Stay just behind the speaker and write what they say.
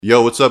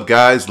Yo, what's up,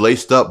 guys?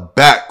 Laced Up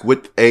back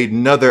with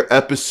another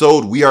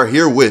episode. We are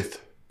here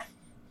with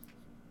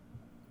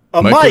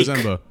a Mike.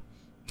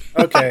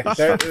 Okay,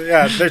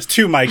 there's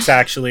two mics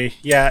actually.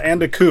 Yeah,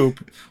 and a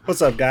Coop. What's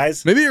up,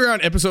 guys? Maybe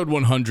around episode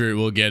 100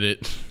 we'll get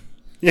it.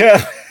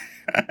 Yeah.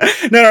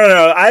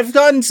 No. I've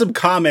gotten some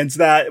comments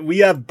that we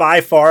have by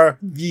far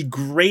the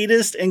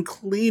greatest and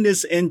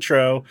cleanest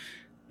intro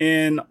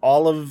in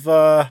all of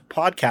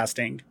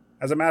podcasting.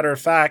 As a matter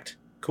of fact,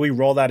 can we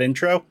roll that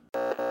intro?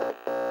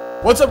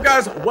 What's up,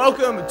 guys?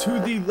 Welcome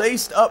to the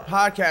Laced Up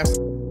podcast.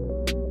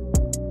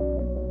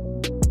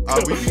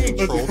 Are we being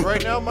trolled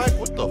right now, Mike?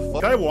 What the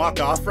fuck? Can I walk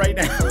off right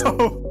now?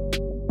 Put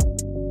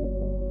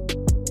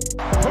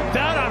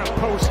that on a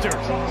poster.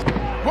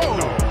 Whoa!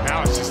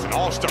 Now it's just an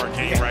all-star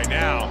game right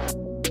now.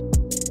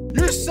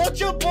 You're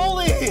such a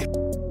bully!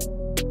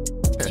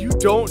 You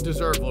don't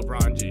deserve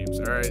LeBron James,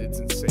 all right? It's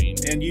insane.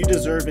 And you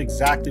deserve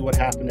exactly what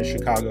happened to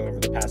Chicago over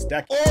the past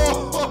decade.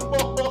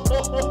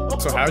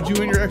 So how'd you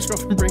and your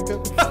ex-girlfriend break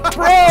up?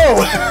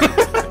 Bro!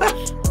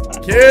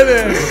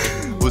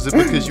 Kidding! Was it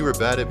because you were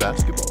bad at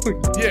basketball?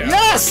 Yeah.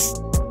 Yes!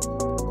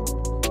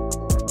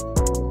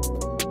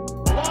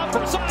 Lob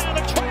from Zion,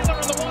 a trailer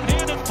in the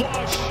one-handed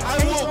flush. I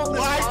will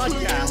lie to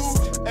you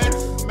and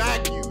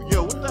smack you.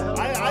 Yo, what the hell?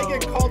 I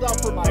get called out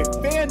for my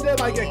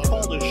fandom. I get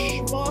called a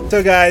schmuck.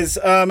 So guys,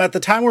 at the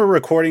time we're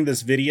recording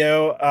this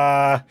video,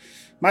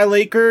 my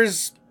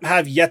Lakers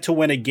have yet to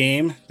win a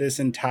game this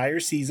entire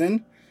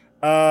season.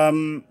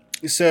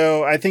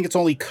 So I think it's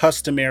only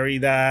customary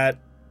that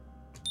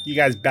you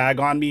guys bag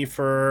on me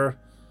for,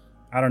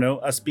 I don't know,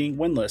 us being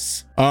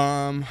winless.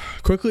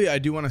 Quickly, I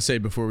do want to say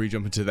before we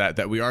jump into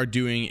that we are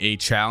doing a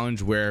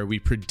challenge where we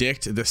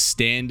predict the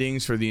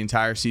standings for the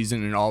entire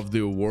season and all of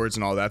the awards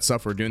and all that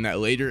stuff. We're doing that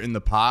later in the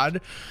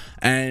pod,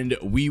 and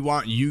we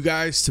want you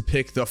guys to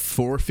pick the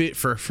forfeit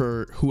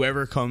for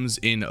whoever comes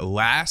in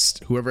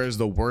last, whoever has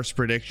the worst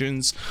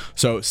predictions.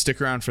 So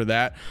stick around for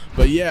that.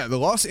 But yeah, the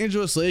Los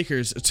Angeles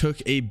Lakers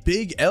took a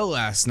big L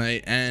last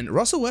night, and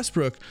Russell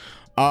Westbrook,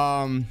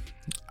 I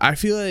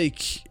feel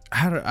like,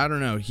 I don't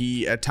know.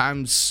 He at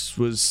times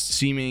was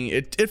seeming,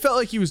 it felt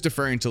like he was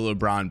deferring to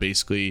LeBron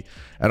basically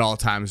at all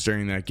times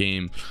during that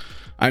game.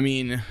 I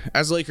mean,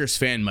 as a Lakers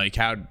fan, Mike,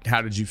 how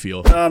did you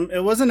feel?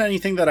 It wasn't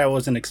anything that I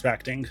wasn't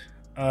expecting.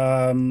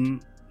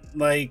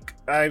 Like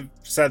I've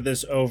said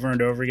this over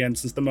and over again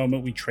since the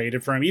moment we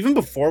traded for him. Even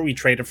before we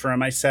traded for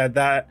him, I said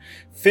that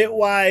fit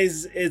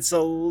wise, it's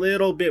a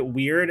little bit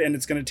weird, and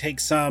it's going to take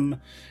some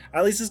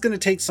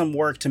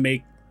work to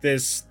make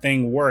this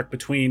thing work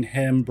between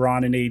him,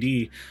 Bron, and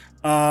AD.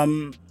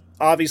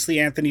 Obviously,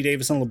 Anthony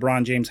Davis and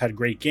LeBron James had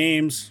great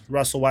games.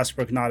 Russell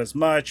Westbrook, not as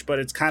much, but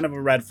it's kind of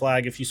a red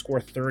flag if you score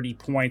 30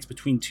 points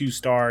between two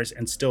stars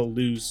and still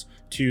lose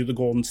to the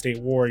Golden State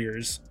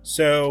Warriors.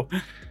 So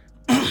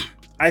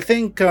I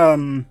think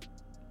Russell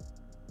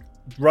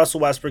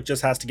Westbrook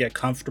just has to get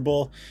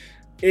comfortable.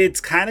 It's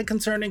kind of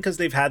concerning because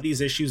they've had these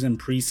issues in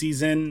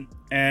preseason,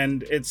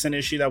 and it's an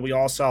issue that we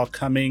all saw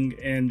coming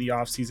in the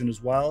offseason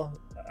as well.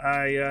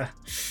 I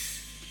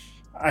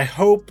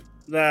hope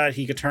that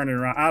he could turn it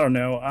around. I don't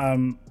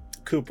know.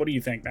 Coop, what do you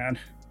think, man?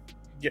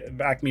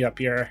 Back me up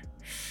here.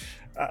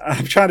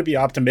 I'm trying to be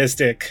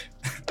optimistic.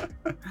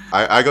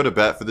 I go to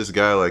bat for this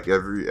guy like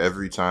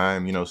every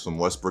time, some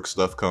Westbrook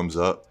stuff comes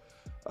up.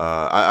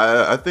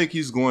 I think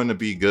he's going to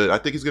be good. I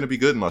think he's going to be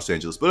good in Los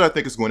Angeles, but I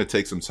think it's going to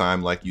take some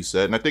time, like you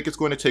said, and I think it's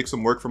going to take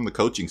some work from the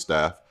coaching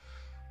staff.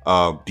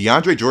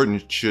 DeAndre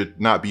Jordan should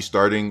not be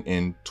starting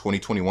in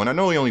 2021. I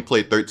know he only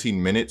played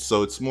 13 minutes,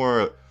 so it's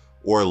more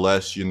or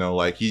less,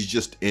 like he's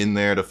just in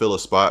there to fill a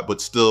spot.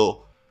 But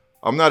still,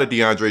 I'm not a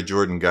DeAndre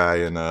Jordan guy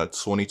in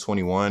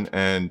 2021,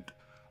 and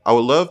I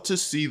would love to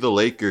see the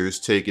Lakers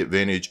take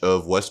advantage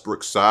of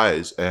Westbrook's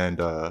size and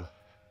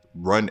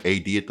run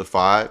AD at the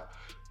 5,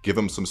 give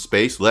him some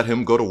space, let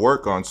him go to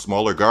work on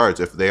smaller guards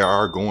if they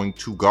are going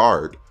to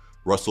guard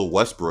Russell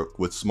Westbrook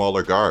with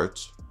smaller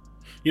guards.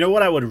 You know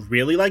what I would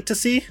really like to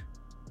see?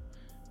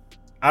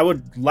 I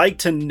would like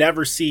to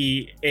never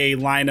see a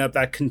lineup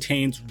that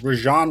contains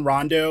Rajon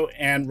Rondo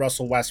and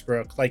Russell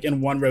Westbrook, like in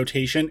one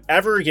rotation,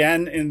 ever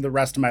again in the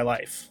rest of my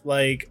life.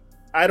 Like,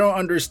 I don't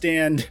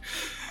understand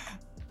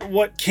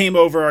what came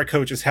over our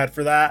coach's head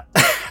for that.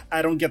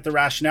 I don't get the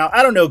rationale.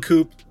 I don't know,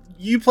 Coop.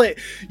 You played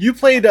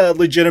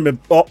legitimate,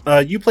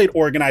 you played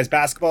organized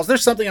basketball. Is there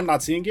something I'm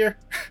not seeing here?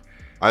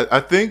 I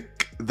think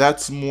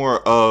that's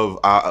more of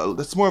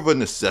a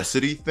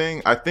necessity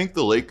thing. I think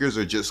the Lakers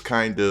are just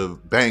kind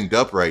of banged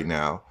up right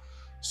now,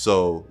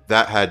 so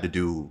that had to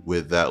do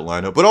with that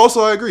lineup. But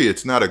also, I agree,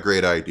 it's not a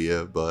great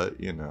idea. But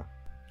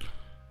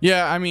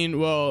Yeah, I mean,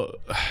 well,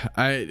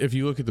 if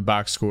you look at the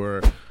box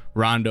score,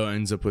 Rondo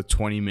ends up with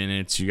 20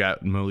 minutes. You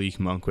got Malik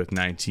Monk with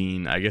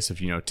 19. I guess if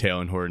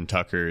Taylor Horton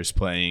Tucker is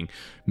playing,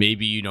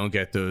 maybe you don't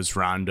get those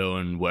Rondo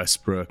and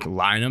Westbrook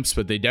lineups,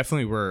 but they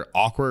definitely were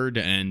awkward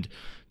and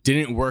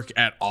didn't work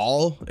at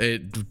all.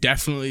 It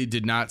definitely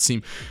did not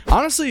seem,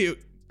 honestly,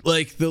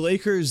 like the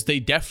Lakers, they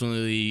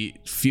definitely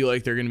feel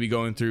like they're going to be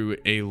going through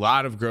a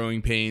lot of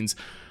growing pains.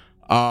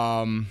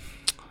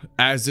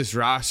 as this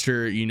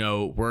roster,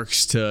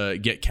 works to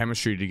get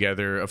chemistry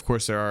together, of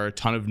course, there are a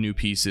ton of new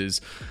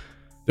pieces.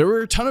 There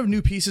were a ton of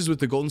new pieces with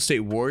the Golden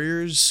State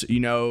Warriors,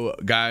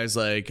 guys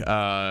like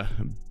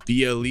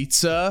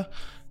Bjelica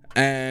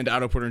and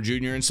Otto Porter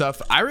Jr. and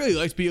stuff. I really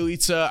liked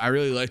Bjelica. I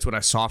really liked what I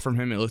saw from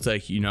him. It looked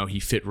like, he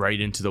fit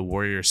right into the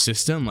Warriors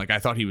system. Like, I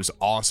thought he was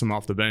awesome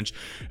off the bench.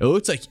 It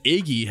looked like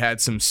Iggy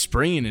had some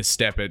spring in his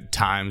step at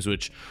times,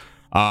 which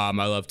I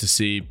love to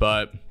see.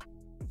 But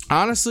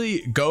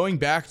honestly, going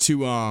back to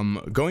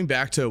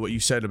what you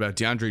said about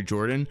DeAndre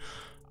Jordan,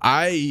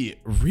 I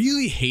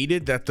really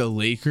hated that the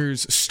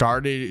Lakers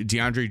started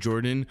DeAndre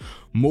Jordan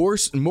more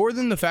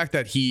than the fact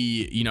that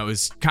he,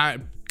 is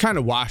kind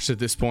of washed at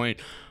this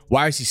point.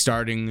 Why is he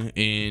starting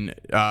in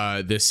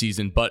this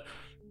season? But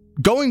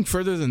going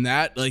further than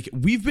that, like,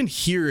 we've been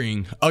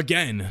hearing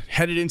again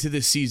headed into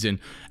this season,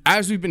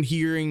 as we've been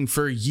hearing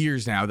for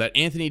years now, that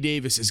Anthony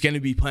Davis is going to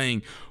be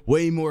playing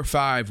way more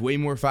five.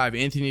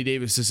 Anthony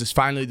Davis, this is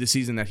finally the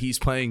season that he's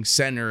playing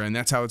center, and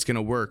that's how it's going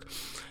to work.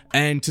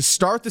 And to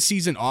start the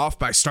season off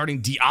by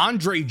starting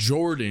DeAndre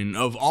Jordan,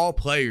 of all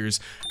players,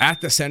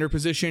 at the center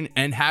position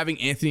and having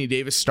Anthony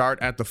Davis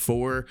start at the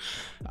 4,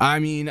 I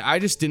mean, I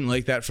just didn't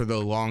like that for the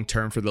long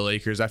term for the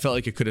Lakers. I felt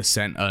like it could have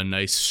sent a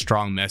nice,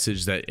 strong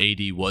message that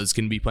AD was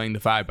going to be playing the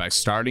 5 by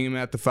starting him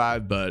at the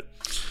 5, but,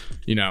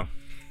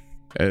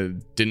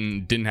 it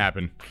didn't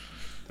happen.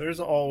 There's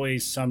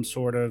always some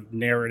sort of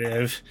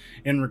narrative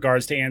in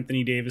regards to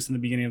Anthony Davis in the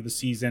beginning of the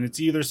season. It's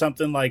either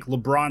something like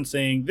LeBron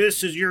saying,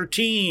 "This is your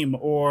team,"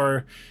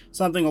 or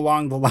something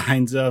along the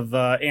lines of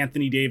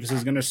Anthony Davis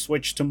is going to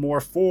switch to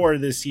more 4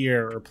 this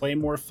year or play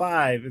more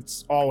 5.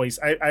 It's always,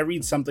 I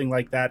read something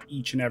like that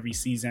each and every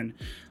season.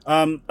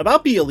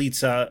 About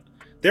Bjelica,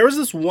 there was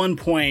this one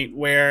point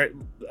where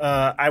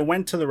I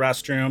went to the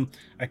restroom,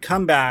 I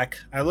come back,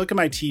 I look at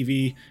my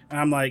TV,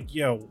 and I'm like,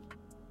 yo,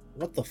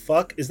 what the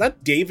fuck is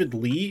that? David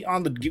Lee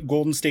on the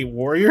Golden State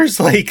Warriors?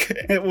 Like,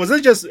 was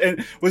it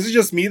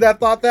just me that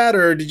thought that,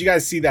 or did you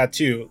guys see that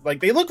too? Like,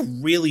 they look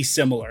really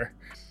similar.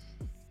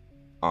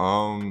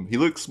 He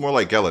looks more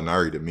like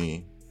Gallinari to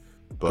me.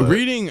 But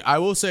I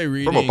will say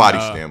reading from a body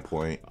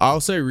standpoint,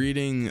 I'll say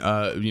reading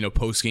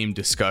post-game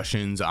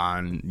discussions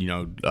on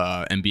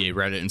NBA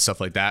Reddit and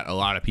stuff like that, a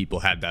lot of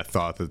people had that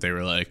thought that they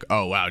were like,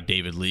 oh wow,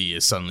 David Lee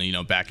is suddenly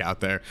back out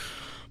there.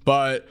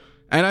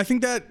 And I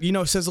think that,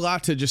 says a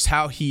lot to just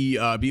how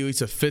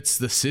Bjelica fits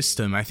the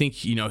system. I think,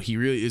 he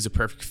really is a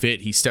perfect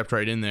fit. He stepped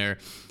right in there.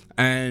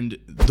 And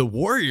the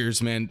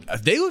Warriors, man,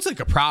 they looked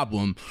like a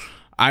problem.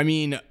 I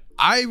mean,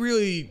 I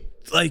really,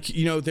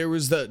 there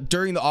was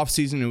during the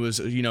offseason, it was,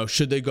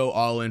 should they go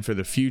all in for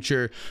the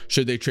future?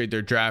 Should they trade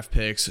their draft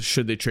picks?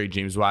 Should they trade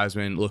James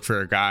Wiseman? Look for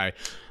a guy.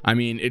 I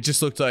mean, it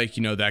just looked like,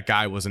 that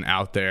guy wasn't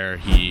out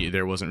there.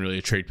 There wasn't really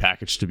a trade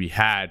package to be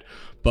had.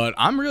 But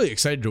I'm really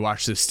excited to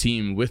watch this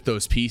team with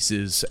those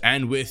pieces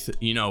and with,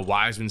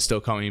 Wiseman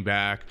still coming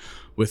back,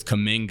 with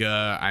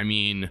Kuminga. I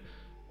mean,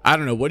 I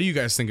don't know. What do you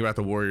guys think about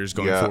the Warriors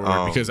going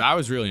forward? Because I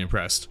was really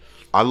impressed.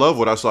 I love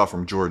what I saw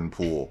from Jordan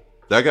Poole.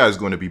 That guy's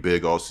going to be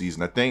big all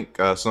season. I think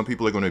some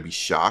people are going to be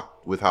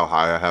shocked with how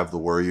high I have the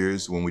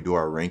Warriors when we do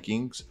our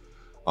rankings.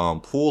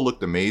 Poole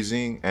looked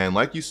amazing. And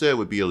like you said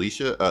with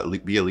Bjelica,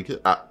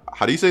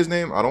 how do you say his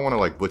name? I don't want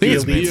to butcher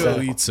his name.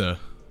 Bjelica.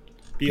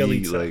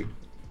 Bjelica.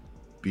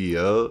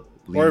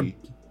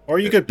 Or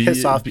you could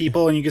piss off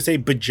people and you could say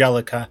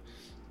Bjelica.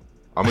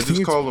 I'm going to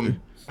just call him...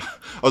 I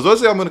was about to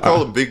say I'm going to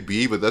call him Big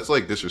B, but that's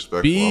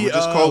disrespectful. I'm gonna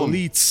just call him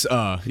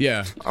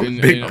yeah.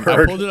 Big Bird.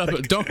 I pulled it up.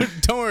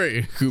 Don't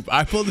worry, Coop.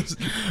 I pulled this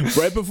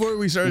right before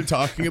we started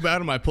talking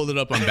about him. I pulled it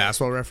up on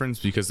Basketball Reference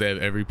because they have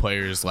every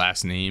player's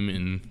last name.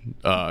 And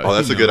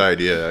that's a good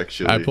idea,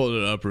 actually. I pulled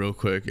it up real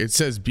quick. It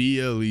says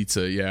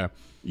Bjelica, yeah.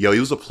 Yo, he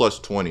was a plus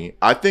 20.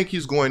 I think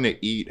he's going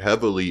to eat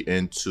heavily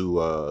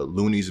into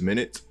Looney's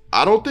minutes.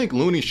 I don't think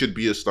Looney should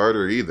be a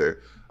starter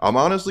either. I'm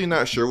honestly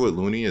not sure what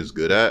Looney is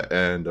good at,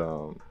 and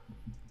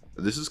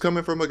this is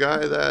coming from a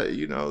guy that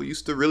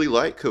used to really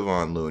like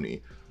Kevon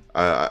Looney.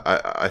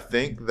 I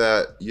think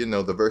that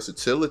the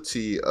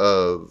versatility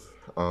of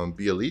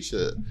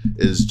Bjelica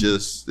is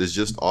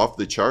just off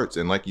the charts,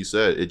 and like you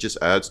said, it just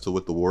adds to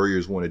what the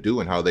Warriors want to do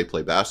and how they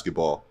play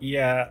basketball.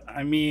 Yeah,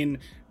 I mean,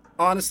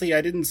 honestly,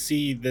 I didn't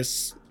see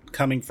this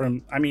coming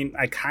from,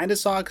 I kind of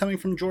saw it coming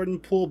from Jordan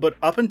Poole, but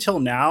up until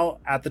now,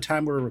 at the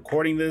time we're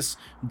recording this,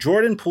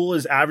 Jordan Poole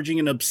is averaging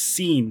an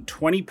obscene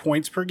 20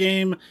 points per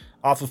game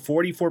off of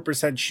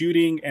 44%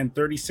 shooting and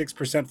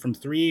 36% from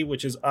 3,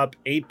 which is up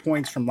 8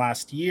 points from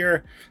last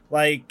year.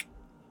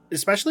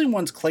 Especially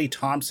once Klay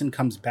Thompson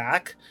comes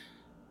back,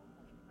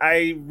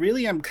 I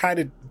really am kind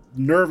of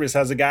nervous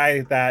as a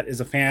guy that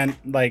is a fan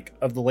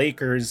of the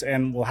Lakers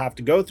and will have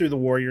to go through the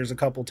Warriors a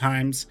couple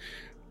times.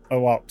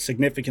 Well,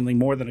 significantly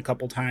more than a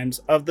couple times,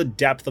 of the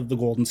depth of the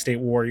Golden State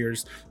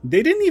Warriors.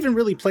 They didn't even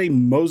really play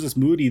Moses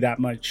Moody that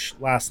much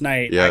last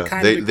night. Yeah,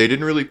 they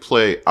didn't really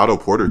play Otto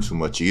Porter too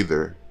much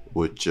either.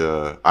 which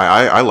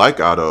I like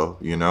Otto,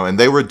 and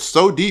they were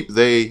so deep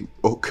they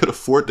could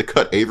afford to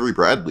cut Avery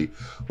Bradley,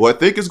 who I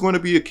think is going to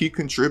be a key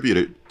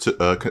contributor to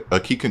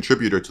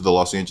the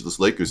Los Angeles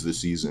Lakers this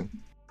season.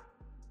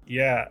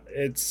 Yeah,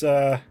 it's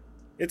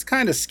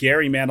kind of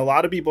scary, man. A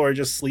lot of people are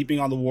just sleeping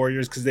on the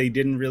Warriors because they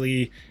didn't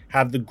really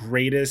have the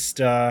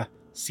greatest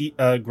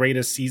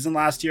season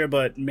last year.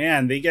 But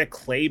man, they get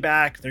Clay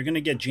back. They're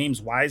gonna get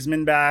James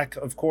Wiseman back,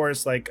 of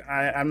course. Like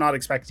I'm not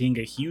expecting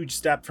a huge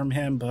step from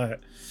him, but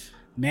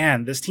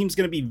man, this team's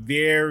gonna be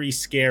very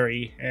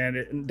scary,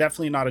 and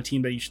definitely not a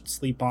team that you should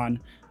sleep on.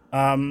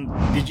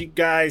 Did you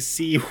guys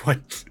see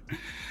what?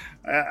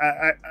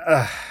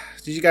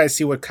 Did you guys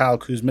see what Kyle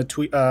Kuzma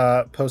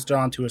posted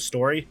onto a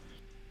story?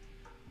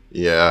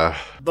 Yeah.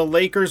 The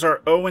Lakers are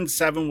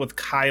 0-7 with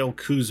Kyle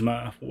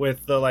Kuzma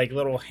with the like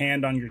little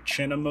hand on your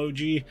chin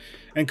emoji.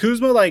 And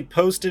Kuzma like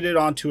posted it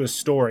onto a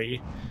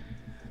story.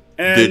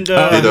 And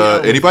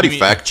did anybody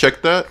fact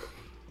check that?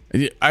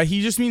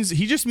 He just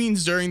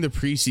means during the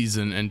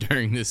preseason and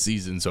during this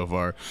season so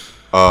far.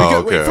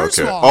 Oh, okay.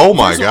 Oh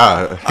my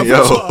God.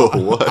 Yo,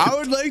 what? I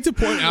would like to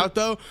point out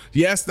though,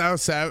 yes, now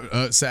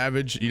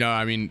Savage,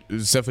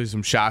 there's definitely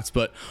some shots,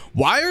 but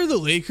why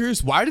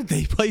did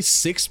they play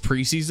 6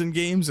 preseason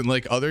games and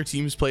like other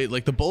teams played,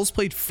 like the Bulls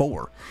played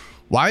 4?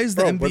 Why is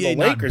the NBA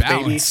not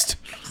balanced?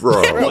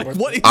 Bro,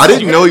 what I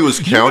didn't know he was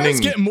counting.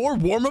 You guys get more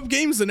warm-up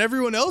games than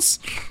everyone else?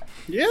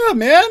 Yeah,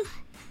 man.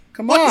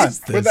 Come on.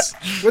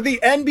 We're the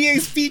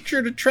NBA's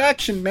featured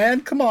attraction, man.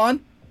 Come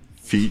on.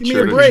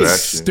 Featured attraction.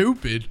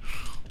 Stupid.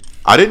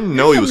 I didn't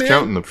know he was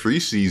counting the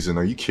preseason.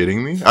 Are you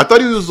kidding me? I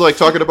thought he was like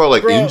talking about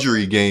like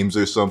injury games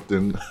or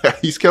something.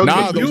 He's counting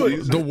the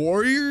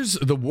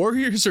preseason. The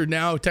Warriors are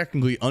now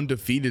technically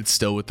undefeated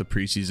still with the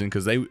preseason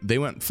because they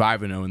went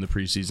 5-0 in the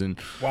preseason.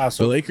 Wow,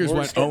 so the Lakers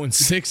went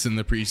 0-6 in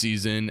the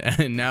preseason,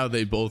 and now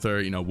they both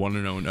are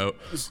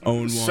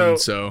 1-0-1.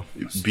 So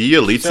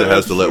Bielitsa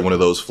has to let one of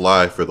those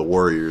fly for the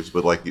Warriors,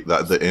 but like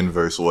the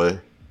inverse way.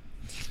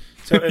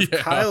 So if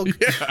Kyle,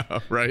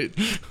 right.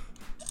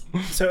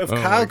 So if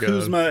Kyle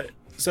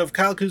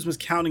Kuzma's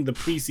counting the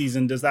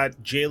preseason, does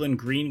that Jalen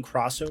Green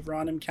crossover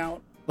on him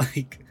count?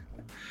 Like,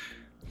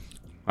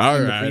 all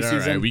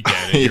right, we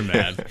get it. You're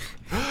mad.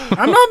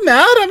 I'm not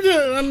mad.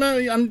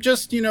 I'm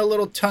just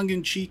little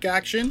tongue-in-cheek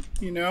action.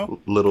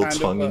 Little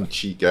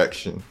tongue-in-cheek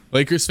action.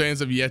 Lakers fans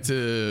have yet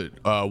to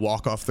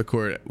walk off the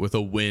court with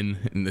a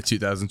win in the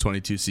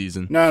 2022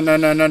 season.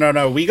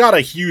 No. We got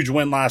a huge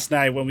win last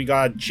night when we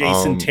got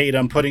Jason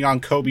Tatum putting on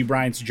Kobe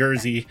Bryant's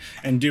jersey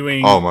and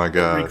doing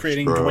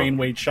recreating Dwayne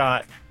Wade's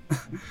shot.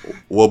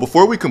 Well,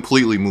 before we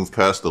completely move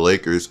past the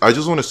Lakers, I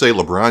just want to say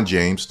LeBron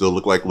James still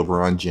look like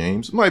LeBron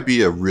James. It might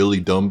be a really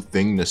dumb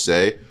thing to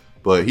say,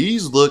 but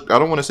he's looked, I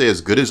don't want to say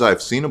as good as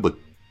I've seen him, but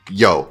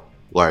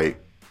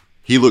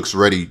he looks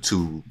ready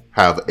to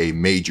have a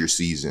major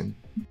season.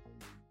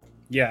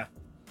 Yeah,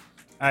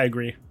 I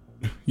agree.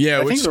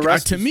 Yeah, which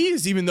to me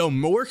is even though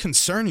more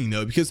concerning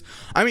though, because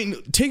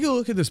take a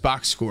look at this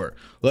box score.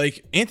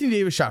 Like Anthony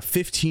Davis shot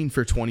 15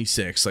 for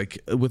 26, like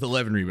with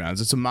 11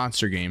 rebounds. It's a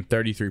monster game,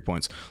 33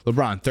 points.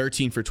 LeBron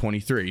 13 for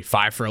 23,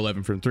 5 for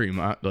 11 from 3,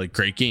 like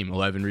great game,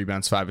 11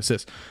 rebounds, 5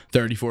 assists,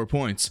 34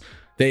 points.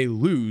 They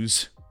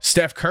lose.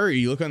 Steph Curry,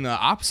 you look on the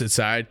opposite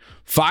side,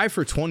 5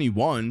 for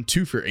 21,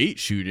 2 for 8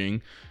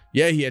 shooting.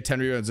 Yeah, he had 10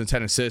 rebounds and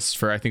 10 assists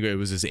for I think it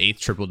was his 8th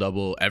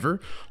triple-double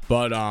ever,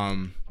 but not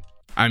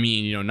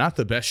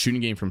the best shooting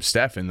game from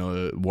Steph, and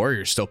the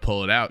Warriors still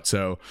pull it out.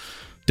 So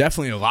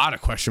definitely a lot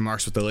of question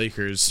marks with the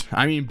Lakers.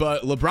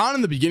 But LeBron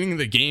in the beginning of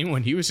the game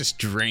when he was just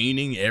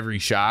draining every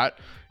shot,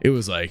 it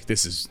was like,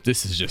 this is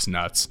just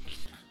nuts.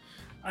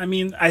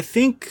 I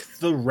think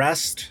the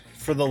rest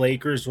for the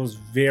Lakers was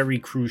very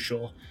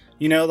crucial.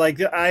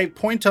 I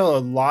point to a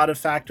lot of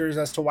factors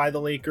as to why the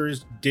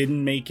Lakers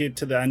didn't make it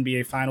to the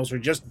NBA Finals or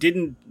just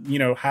didn't,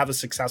 have a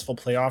successful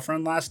playoff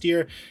run last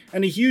year.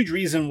 And a huge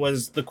reason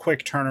was the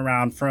quick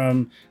turnaround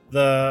from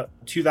the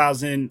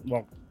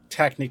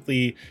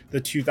 2019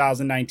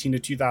 to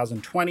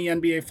 2020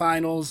 NBA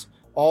Finals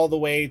all the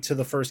way to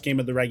the first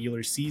game of the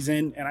regular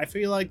season. And I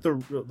feel like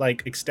the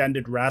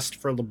extended rest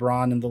for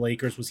LeBron and the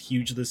Lakers was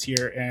huge this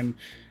year. And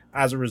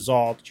as a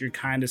result, you're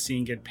kind of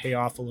seeing it pay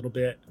off a little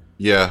bit.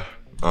 Yeah.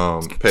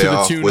 Pay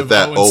off with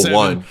that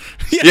 0-1.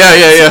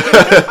 Yeah.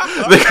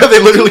 They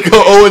literally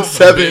go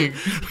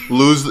 0-7,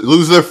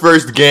 lose their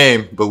first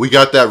game, but we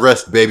got that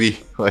rest, baby.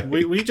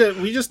 We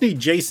just need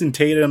Jason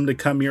Tatum to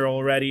come here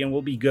already, and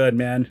we'll be good,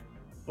 man.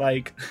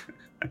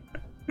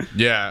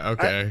 Yeah.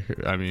 Okay.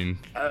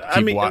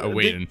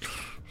 Waiting.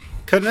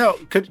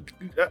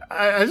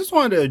 I just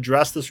wanted to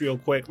address this real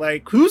quick.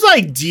 Whose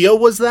idea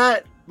was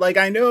that?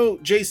 I know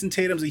Jason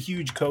Tatum's a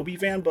huge Kobe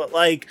fan, but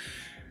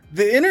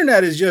the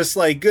internet is just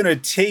gonna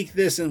take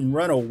this and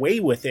run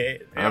away with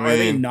it. Are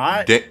they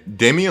not?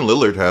 Damian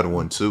Lillard had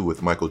one too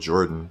with Michael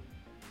Jordan.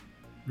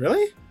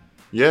 Really?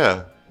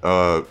 Yeah.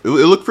 It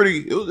looked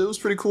pretty. It was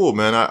pretty cool,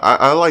 man.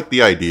 I like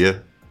the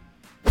idea.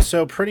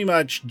 So pretty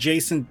much,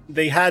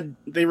 they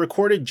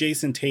recorded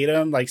Jason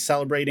Tatum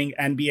celebrating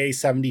NBA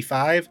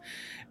 75,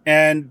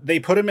 and they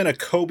put him in a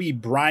Kobe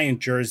Bryant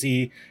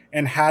jersey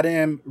and had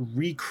him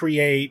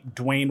recreate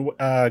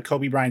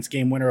Kobe Bryant's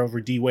game winner over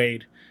D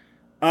Wade.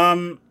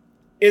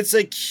 It's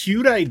a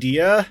cute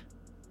idea.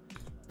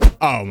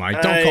 Oh my!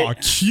 Don't call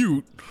it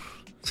cute.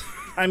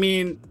 I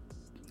mean,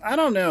 I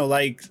don't know.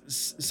 Like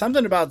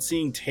something about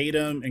seeing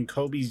Tatum in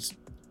Kobe's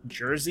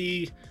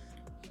jersey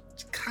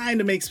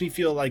kind of makes me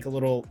feel like a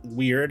little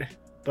weird.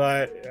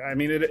 But I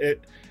mean,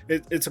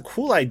 it's a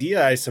cool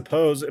idea, I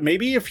suppose.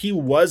 Maybe if he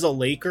was a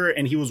Laker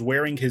and he was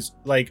wearing his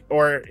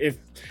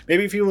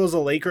if he was a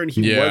Laker and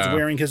he was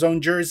wearing his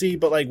own jersey,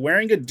 but like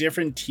wearing a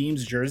different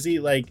team's jersey,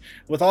 like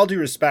with all due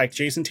respect,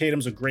 Jason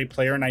Tatum's a great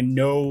player, and I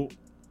know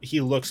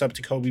he looks up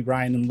to Kobe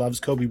Bryant and loves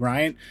Kobe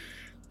Bryant.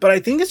 But I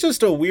think it's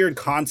just a weird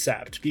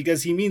concept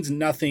because he means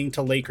nothing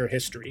to Laker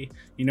history.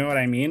 You know what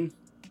I mean?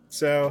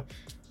 So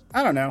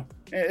I don't know.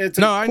 It's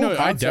a cool I know.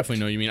 concept. I definitely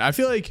know what you mean. I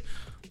feel like,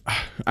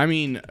 I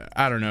mean,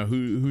 I don't know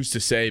who's to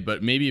say,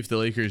 but maybe if the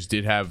Lakers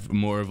did have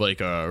more of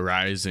like a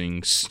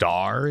rising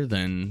star,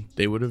 then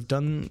they would have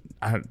done.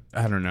 I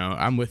don't know.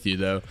 I'm with you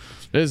though.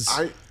 It's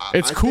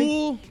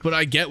cool, but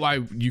I get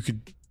why you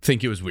could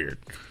think it was weird.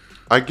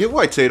 I get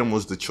why Tatum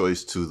was the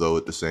choice too, though.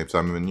 At the same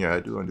time, I mean, yeah, I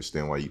do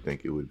understand why you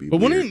think it would be. But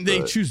weird, wouldn't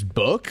they choose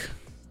Book?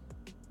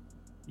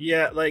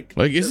 Yeah, like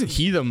isn't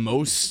he the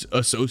most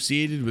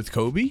associated with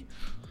Kobe?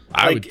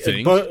 I would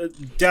think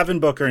Devin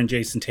Booker and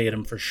Jason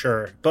Tatum for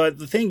sure. But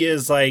the thing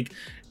is, like,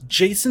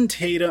 Jason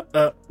Tatum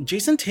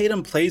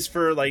plays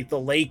for like the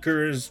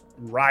Lakers'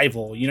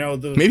 rival. You know,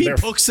 maybe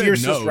Book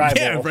said no.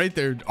 Rival. Yeah, right.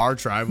 They're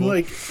arch rival.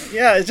 Like,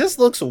 yeah, it just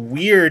looks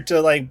weird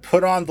to like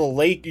put on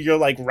your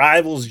like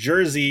rival's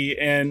jersey,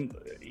 and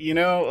you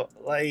know,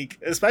 like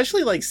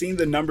especially like seeing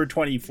the number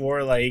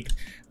 24. Like,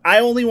 I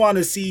only want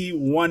to see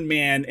one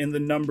man in the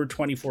number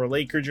 24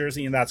 Laker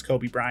jersey, and that's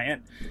Kobe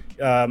Bryant.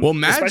 Well,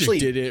 Magic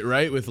did it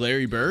right with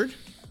Larry Bird.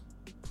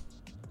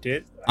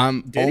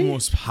 I'm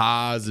almost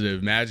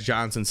positive Magic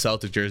Johnson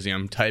Celtic jersey.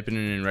 I'm typing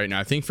it in right now.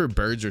 I think for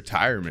Bird's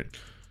retirement,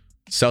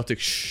 Celtic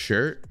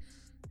shirt.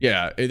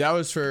 Yeah, that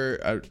was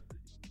for.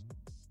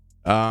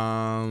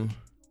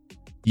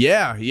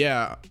 Yeah.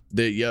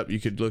 Yep, you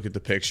could look at the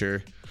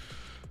picture.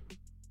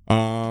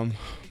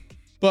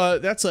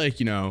 But that's like,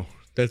 you know,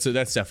 that's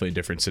definitely a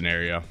different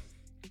scenario.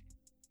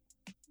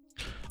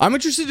 I'm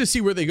interested to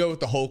see where they go with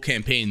the whole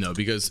campaign, though,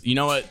 because you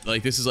know what?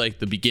 Like, this is like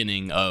the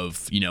beginning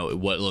of, you know,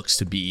 what looks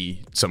to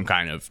be some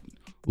kind of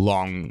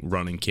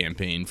long-running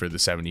campaign for the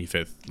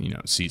 75th, you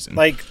know, season.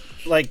 Like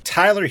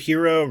Tyler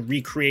Hero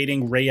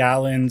recreating Ray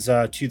Allen's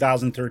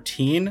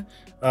 2013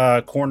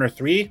 corner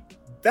three.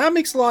 That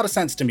makes a lot of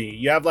sense to me.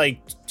 You have like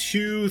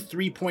 2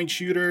 3-point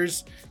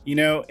shooters, you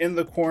know, in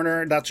the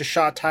corner. That's a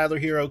shot Tyler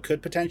Hero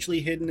could potentially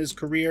hit in his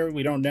career.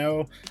 We don't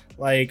know.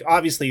 Like,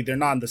 obviously, they're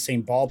not in the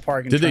same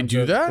ballpark. Did they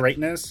do that?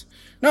 Greatness.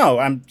 No,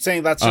 I'm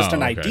saying that's just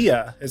an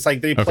idea. It's like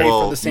they play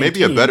for the same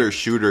maybe team. A better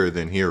shooter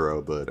than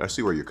Hero, but I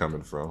see where you're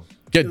coming from.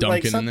 Get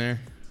Duncan in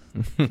there.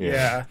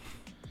 Yeah.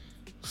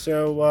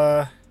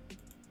 So,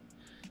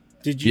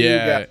 did you?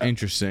 Yeah,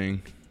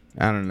 interesting.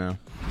 I don't know.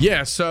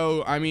 Yeah,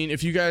 so, I mean,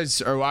 if you guys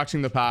are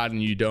watching the pod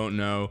and you don't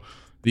know,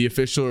 the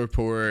official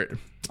report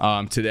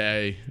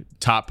today,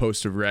 top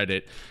post of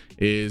Reddit,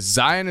 is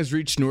Zion has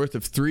reached north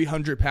of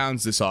 300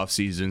 pounds this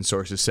offseason,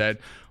 sources said.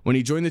 When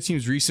he joined the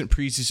team's recent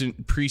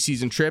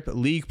preseason trip,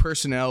 league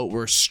personnel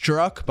were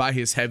struck by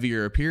his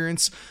heavier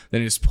appearance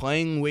than his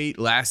playing weight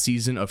last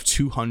season of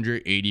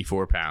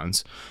 284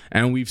 pounds.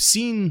 And we've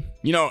seen,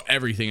 you know,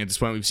 everything at this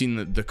point. We've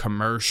seen the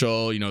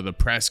commercial, you know, the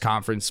press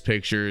conference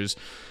pictures.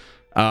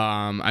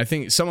 I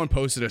think someone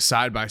posted a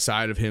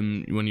side-by-side of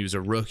him when he was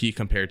a rookie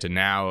compared to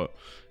now.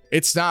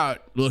 It's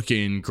not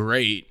looking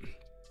great.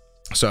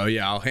 So,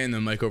 yeah, I'll hand the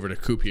mic over to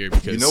Coop here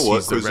because you know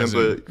what, Chris,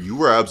 you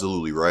were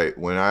absolutely right.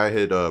 When I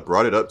had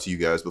brought it up to you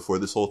guys before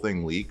this whole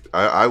thing leaked,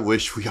 I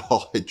wish we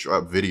all had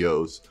dropped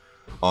videos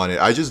on it.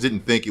 I just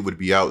didn't think it would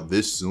be out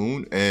this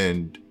soon,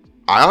 and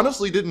I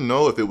honestly didn't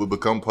know if it would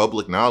become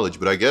public knowledge,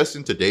 but I guess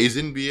in today's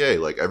NBA,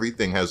 like,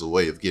 everything has a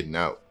way of getting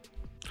out.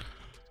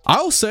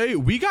 I'll say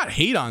we got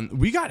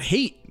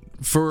hate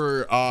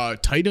for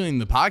titling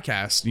the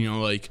podcast, you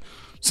know, like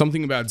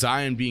something about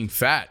Zion being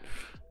fat.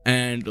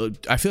 And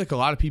I feel like a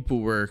lot of people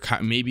were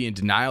maybe in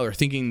denial or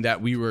thinking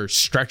that we were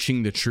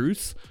stretching the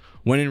truth,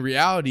 when in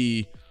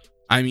reality,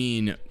 I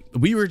mean,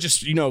 we were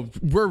just, you know,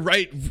 we're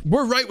right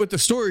with the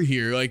story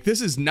here. Like, this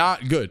is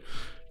not good.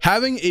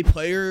 Having a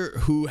player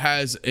who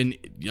has an,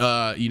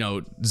 you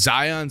know,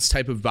 Zion's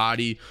type of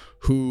body,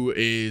 who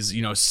is,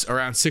 you know,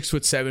 around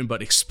 6'7",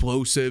 but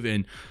explosive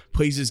and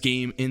plays his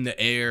game in the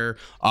air,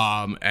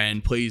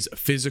 and plays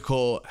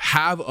physical,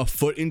 have a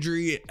foot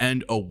injury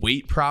and a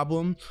weight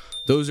problem.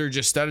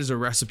 That is a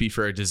recipe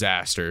for a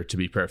disaster, to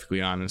be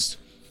perfectly honest.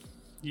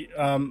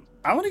 I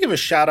want to give a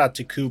shout out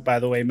to Coop, by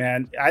the way,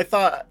 man. I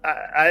thought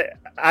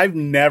I've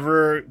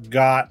never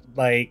got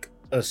like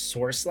a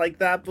source like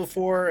that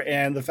before,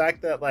 and the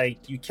fact that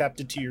like you kept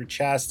it to your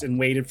chest and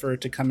waited for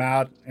it to come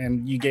out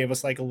and you gave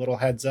us like a little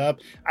heads up,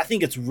 I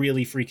think it's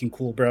really freaking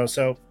cool, bro.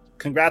 So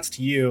congrats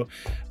to you.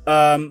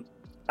 But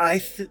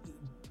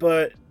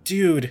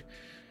dude,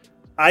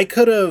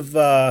 could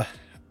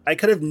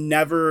have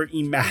never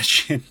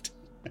imagined.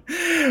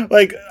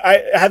 Like,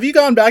 have you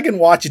gone back and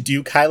watched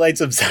Duke highlights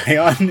of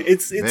Zion?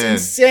 It's Man,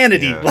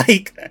 insanity. yeah.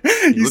 Like,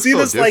 you see so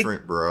this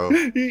different, like, bro.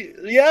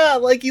 yeah,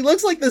 like he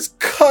looks like this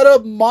cut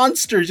up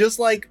monster, just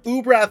like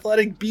uber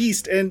athletic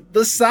beast. And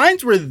the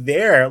signs were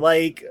there,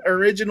 like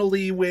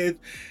originally with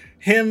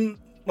him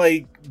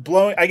like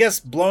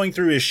blowing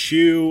through his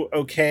shoe.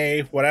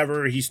 Okay,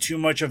 whatever. He's too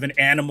much of an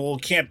animal,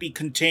 can't be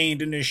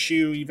contained in his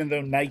shoe, even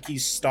though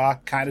Nike's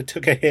stock kind of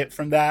took a hit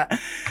from that.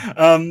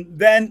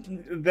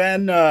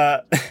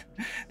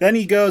 Then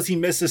he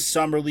misses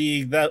Summer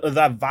League. That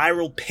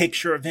viral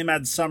picture of him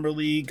at Summer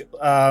League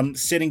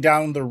sitting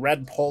down, the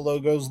red polo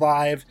goes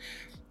live.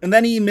 And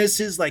then he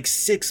misses like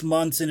 6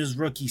 months in his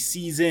rookie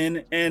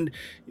season. And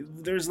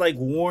there's like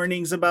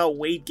warnings about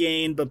weight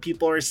gain, but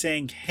people are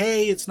saying,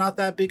 hey, it's not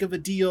that big of a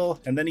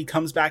deal. And then he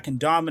comes back and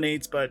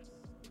dominates, but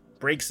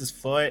breaks his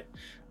foot.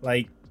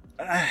 Like,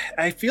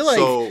 I feel like...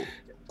 So,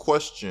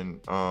 question.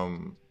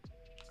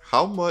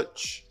 How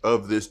much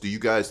of this do you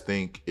guys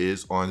think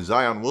is on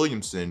Zion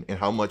Williamson, and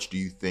how much do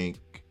you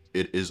think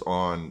it is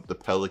on the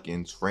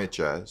Pelicans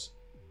franchise?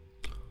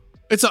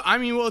 It's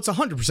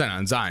 100%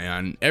 on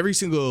Zion. Every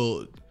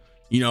single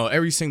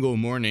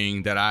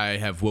morning that I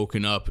have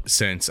woken up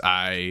since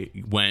I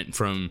went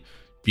from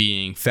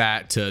being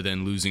fat to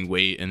then losing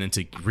weight and then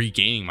to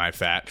regaining my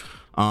fat,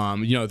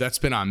 that's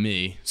been on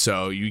me.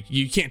 So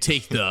you can't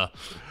take the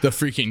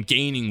freaking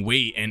gaining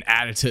weight and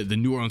add it to the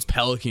New Orleans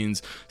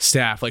Pelicans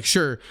staff. Like,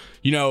 sure,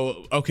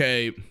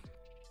 okay,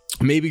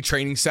 maybe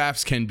training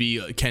staffs can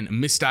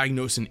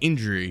misdiagnose an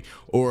injury,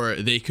 or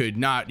they could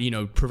not,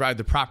 provide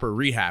the proper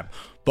rehab.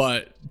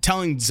 But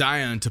telling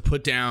Zion to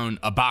put down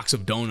a box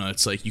of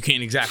donuts, like, you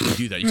can't exactly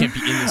do that. You can't be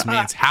in this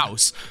man's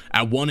house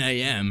at 1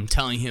 a.m.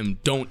 telling him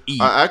don't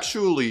eat. I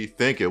actually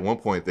think at one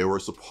point they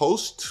were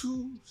supposed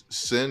to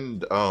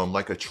send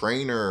like a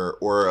trainer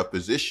or a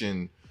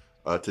physician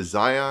to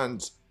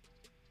Zion's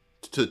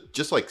to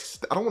just like,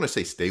 I don't want to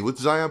say stay with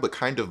Zion, but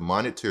kind of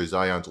monitor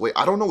Zion's weight.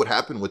 I don't know what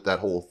happened with that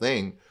whole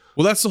thing.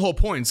 Well, that's the whole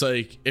point. It's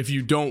like, if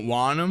you don't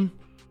want him,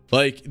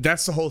 like,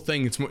 that's the whole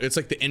thing. It's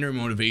like the inner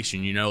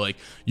motivation, like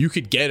you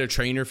could get a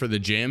trainer for the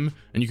gym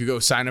and you could go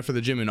sign up for the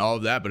gym and all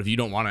of that. But if you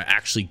don't want to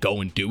actually go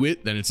and do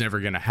it, then it's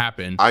never going to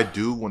happen. I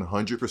do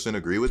 100%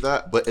 agree with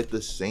that. But at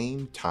the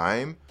same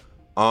time,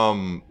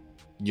 I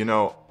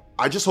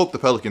just hope the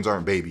Pelicans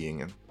aren't babying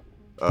him.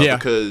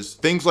 Because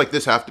things like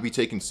this have to be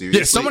taken seriously.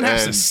 Yeah, someone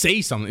has to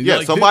say something. Yeah,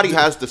 like, somebody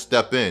has to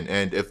step in,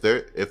 and if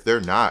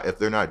they're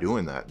not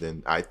doing that,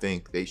 then I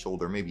think they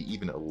shoulder maybe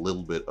even a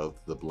little bit of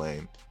the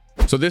blame.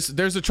 So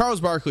there's a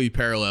Charles Barkley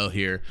parallel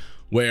here,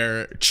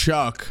 where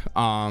Chuck,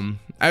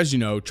 as you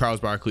know, Charles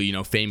Barkley,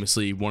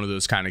 famously one of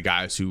those kind of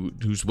guys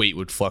whose weight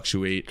would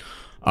fluctuate,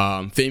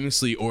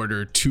 famously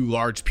ordered 2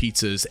 large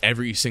pizzas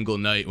every single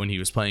night when he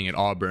was playing at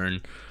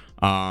Auburn,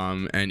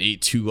 and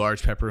ate 2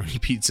 large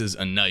pepperoni pizzas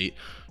a night.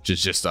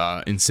 Just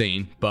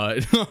insane,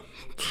 but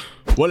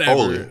whatever.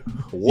 Holy.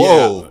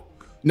 Whoa. Yeah.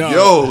 No.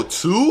 Yo,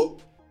 2?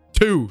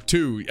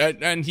 Two.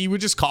 And he would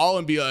just call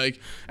and be like,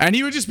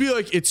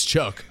 it's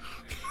Chuck.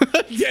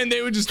 And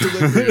they would just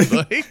deliver it.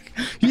 Like,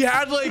 he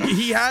had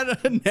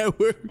a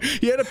network.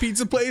 He had a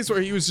pizza place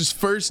where he was just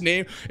first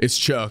name, it's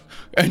Chuck,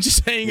 and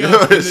just hang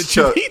out in the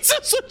Chuck.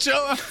 pizzas with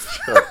Chuck.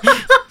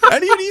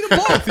 And he'd eat them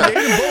both. He ate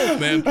them both,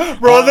 man.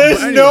 Bro,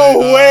 there's no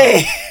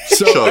way.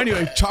 So Chuck.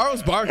 anyway,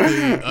 Charles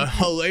Barkley,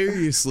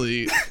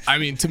 hilariously, I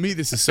mean, to me,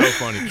 this is so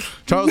funny.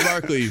 Charles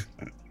Barkley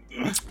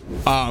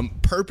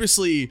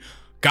purposely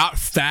got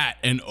fat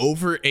and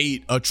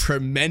overate a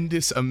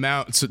tremendous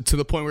amount to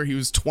the point where he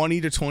was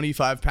 20 to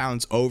 25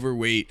 pounds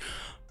overweight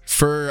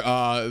for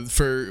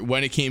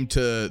when it came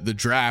to the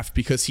draft,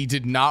 because he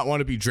did not want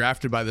to be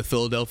drafted by the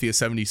Philadelphia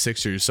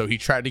 76ers. So he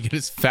tried to get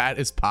as fat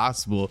as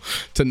possible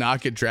to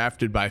not get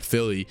drafted by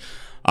Philly.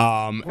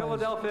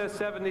 Philadelphia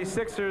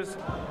 76ers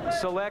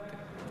select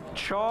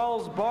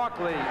Charles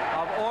Barkley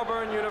of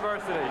Auburn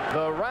University.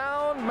 The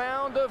round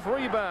mound of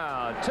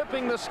rebound,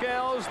 tipping the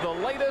scales, the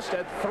latest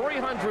at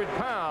 300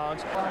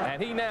 pounds.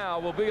 And he now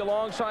will be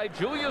alongside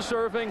Julius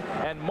Erving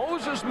and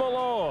Moses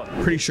Malone.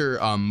 Pretty sure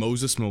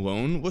Moses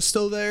Malone was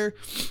still there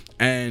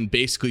and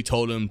basically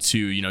told him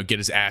to, get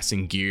his ass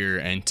in gear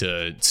and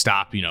to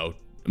stop,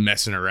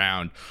 messing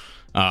around,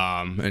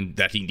 and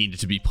that he needed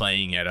to be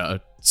playing at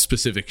a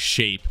specific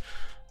shape.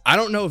 I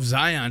don't know if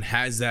Zion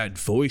has that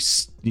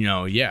voice,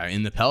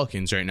 in the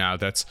Pelicans right now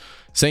that's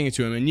saying it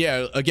to him. And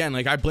yeah, again,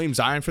 like, I blame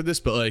Zion for this,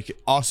 but like,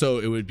 also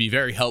it would be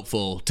very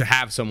helpful to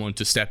have someone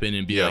to step in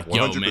and be like,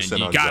 yo, man,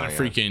 you gotta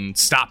freaking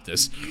stop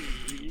this.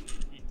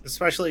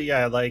 Especially,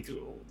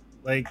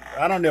 like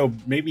I don't know,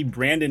 maybe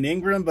Brandon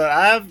Ingram, but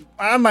I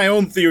have my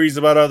own theories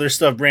about other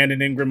stuff Brandon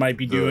Ingram might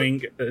be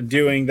doing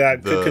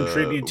that could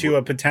contribute to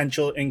a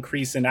potential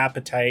increase in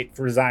appetite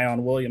for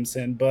Zion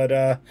Williamson.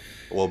 But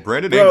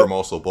Brandon Ingram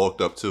also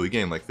bulked up too. He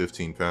gained like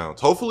 15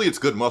 pounds. Hopefully it's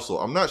good muscle.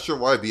 I'm not sure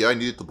why BI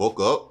needed to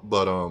bulk up,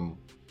 but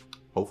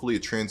hopefully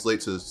it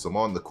translates to some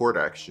on the court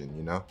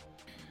action,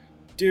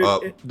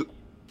 Dude,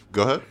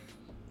 go ahead.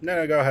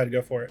 No, go ahead,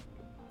 go for it.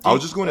 I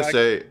was just going to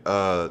say,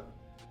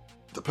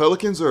 the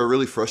Pelicans are a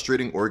really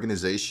frustrating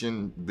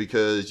organization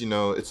because,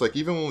 it's like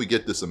even when we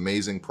get this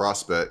amazing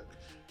prospect,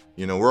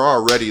 we're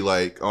already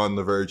like on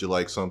the verge of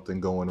like something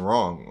going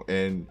wrong.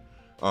 And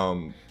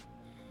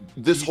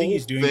this whole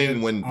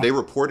thing when they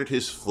reported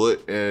his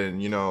foot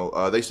and,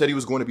 they said he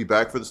was going to be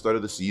back for the start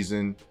of the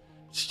season.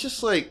 It's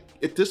just like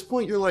at this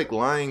point, you're like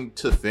lying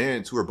to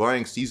fans who are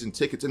buying season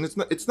tickets. And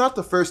it's not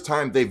the first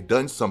time they've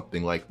done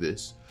something like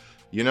this,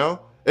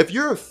 If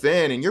you're a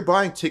fan and you're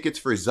buying tickets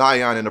for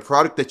Zion and a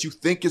product that you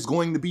think is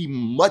going to be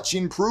much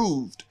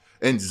improved,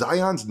 and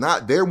Zion's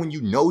not there when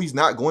you know he's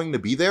not going to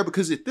be there,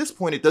 because at this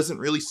point, it doesn't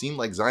really seem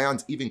like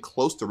Zion's even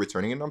close to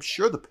returning, and I'm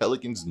sure the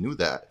Pelicans knew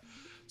that.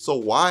 So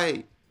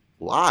why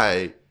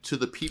lie to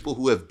the people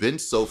who have been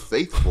so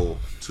faithful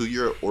to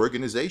your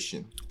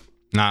organization?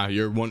 Nah,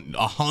 you're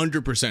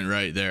 100%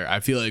 right there. I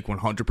feel like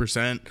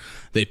 100%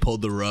 they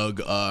pulled the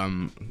rug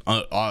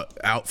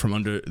out from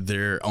under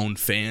their own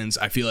fans.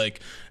 I feel like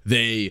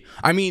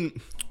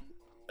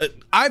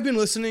I've been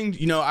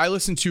listening, I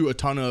listen to a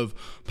ton of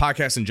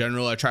podcasts in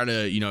general. I try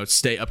to,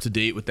 stay up to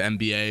date with the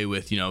NBA,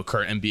 with,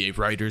 current NBA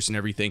writers and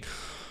everything.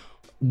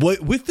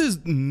 With the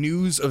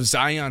news of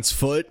Zion's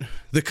foot,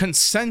 the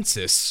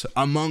consensus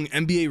among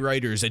NBA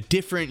writers at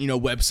different,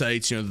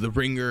 websites, The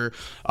Ringer,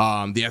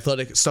 The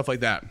Athletic, stuff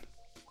like that,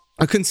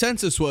 a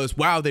consensus was,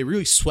 wow, they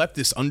really swept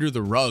this under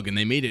the rug and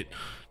they made it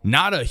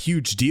not a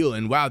huge deal.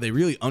 And wow, they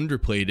really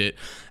underplayed it.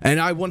 And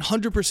I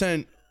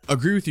 100%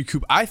 agree with you,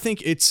 Coop. I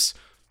think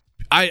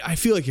I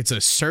feel like it's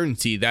a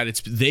certainty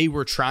that they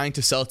were trying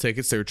to sell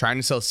tickets. They were trying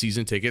to sell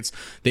season tickets.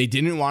 They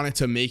didn't want it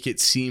to make it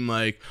seem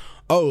like,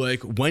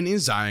 when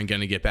is Zion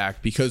going to get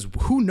back? Because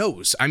who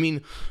knows? I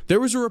mean, there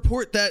was a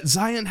report that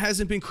Zion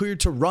hasn't been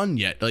cleared to run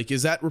yet. Like,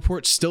 is that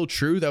report still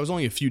true? That was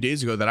only a few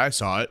days ago that I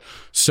saw it.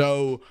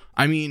 So,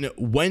 I mean,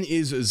 when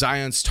is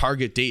Zion's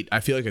target date?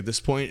 I feel like at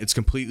this point, it's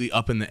completely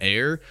up in the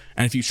air.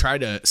 And if you try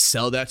to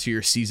sell that to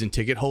your season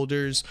ticket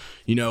holders,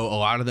 a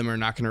lot of them are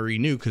not going to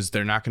renew because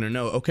they're not going to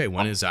know, okay,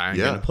 when is Zion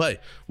going to play?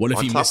 What if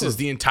he misses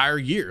the entire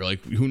year?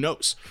 Like, who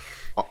knows?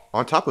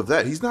 On top of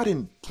that, he's not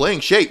in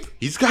playing shape.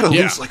 He's got to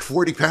lose like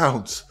 40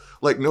 pounds.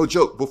 Like, no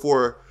joke,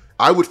 before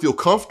I would feel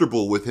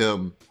comfortable with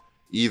him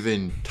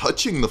even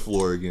touching the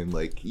floor again.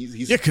 Like,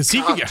 he's because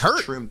he could get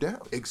hurt. Trimmed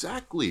down.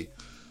 Exactly.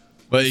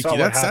 But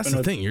that's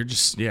the thing. You're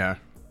just,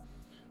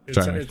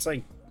 It's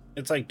like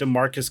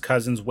DeMarcus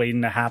Cousins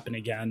waiting to happen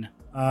again.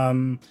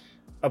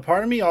 A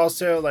part of me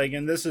also,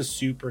 and this is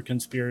super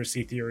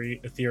conspiracy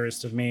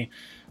theorist of me,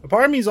 a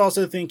part of me is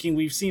also thinking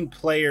we've seen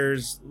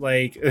players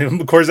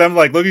of course I'm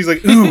like, look, he's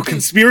like, ooh,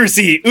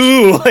 conspiracy,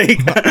 ooh,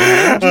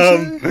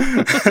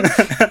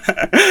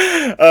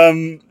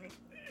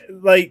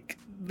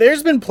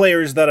 there's been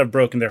players that have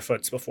broken their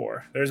foots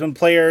before. There's been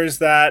players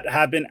that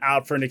have been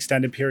out for an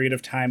extended period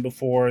of time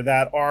before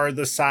that are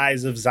the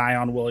size of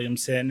Zion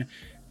Williamson,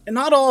 and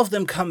not all of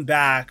them come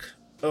back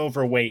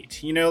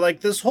overweight.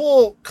 This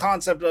whole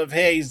concept of,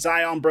 hey,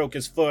 Zion broke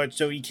his foot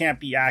so he can't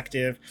be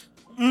active.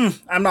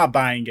 I'm not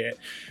buying it.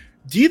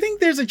 Do you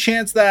think there's a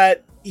chance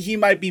that he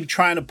might be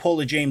trying to pull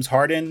a James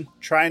Harden,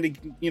 trying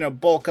to,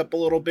 bulk up a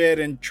little bit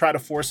and try to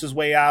force his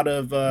way out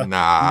of New Orleans?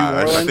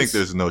 I think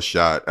there's no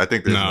shot. I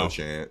think there's no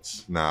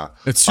chance. Nah.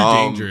 It's too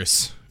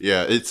dangerous.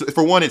 Yeah,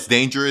 it's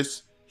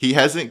dangerous. He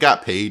hasn't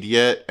got paid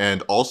yet,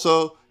 and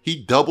also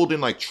he doubled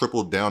and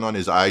tripled down on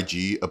his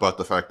IG about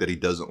the fact that he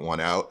doesn't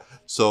want out.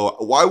 So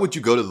why would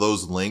you go to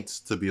those lengths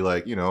to be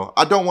like,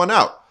 I don't want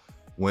out,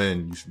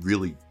 when you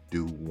really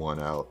do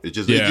want out? It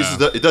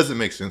doesn't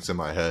make sense in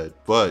my head.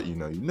 But you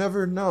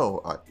never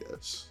know, I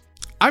guess.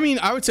 I mean,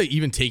 I would say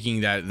even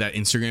taking that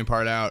Instagram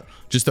part out,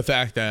 just the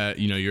fact that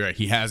you're right,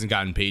 he hasn't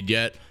gotten paid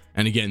yet.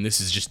 And again, this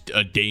is just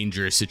a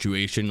dangerous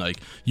situation. Like,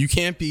 you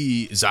can't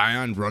be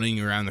Zion running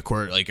around the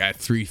court at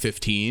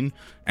 3:15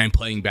 and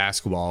playing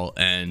basketball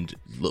and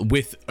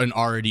with an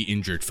already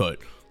injured foot.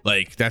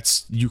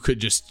 You could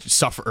just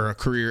suffer a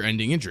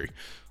career-ending injury,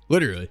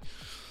 literally.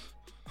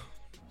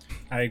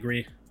 I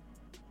agree.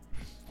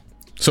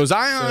 So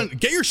Zion,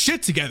 get your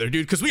shit together,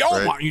 dude, because we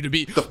all want you to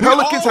be. The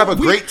Pelicans have a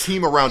great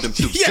team around him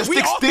too. Just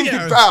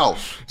extended foul.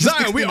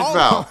 Zion, we all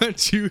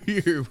want you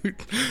here.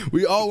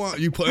 We all want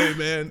you playing,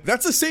 man.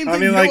 That's the same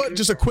thing. What?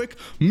 Just a quick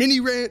mini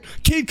rant.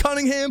 Cade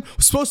Cunningham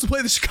was supposed to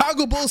play the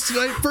Chicago Bulls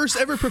tonight, first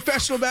ever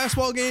professional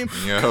basketball game.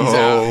 He's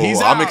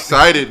out. I'm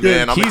excited,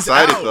 man. I'm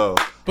excited though.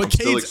 But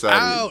Cade's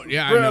out.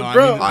 Yeah, I know.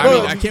 I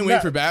mean, I can't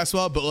wait for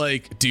basketball,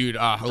 but dude,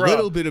 a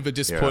little bit of a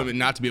disappointment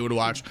not to be able to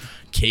watch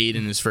Cade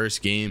in his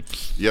first game.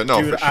 Yeah,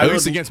 no, dude, at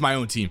least against my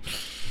own team.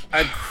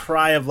 I'd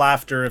cry of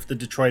laughter if the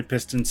Detroit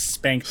Pistons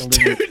spanked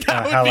the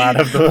hell out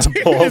of the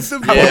Bulls.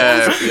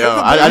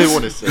 I didn't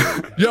want to say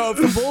it. Yo, if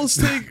the Bulls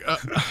take,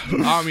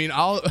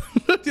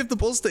 if the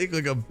Bulls take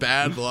a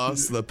bad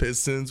loss to the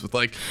Pistons with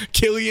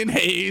Killian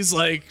Hayes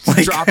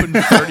dropping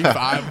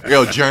 35.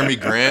 Yo, Jeremy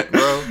Grant,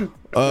 bro.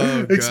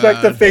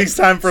 Expect a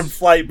FaceTime from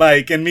Flight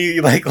Mike and me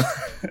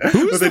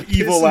Who's with the an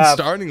evil Pistons laugh.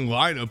 starting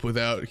lineup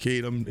without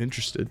Cade? I'm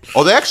interested.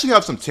 Oh, they actually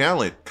have some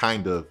talent,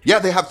 kind of. Yeah,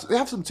 they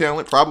have some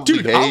talent. Probably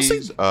Dude,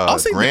 Hayes, I'll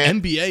say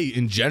Grant. the NBA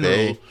in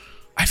general.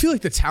 I feel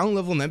like the talent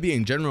level in the NBA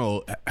in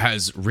general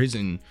has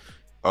risen.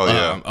 Oh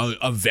yeah,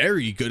 A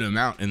very good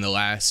amount in the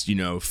last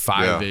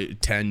 5 to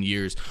 10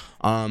 years.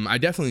 I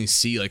definitely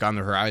see like on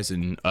the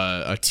horizon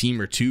a team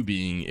or two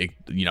being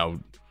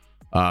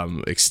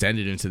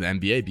extended into the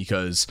NBA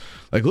because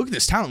like look at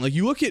this talent. Like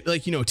you look at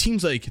like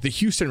teams like the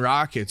Houston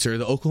Rockets or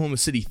the Oklahoma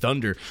City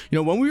Thunder.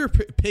 When we were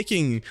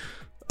picking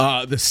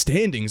the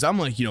standings, I'm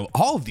like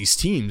all of these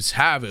teams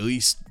have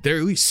they're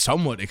at least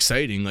somewhat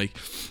exciting. Like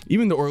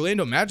even the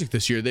Orlando Magic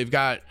this year, they've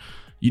got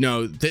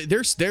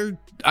they're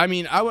I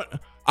mean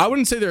I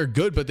wouldn't say they're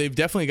good, but they've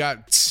definitely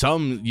got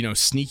some,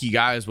 sneaky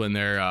guys when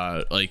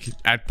they're like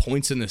at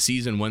points in the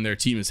season when their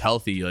team is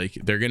healthy. Like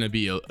they're going to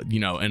be,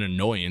 an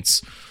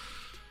annoyance.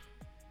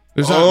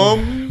 There's not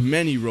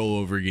many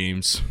rollover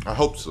games. I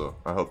hope so.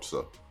 I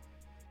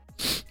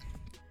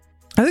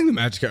think the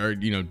Magic are,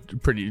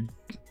 pretty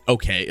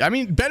okay. I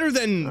mean, better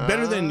than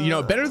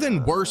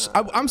worse.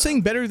 I'm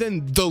saying better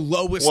than the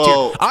lowest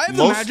tier. I have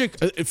the Magic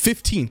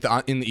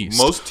 15th in the East.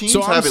 Most teams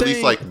have at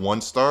least like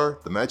one star.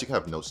 The Magic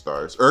have no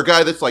stars, or a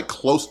guy that's like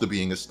close to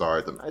being a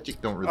star. The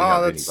Magic don't really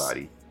have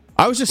anybody.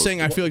 I was just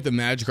saying, I feel like the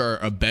Magic are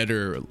a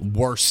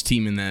worse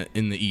team in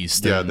the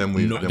East. Than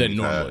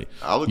normally.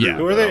 I'll agree. Yeah.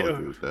 Who are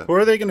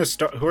they going to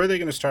start? Who are they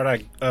going to start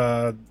at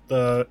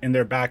in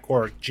their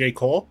backcourt? J.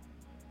 Cole.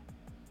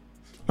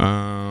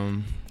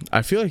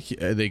 I feel like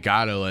they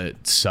gotta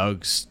let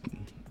Suggs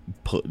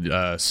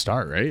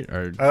start, right?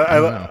 Or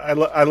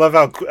I love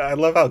how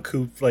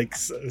Coop like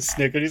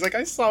snickered. He's like,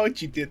 I saw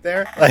what you did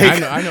there. Like,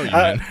 I know what you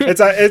meant.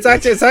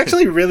 It's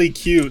actually really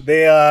cute.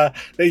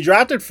 They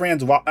drafted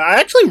Franz. I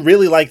actually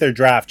really like their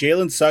draft.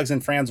 Jalen Suggs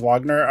and Franz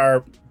Wagner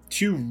are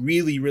two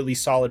really, really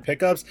solid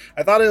pickups.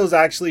 I thought it was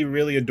actually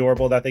really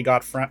adorable that they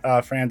got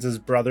Franz's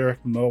brother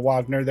Mo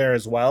Wagner there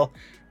as well.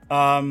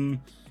 And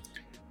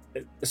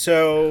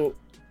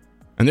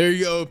there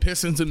you go,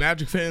 Pistons and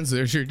Magic fans.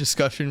 There's your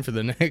discussion for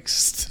the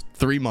next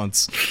 3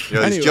 months.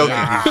 Yeah, he's joking.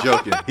 He's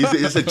joking.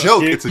 It's a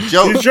joke. It's a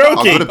joke. He's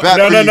joking. No.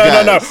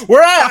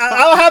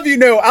 I'll have you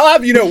know.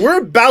 We're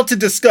about to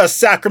discuss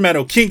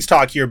Sacramento Kings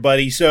talk here,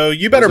 buddy. So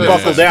you better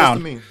buckle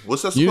down.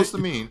 What's that supposed to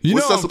mean?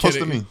 What's that supposed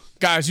to mean?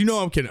 Guys,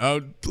 I'm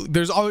kidding.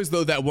 There's always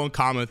that one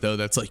comment though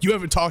that's like, you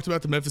haven't talked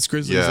about the Memphis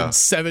Grizzlies in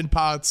 7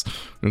 pods,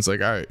 and it's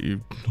like, all right,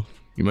 you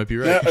might be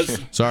right.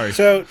 Sorry.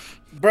 So,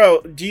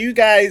 bro, did you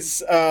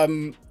guys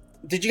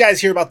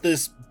hear about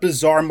this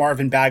bizarre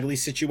Marvin Bagley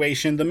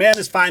situation? The man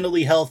is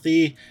finally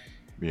healthy.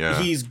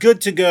 Yeah. He's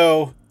good to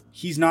go.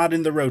 He's not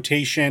in the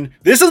rotation.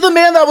 This is the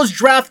man that was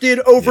drafted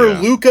over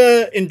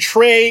Luka and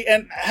Trey,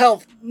 and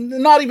hell,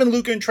 not even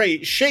Luka and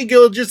Trey, Shai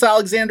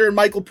Gilgeous-Alexander and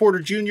Michael Porter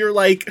Jr.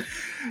 Like,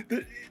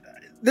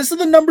 this is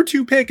the number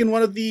 2 pick in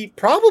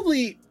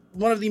probably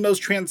one of the most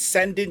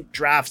transcendent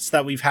drafts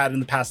that we've had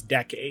in the past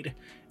decade.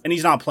 And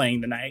he's not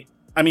playing tonight.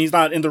 I mean, he's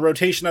not in the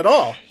rotation at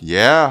all.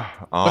 Yeah.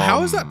 But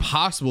how is that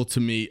possible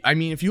to me? I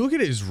mean, if you look at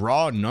his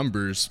raw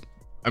numbers,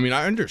 I mean,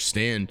 I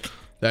understand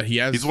that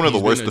he's one of the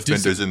worst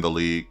defenders in the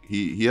league.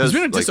 He's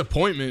been a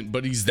disappointment,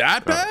 but he's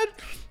that bad?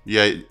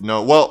 Yeah,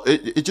 no. Well,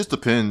 it just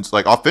depends.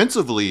 Like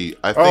offensively,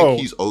 I think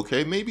he's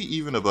okay, maybe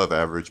even above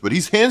average, but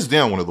he's hands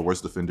down one of the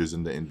worst defenders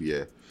in the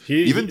NBA.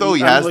 Even though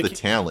he has the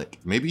talent,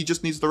 maybe he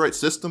just needs the right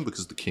system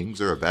because the Kings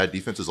are a bad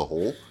defense as a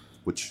whole,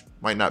 which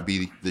might not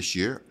be this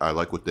year. I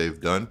like what they've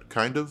done,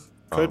 kind of.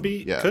 Could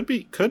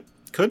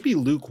be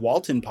Luke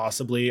Walton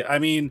possibly. I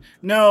mean,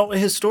 no,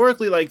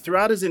 historically, like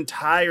throughout his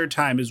entire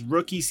time, his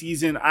rookie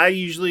season,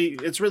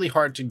 it's really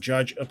hard to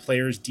judge a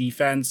player's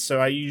defense. So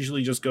I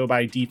usually just go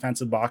by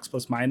defensive box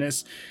plus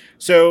minus.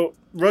 So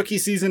rookie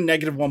season,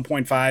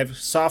 -1.5.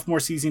 Sophomore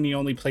season, he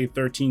only played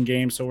 13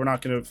 games. So we're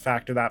not going to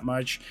factor that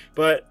much.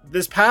 But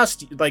this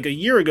past, like a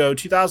year ago,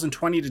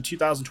 2020 to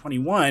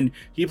 2021,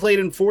 he played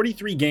in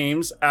 43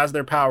 games as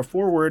their power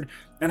forward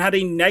and had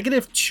a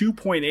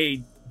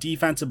 -2.8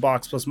 defensive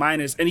box plus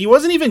minus, and he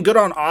wasn't even good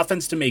on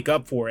offense to make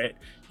up for it.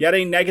 He had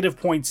a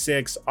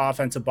 -0.6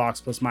 offensive box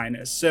plus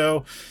minus.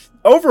 So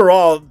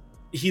overall,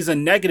 he's a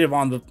negative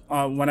on the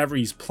whenever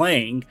he's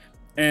playing,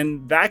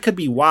 and that could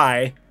be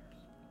why.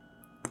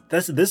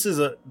 This is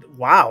a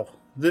wow.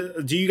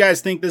 Do you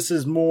guys think this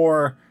is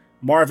more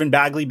Marvin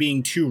Bagley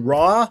being too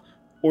raw,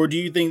 or do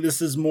you think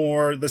this is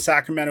more the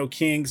Sacramento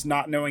Kings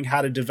not knowing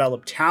how to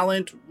develop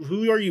talent?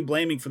 Who are you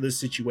blaming for this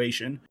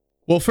situation?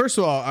 Well, first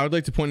of all, I would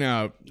like to point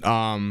out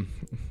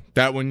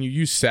that when you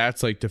use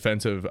stats like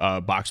defensive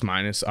box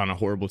minus on a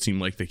horrible team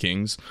like the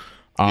Kings,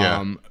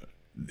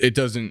 it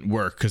doesn't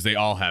work because they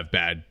all have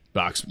bad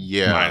box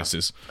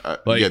minuses.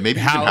 Maybe even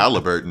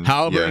Halliburton.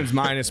 Halliburton's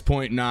minus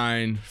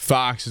 0.9,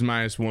 Fox is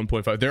minus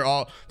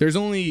 1.5. There's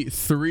only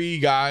 3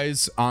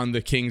 guys on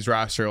the Kings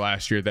roster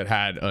last year that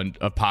had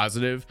a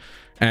positive,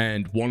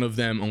 and one of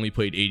them only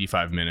played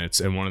 85 minutes,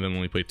 and one of them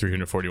only played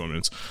 341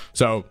 minutes.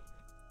 So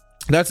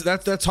that's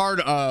hard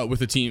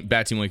with a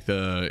bad team like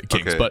the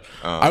Kings. Okay. But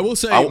I will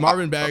say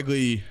Marvin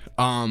Bagley,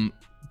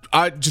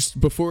 just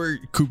before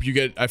Coop,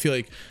 I feel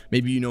like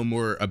maybe you know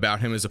more about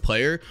him as a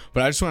player,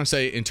 but I just want to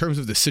say in terms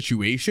of the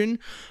situation,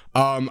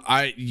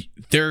 they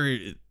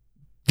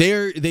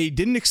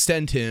didn't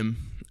extend him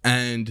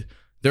and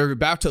they're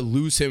about to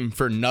lose him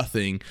for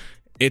nothing.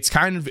 It's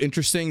kind of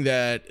interesting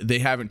that they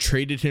haven't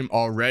traded him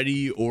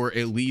already, or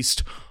at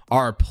least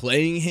are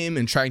playing him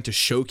and trying to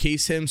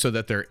showcase him so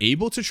that they're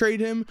able to trade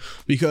him,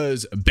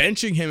 because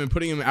benching him and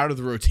putting him out of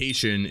the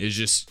rotation is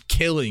just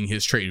killing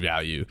his trade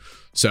value.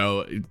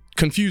 So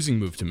confusing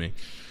move to me.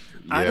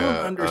 I don't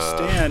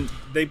understand.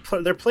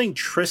 They're playing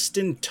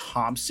Tristan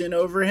Thompson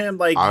over him.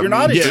 Like, you're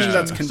not a team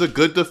that's it's a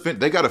good defense.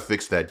 They got to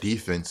fix that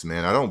defense,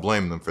 man. I don't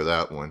blame them for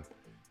that one.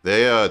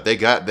 They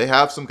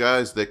have some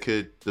guys that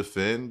could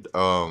defend.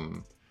 I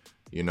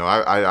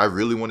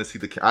really want to see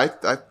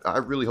I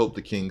really hope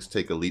the Kings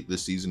take a leap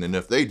this season, and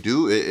if they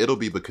do, it'll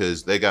be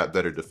because they got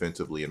better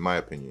defensively, in my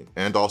opinion,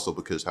 and also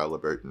because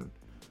Halliburton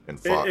and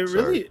Fox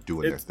are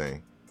doing their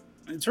thing.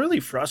 It's really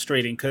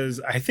frustrating because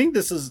I think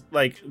this is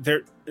like,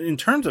 they're in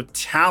terms of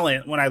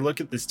talent. When I look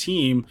at this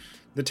team,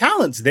 the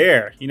talent's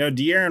there.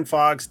 De'Aaron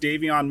Fox,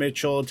 Davion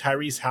Mitchell,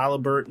 Tyrese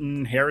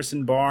Halliburton,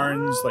 Harrison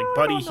Barnes, like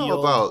Buddy Hield. I don't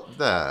know about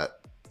that.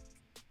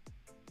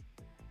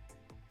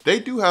 They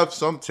do have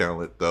some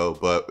talent, though,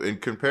 but in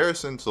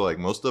comparison to like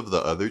most of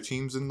the other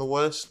teams in the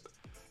West,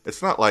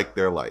 it's not like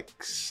they're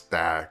like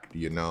stacked,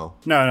 No,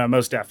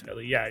 most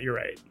definitely. Yeah, you're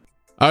right.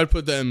 I would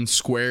put them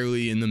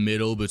squarely in the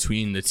middle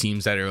between the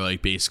teams that are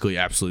like basically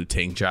absolute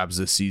tank jobs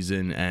this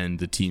season and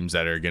the teams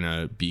that are going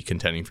to be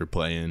contending for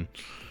play-in.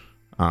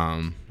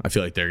 I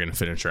feel like they're going to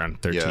finish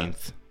around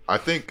 13th. Yeah. I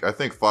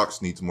think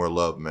Fox needs more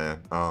love,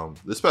 man.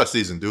 This past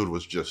season, dude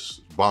was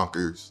just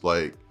bonkers.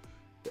 Like,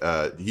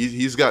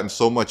 he's gotten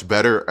so much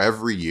better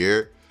every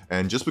year,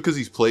 and just because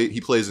he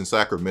plays in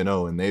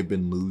Sacramento and they've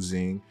been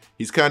losing,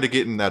 he's kind of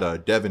getting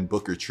that Devin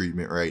Booker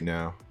treatment right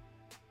now.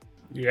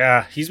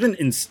 Yeah,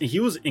 he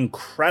was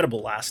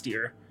incredible last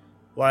year.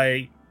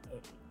 Like,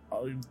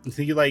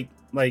 he like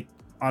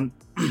on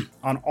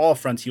all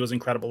fronts, he was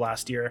incredible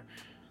last year.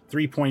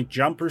 3-point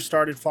jumper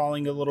started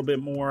falling a little bit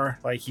more.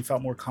 Like, he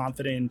felt more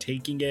confident in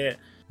taking it.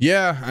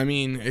 Yeah, I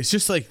mean, it's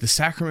just like the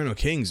Sacramento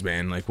Kings,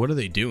 man. Like, what are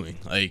they doing?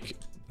 Like,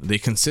 they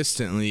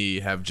consistently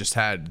have just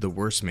had the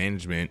worst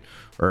management,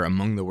 or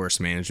among the worst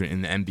management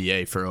in the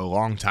NBA for a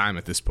long time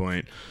at this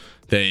point.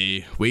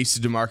 They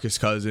wasted DeMarcus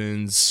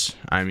Cousins.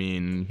 I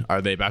mean, are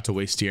they about to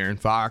waste De'Aaron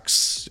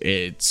Fox?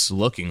 It's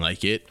looking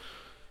like it.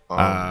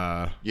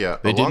 Yeah,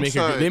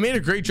 they made a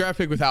great draft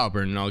pick with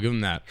Halliburton, and I'll give them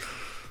that.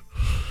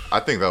 I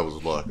think that was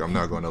luck. I'm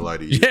not going to lie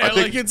to you. Yeah,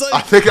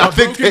 I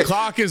think the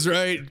clock is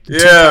right.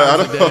 Yeah, I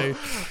know.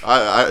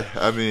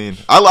 I mean,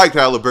 I liked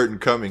Halliburton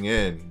coming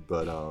in,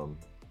 but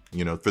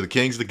for the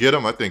Kings to get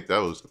him, I think that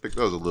was a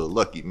little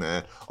lucky,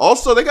 man.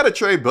 Also, they got to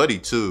trade Buddy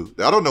too.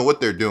 I don't know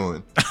what they're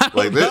doing.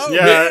 Like, they're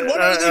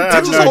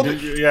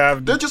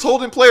just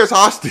holding players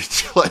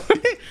hostage.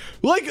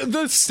 Like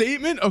the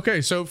statement.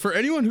 Okay, so for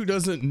anyone who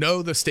doesn't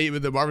know the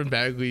statement that Marvin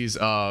Bagley's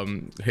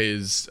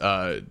his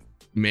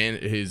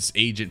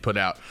agent put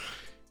out.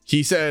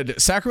 He said,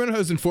 Sacramento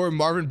has informed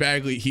Marvin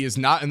Bagley he is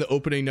not in the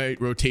opening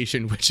night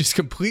rotation, which is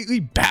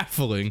completely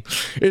baffling.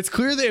 It's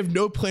clear they have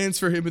no plans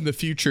for him in the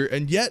future,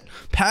 and yet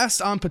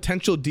passed on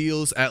potential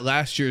deals at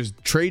last year's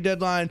trade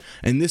deadline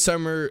and this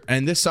summer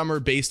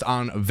based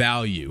on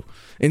value.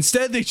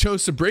 Instead, they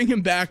chose to bring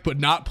him back but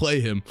not play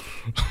him.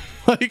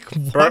 Like,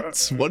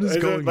 what? What is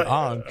going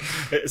on?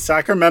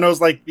 Sacramento's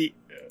like the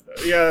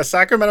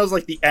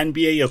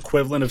NBA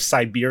equivalent of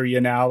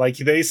Siberia now. Like,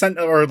 they sent,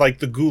 or like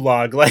the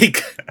Gulag.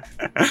 Like,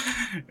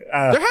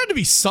 there had to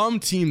be some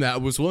team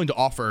that was willing to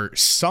offer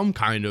some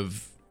kind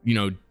of,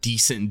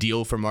 decent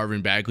deal for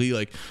Marvin Bagley.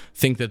 Like,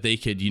 think that they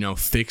could,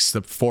 fix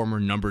the former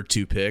number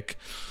 2 pick.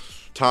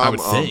 Tom, I would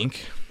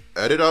think.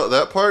 Edit out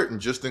that part and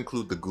just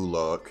include the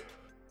Gulag.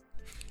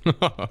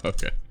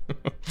 Okay.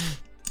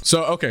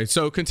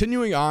 So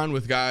continuing on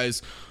with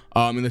guys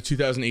in the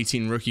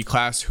 2018 rookie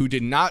class who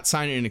did not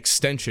sign an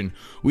extension,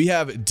 we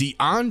have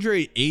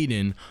DeAndre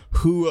Ayton,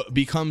 who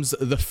becomes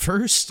the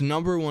first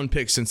number 1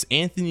 pick since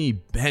Anthony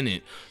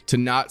Bennett to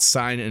not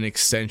sign an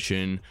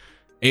extension.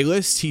 A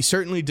list he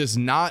certainly does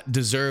not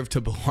deserve to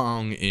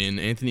belong in.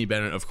 Anthony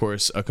Bennett, of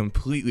course, a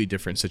completely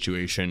different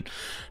situation.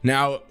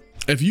 Now,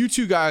 if you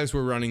two guys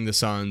were running the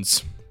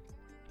Suns,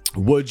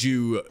 would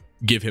you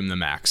give him the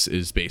max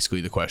is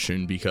basically the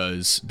question,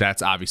 because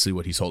that's obviously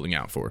what he's holding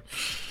out for.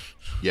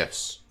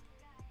 Yes.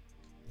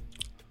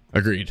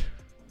 Agreed.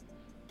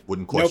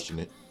 Wouldn't question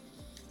it.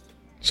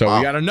 So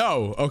we got to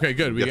know. Okay,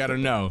 good. We got to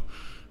know.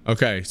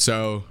 Okay,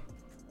 so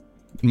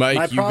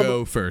Mike, you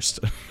go first.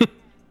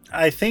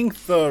 I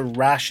think the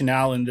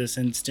rationale in this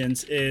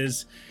instance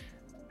is,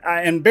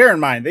 and bear in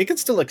mind, they could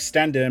still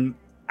extend him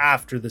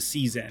after the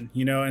season,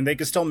 and they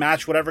could still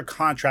match whatever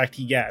contract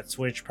he gets,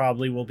 which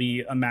probably will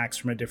be a max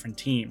from a different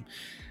team.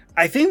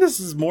 I think this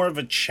is more of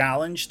a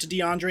challenge to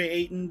DeAndre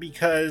Ayton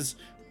because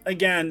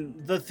again,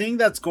 the thing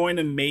that's going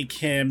to make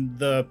him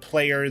the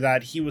player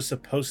that he was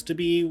supposed to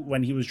be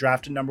when he was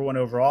drafted number 1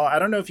 overall, I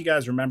don't know if you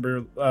guys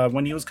remember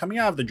when he was coming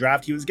out of the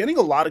draft, he was getting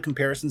a lot of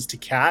comparisons to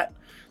Cat,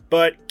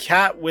 but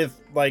Cat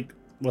with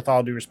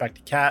all due respect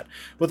to Cat,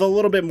 with a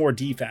little bit more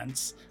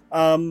defense.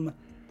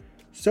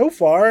 So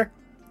far,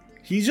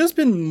 he's just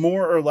been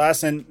more or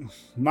less, and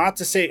I'm not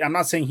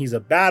saying he's a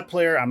bad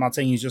player. I'm not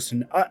saying he's just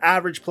an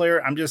average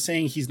player. I'm just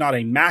saying he's not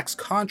a max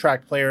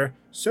contract player.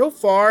 So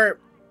far,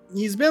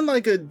 he's been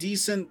like a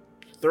decent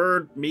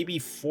third, maybe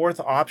fourth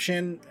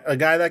option, a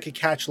guy that could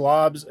catch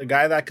lobs, a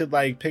guy that could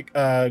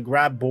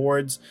grab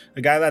boards,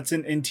 a guy that's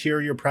an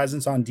interior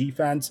presence on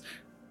defense,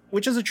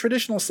 which is a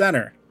traditional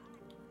center.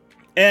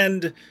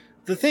 And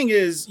the thing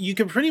is, you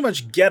can pretty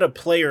much get a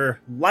player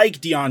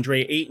like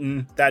DeAndre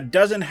Ayton that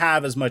doesn't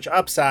have as much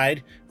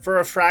upside for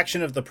a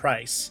fraction of the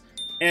price.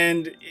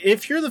 And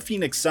if you're the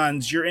Phoenix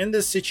Suns, you're in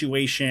this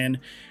situation,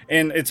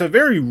 and it's a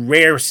very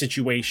rare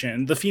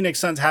situation. The Phoenix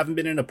Suns haven't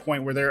been in a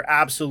point where they're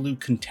absolute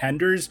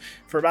contenders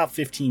for about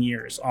 15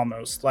 years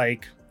almost.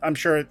 Like, I'm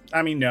sure,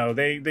 no,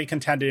 they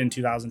contended in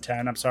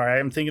 2010. I'm sorry,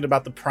 I'm thinking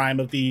about the prime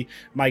of the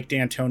Mike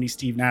D'Antoni,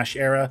 Steve Nash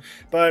era,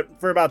 but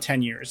for about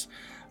 10 years.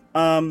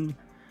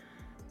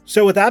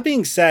 So with that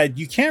being said,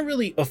 you can't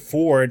really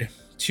afford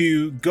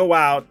to go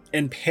out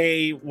and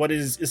pay what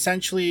is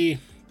essentially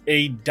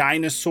a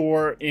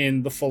dinosaur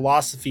in the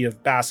philosophy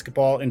of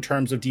basketball in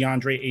terms of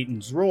DeAndre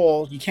Ayton's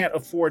role. You can't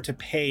afford to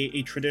pay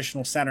a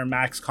traditional center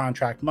max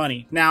contract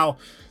money. Now,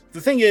 the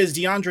thing is,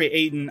 DeAndre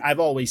Ayton, I've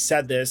always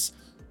said this,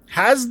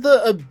 has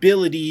the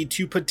ability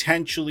to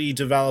potentially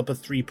develop a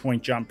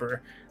three-point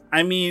jumper.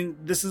 I mean,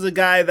 this is a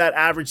guy that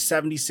averaged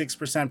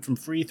 76% from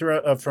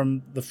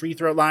the free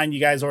throw line.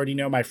 You guys already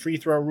know my free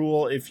throw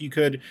rule. If you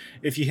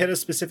hit a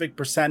specific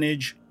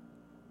percentage,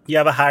 you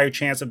have a higher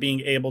chance of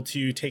being able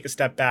to take a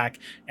step back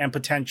and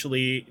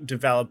potentially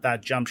develop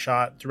that jump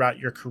shot throughout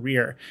your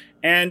career.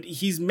 And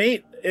he's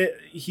made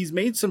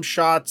some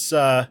shots.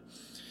 When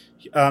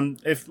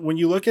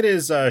you look at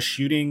his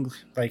shooting,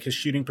 like his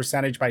shooting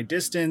percentage by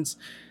distance,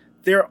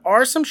 there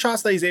are some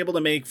shots that he's able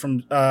to make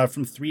from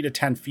 3 to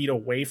 10 feet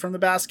away from the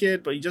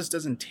basket, but he just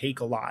doesn't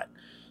take a lot.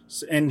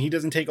 And he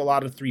doesn't take a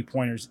lot of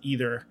 3-pointers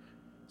either.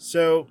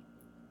 So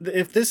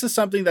if this is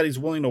something that he's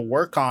willing to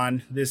work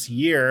on this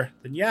year,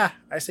 then yeah,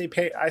 I say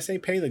pay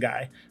the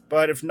guy.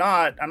 But if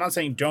not, I'm not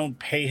saying don't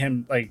pay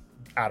him like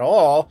at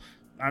all.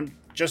 I'm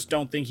just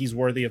don't think he's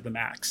worthy of the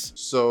max.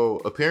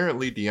 So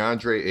apparently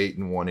DeAndre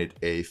Ayton wanted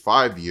a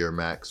 5-year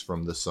max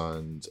from the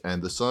Suns,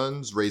 and the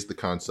Suns raised the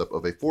concept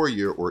of a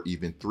 4-year or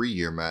even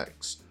 3-year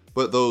max.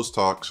 But those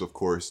talks, of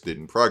course,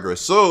 didn't progress.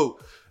 So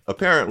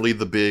apparently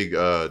the big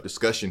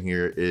discussion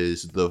here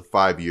is the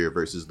 5-year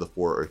versus the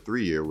 4 or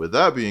 3-year. With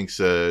that being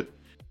said,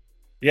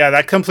 yeah,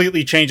 that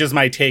completely changes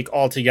my take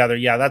altogether.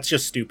 Yeah, that's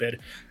just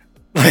stupid.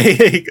 Like,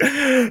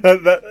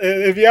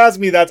 if you ask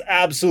me, that's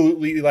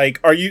absolutely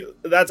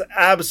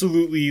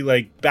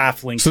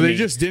baffling. So to they me.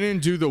 just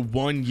didn't do the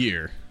 1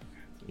 year.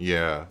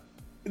 yeah.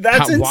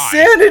 That's why?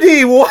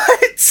 insanity.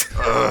 What?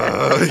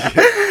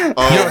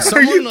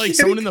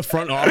 Someone in the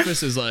front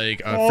office is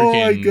like a freaking, oh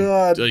my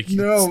god,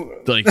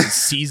 like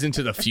sees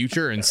into the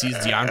future and sees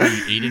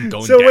DeAndre Ayton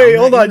going so down. Wait,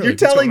 hold on. Like, You're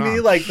telling me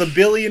like the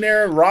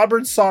billionaire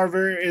Robert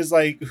Sarver is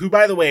like, who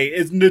by the way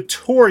is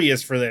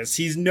notorious for this.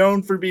 He's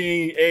known for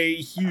being a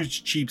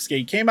huge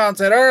cheapskate. Came out and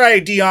said, "All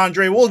right,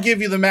 DeAndre, we'll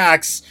give you the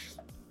max,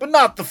 but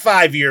not the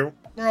 5-year.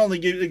 We're only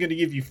going to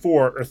give you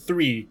 4 or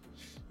 3."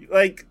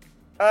 Like,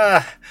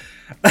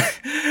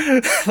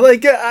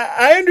 like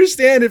I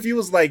understand if he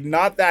was like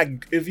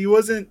if he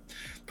wasn't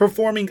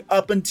performing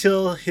up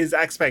until his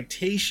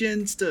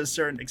expectations to a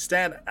certain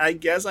extent, I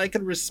guess I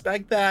could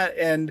respect that.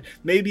 And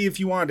maybe if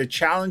you wanted to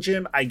challenge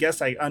him, I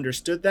guess I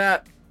understood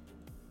that.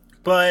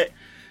 But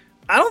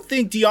I don't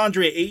think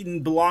DeAndre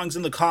Ayton belongs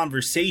in the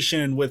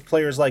conversation with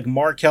players like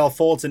Markelle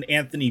Fultz and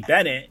Anthony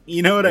Bennett.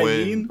 You know what I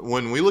mean?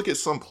 When we look at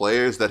some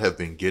players that have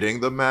been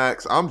getting the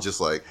max, I'm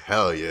just like,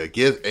 hell yeah,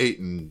 give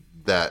Ayton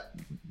that.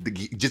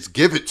 Just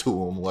give it to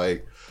him.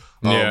 Like,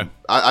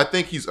 I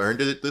think he's earned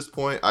it at this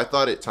point. I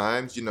thought at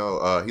times, he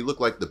looked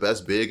like the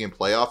best big in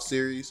playoff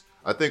series.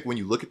 I think when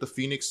you look at the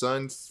Phoenix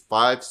Suns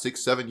 5,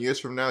 6, 7 years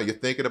from now, you're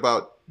thinking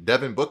about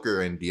Devin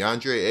Booker and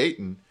DeAndre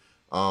Ayton.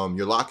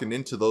 You're locking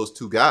into those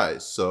two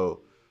guys. So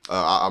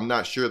I'm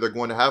not sure they're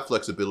going to have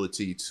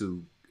flexibility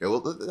to.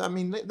 Well, I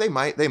mean, they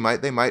might.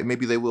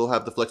 Maybe they will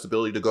have the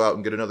flexibility to go out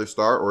and get another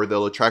star, or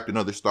they'll attract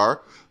another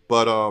star.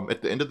 But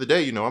at the end of the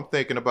day, I'm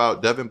thinking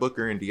about Devin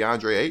Booker and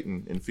DeAndre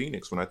Ayton in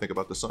Phoenix when I think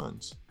about the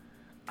Suns.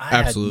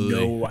 I had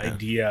no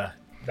idea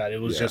that it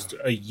was just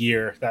a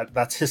year.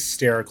 That's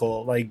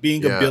hysterical. Like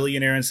being a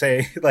billionaire and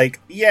say,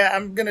 like, yeah,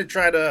 I'm gonna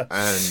try to.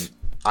 And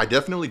I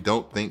definitely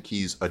don't think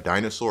he's a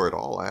dinosaur at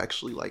all. I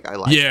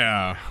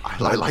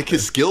like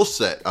his skill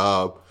set.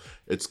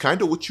 It's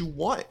kind of what you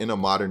want in a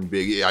modern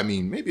big. I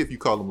mean, maybe if you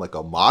call him like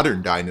a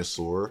modern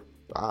dinosaur,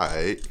 all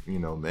right,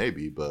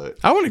 maybe, but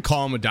I wouldn't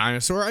call him a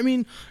dinosaur. I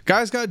mean,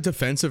 guy's got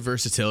defensive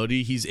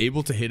versatility. He's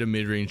able to hit a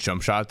mid-range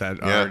jump shot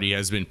that already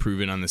has been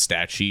proven on the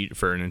stat sheet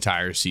for an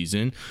entire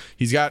season.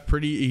 He's got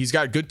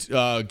good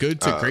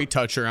to great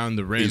touch around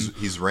the rim.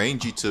 He's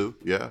rangy too.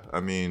 Yeah, I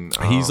mean,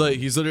 he's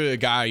literally a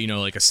guy,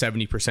 like a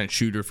 70%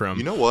 shooter from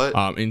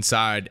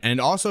inside. And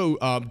also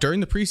during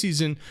the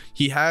preseason,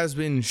 he has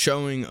been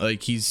showing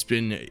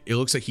it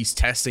looks like he's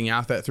testing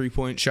out that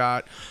 3-point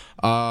shot.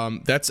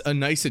 That's a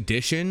nice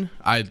addition.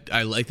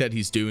 I like that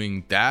he's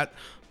doing that,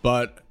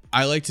 but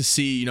I like to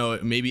see,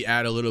 maybe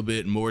add a little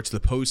bit more to the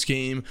post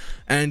game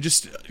and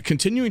just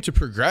continuing to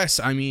progress.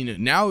 I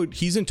mean, now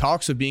he's in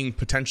talks of being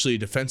potentially a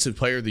defensive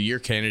player of the year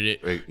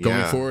candidate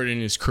going forward in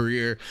his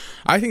career.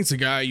 I think it's a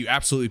guy you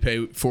absolutely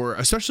pay for,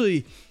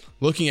 especially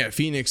looking at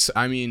Phoenix.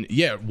 I mean,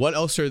 what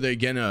else are they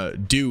gonna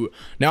do?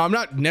 Now, I'm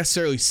not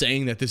necessarily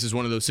saying that this is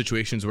one of those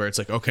situations where it's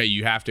like, okay,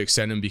 you have to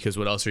extend him because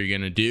what else are you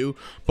gonna do?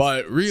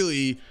 But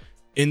really,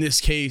 in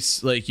this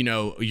case,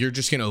 you're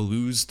just gonna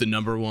lose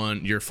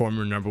your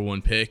former number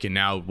one pick, and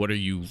now what are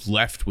you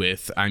left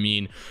with? I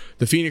mean,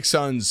 the Phoenix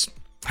Suns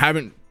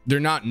they're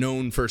not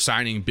known for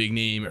signing big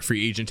name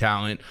free agent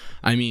talent.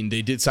 I mean,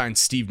 they did sign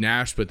Steve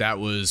Nash, but that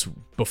was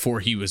before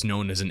he was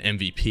known as an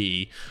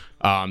MVP.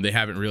 They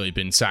haven't really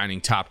been signing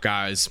top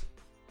guys.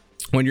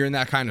 When you're in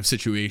that kind of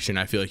situation,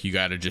 I feel like you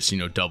got to just,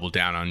 double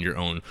down on your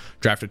own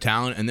drafted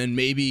talent. And then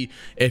maybe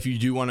if you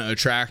do want to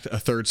attract a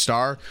third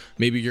star,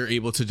 maybe you're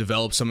able to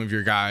develop some of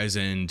your guys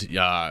and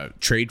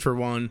trade for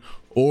one.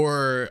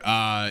 Or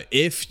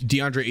if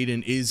DeAndre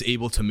Ayton is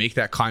able to make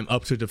that climb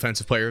up to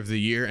Defensive Player of the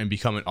Year and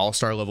become an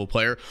all-star level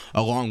player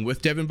along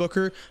with Devin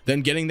Booker,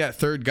 then getting that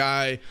third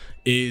guy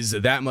is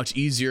that much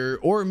easier.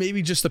 Or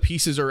maybe just the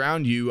pieces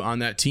around you on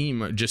that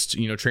team just,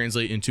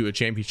 translate into a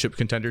championship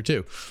contender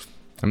too.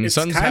 I mean, the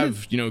Suns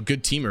have, a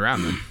good team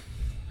around them.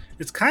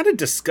 It's kind of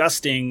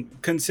disgusting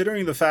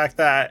considering the fact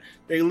that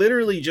they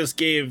literally just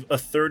gave a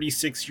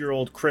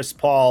 36-year-old Chris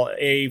Paul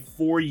a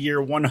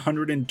 4-year,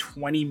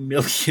 $120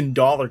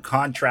 million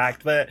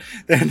contract that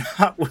they're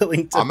not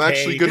willing to pay. I'm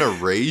actually going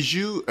to raise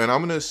you, and I'm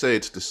going to say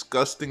it's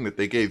disgusting that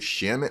they gave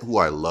Shamet, who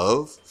I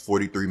love,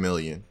 $43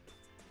 million.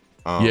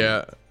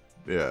 Yeah,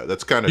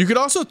 that's kind of You could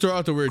also throw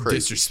out the word crazy.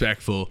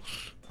 Disrespectful.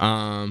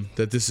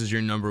 That this is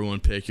your number one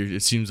pick.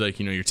 It seems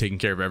like, you're taking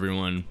care of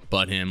everyone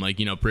but him.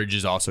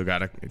 Bridges also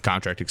got a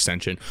contract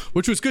extension,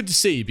 which was good to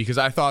see because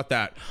I thought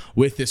that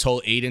with this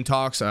whole Ayton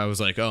talks, I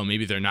was like, oh,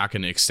 maybe they're not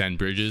going to extend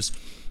Bridges,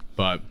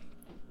 but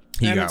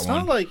he got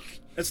one.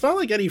 It's not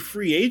like any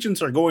free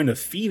agents are going to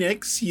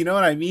Phoenix. You know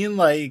what I mean?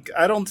 I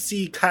don't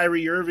see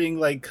Kyrie Irving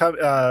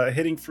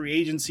hitting free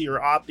agency or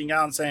opting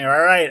out and saying, all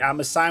right, I'm going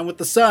to sign with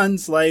the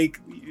Suns.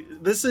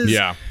 This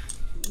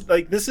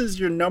is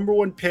your number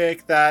one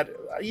pick that,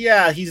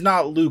 he's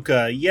not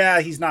Luka.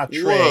 He's not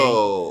Trey.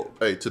 Whoa.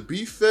 Hey, to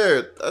be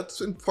fair, that's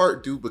in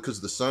part due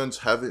because the Suns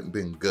haven't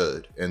been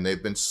good and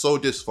they've been so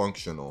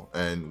dysfunctional.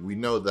 And we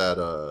know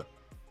that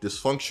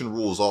dysfunction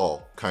rules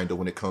all kind of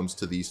when it comes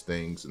to these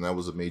things. And that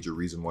was a major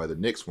reason why the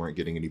Knicks weren't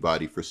getting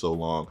anybody for so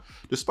long,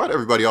 despite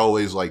everybody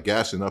always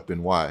gassing up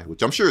in why,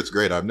 which I'm sure it's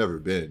great. I've never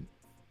been.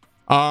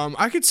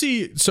 I could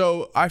see.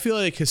 So I feel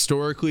like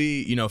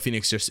historically,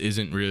 Phoenix just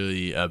isn't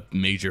really a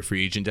major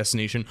free agent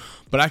destination,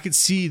 but I could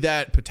see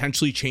that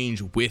potentially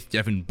change with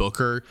Devin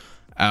Booker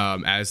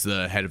as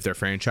the head of their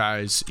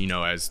franchise,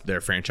 as their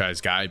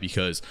franchise guy,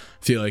 because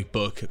I feel like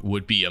Book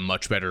would be a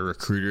much better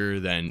recruiter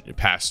than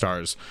past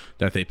stars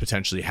that they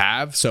potentially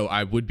have. So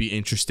I would be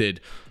interested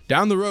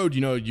down the road.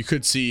 You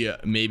could see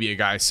maybe a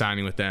guy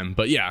signing with them,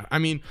 but I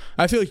mean,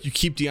 I feel like you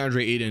keep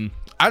DeAndre Ayton.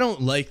 I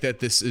don't like that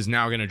this is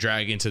now going to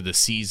drag into the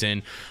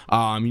season.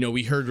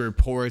 We heard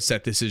reports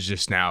that this is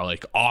just now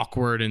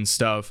awkward and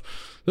stuff.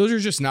 Those are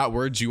just not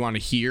words you want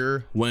to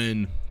hear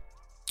when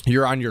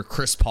you're on your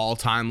Chris Paul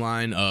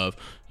timeline of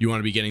you want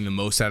to be getting the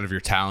most out of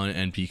your talent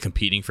and be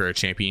competing for a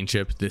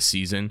championship this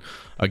season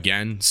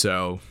again.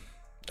 So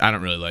I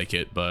don't really like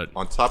it, but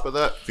on top of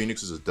that,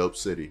 Phoenix is a dope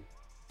city.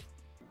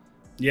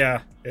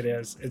 Yeah, it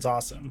is. It's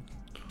awesome.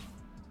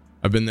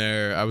 I've been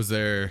there. I was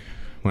there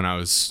when I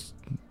was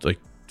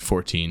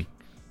 14,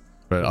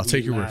 but I'll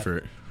take your word for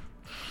it.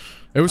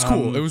 It was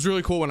cool. It was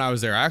really cool when I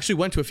was there. I actually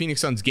went to a Phoenix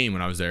Suns game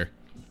when I was there.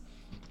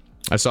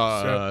 I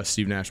saw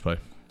Steve Nash play.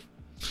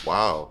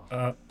 Wow.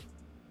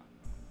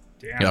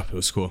 Damn. Yeah, it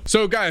was cool.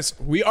 So guys,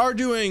 we are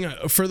doing,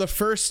 for the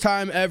first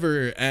time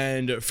ever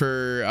and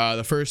for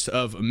the first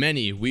of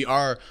many, we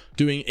are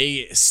doing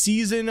a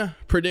season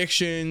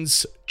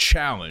predictions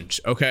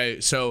challenge. Okay,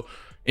 so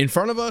in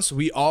front of us,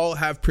 we all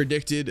have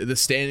predicted the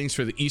standings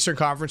for the Eastern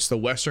Conference, the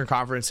Western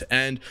Conference,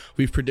 and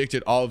we've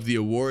predicted all of the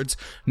awards.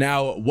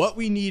 Now, what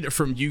we need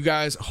from you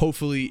guys,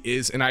 hopefully,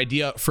 is an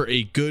idea for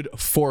a good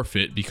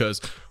forfeit,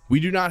 because we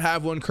do not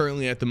have one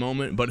currently at the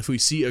moment, but if we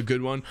see a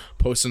good one,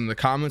 post it in the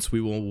comments.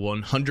 We will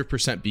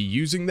 100% be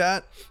using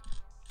that.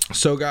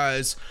 So,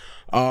 guys,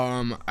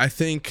 I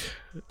think,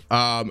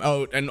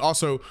 and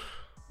also,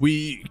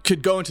 we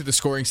could go into the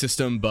scoring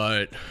system,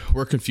 but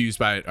we're confused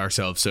by it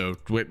ourselves. So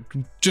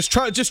just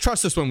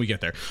trust us when we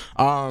get there.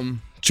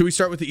 Should we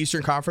start with the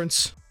Eastern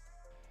Conference?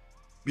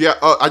 Yeah,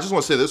 I just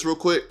want to say this real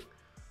quick.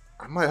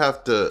 I might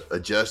have to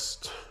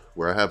adjust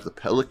where I have the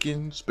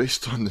Pelicans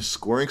based on the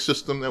scoring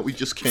system that we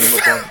just came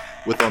up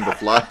with on the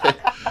fly.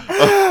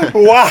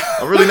 Wow.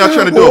 I'm really not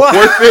trying to do a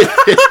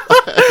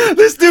forfeit.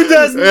 This dude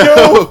has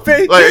no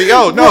faith. Like,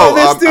 yo, no. Bro,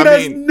 this dude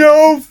has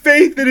no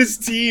faith in his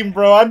team,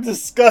 bro. I'm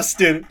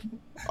disgusted.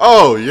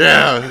 Oh,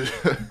 yeah.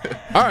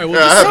 All right, well,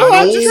 Yeah,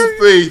 I have no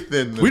faith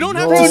in them. we don't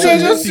have Bro, to say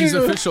just- these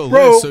official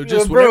bro, lists, so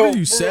just bro, whatever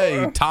you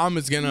say, Tom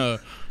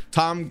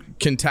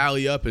can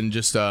tally up and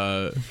just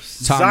Tom,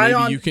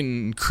 Zion- maybe you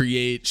can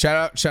create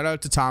shout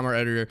out to Tom, our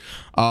editor.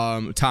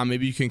 Tom,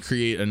 maybe you can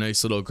create a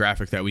nice little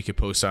graphic that we could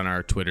post on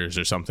our Twitters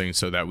or something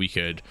so that we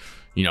could,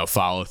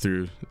 follow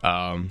through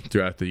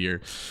throughout the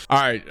year. All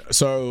right,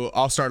 so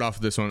I'll start off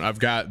with this one. I've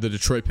got the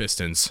Detroit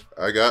Pistons.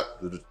 I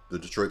got the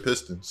Detroit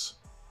Pistons.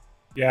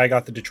 Yeah, I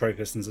got the Detroit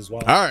Pistons as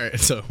well. All right,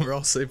 so we're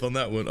all safe on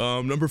that one.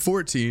 Number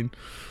 14,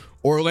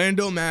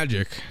 Orlando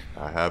Magic.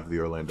 I have the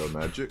Orlando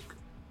Magic.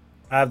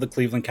 I have the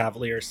Cleveland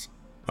Cavaliers.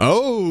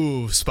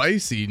 Oh,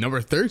 spicy.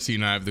 Number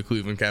 13, I have the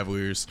Cleveland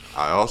Cavaliers.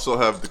 I also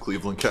have the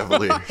Cleveland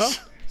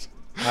Cavaliers.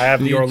 I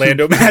have the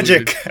Orlando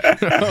Magic.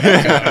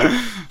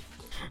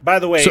 By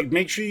the way,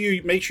 make sure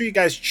you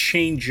guys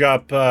change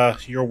up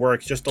your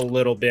work just a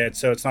little bit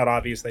so it's not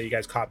obvious that you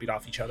guys copied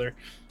off each other.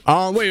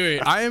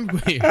 Wait.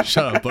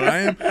 Shut up. But I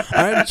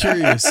am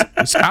curious.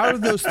 Out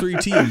of those three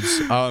teams,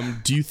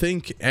 do you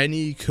think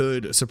any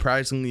could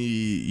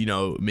surprisingly,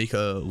 make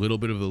a little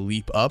bit of a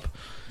leap up?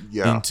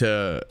 Yeah.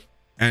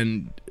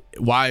 And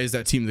why is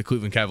that team the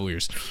Cleveland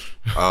Cavaliers?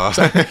 Come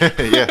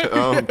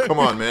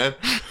on, man.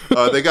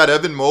 They got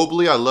Evan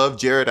Mobley. I love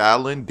Jared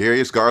Allen.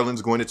 Darius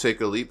Garland's going to take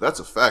a leap. That's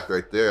a fact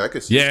right there. I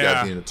could see this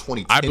guy being a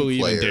 2010 I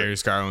believe player. in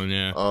Darius Garland,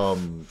 yeah.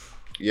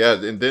 Yeah,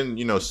 and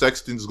then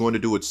Sexton's going to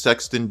do what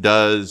Sexton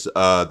does.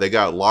 They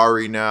got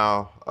Lowry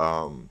now.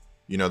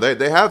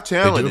 They have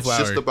talent. It's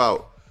just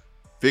about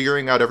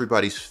figuring out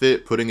everybody's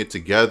fit, putting it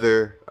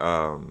together.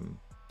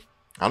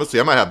 Honestly,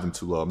 I might have them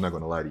too low. I'm not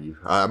going to lie to you.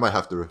 I might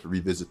have to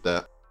revisit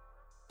that.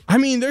 I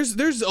mean,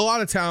 there's a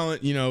lot of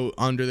talent,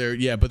 under there.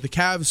 Yeah, but the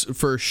Cavs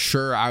for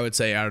sure, I would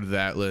say out of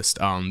that list,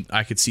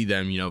 I could see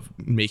them,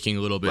 making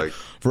a little bit.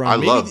 I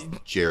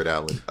love Jared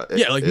Allen.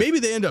 Maybe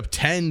they end up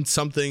 10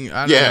 something.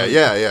 I don't know.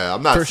 Yeah.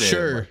 I'm not for saying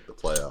sure. The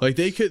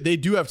playoff. They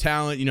do have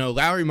talent.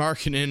 Lowry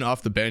Markkanen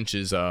off the bench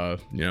is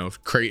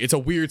crazy. It's a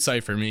weird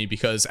sight for me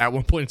because at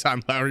one point in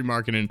time, Lowry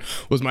Markkanen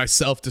was my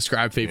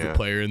self-described favorite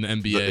player in the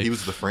NBA. He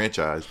was the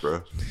franchise,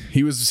 bro.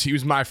 He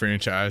was my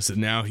franchise, and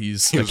now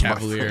he's a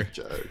Cavalier.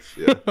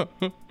 Yeah.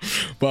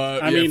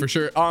 But I mean, for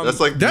sure. That's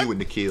like me with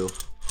Nikhil.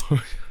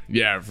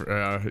 Yeah.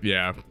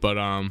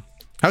 But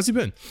how's he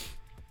been?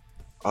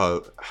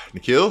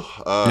 Nikhil?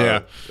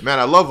 Man,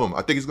 I love him.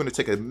 I think he's going to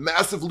take a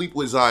massive leap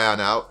with Zion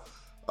out.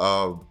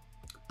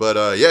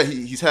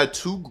 He's had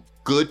 2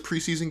 good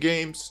preseason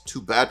games,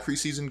 2 bad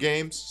preseason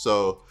games.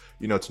 So,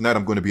 tonight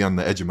I'm going to be on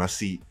the edge of my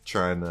seat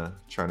trying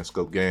to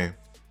scope game.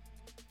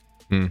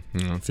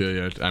 I feel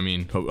you. I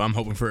mean, I'm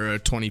hoping for a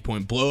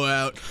 20-point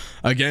blowout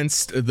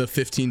against the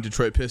 15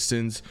 Detroit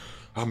Pistons.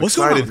 What's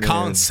going on with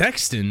Colin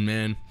Sexton,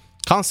 man?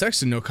 Colin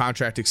Sexton, no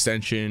contract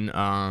extension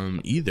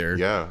either.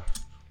 Yeah.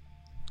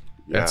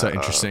 That's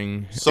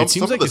interesting. It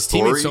seems like his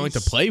teammates don't like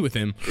to play with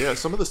him. Yeah,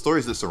 some of the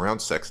stories that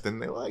surround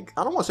Sexton, I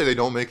don't want to say they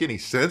don't make any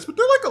sense, but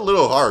they're like a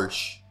little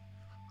harsh.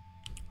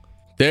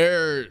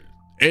 They're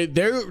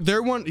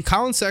one.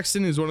 Colin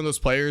Sexton is one of those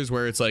players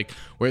where it's like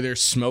where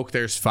there's smoke,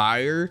 there's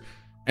fire.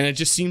 And it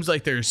just seems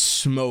like there's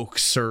smoke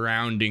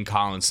surrounding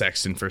Colin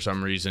Sexton for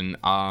some reason.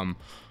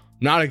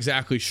 Not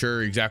exactly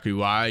sure exactly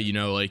why.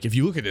 If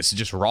you look at this, it's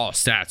just raw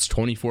stats: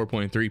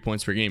 24.3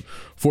 points per game,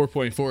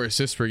 4.4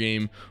 assists per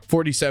game,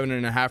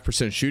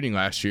 47.5% shooting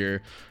last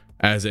year.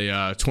 As a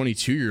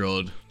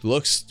 22-year-old,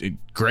 looks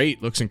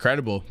great, looks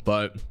incredible.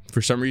 But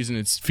for some reason,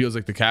 it feels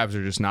like the Cavs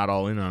are just not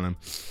all in on him,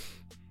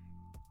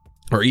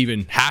 or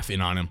even half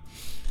in on him.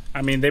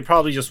 I mean, they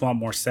probably just want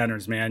more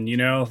centers, man.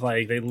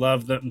 They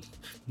love them.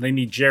 They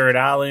need Jared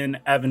Allen,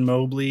 Evan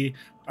Mobley.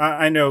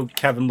 I know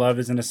Kevin Love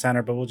isn't a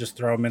center, but we'll just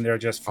throw him in there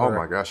just for. Oh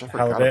my gosh, I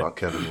forgot about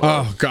Kevin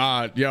Love. Oh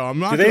God, yo, I'm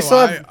not gonna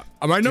lie.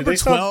 My number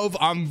 12,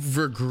 I'm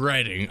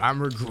regretting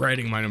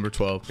my number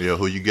 12. Yeah,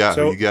 who you got?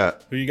 Who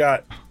you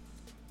got?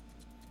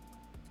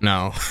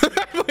 No.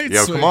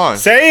 Yo, come on.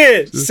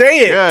 Say it.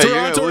 Yeah,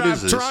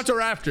 Toronto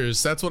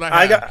Raptors. That's what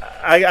I have.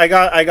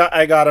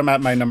 I got him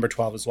at my number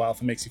 12 as well. If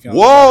it makes you feel.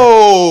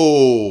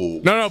 Whoa.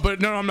 No,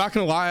 I'm not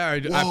gonna lie.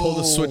 I pulled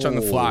a switch on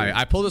the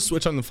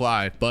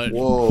fly. But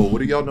whoa, what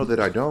do y'all know that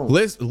I don't?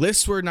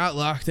 Lists were not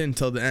locked in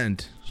until the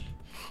end.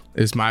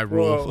 Is my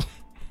rule.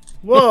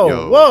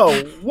 Whoa.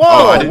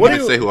 I didn't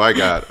even say who I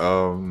got.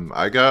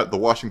 I got the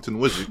Washington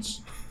Wizards.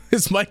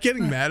 Is Mike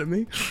getting mad at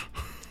me?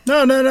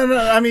 No.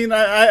 I mean,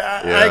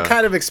 I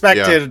kind of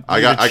expected. Yeah.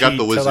 I got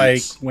the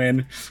Wizards to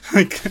win.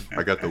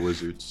 I got the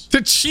Wizards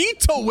to cheat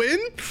to win.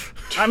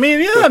 I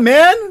mean, yeah,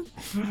 man.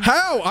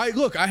 How? I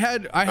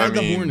had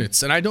the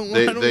Hornets, and I don't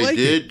like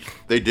it.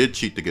 They did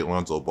cheat to get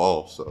Lonzo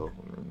Ball. So,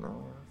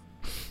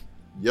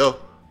 yo.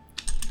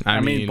 I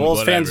mean, Bulls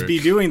whatever. fans be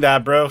doing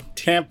that, bro.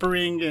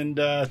 Tampering and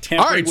tampering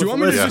All right, do you with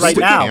want me to lists just right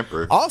stick now.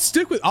 Camper. I'll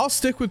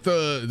stick with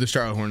the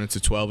Charlotte Hornets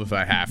at 12 if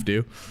I have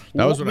to.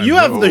 That was what You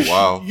I have wrote. the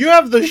wow. you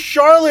have the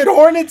Charlotte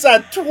Hornets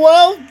at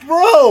 12,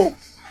 bro.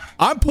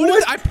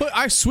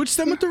 I switched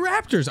them with the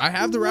Raptors. I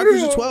have the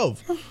Raptors at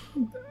 12.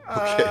 All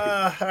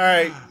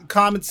right,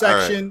 comment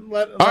section.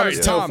 Let All us right,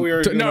 know Tom. if we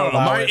were No,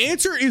 allow my it.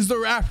 answer is the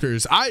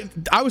Raptors.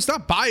 I was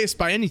not biased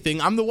by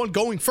anything. I'm the one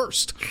going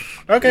first.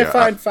 Okay, Yeah,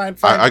 fine.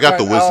 I got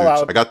the fine. I'll allow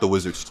Wizards. it. I got the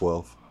Wizards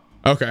 12.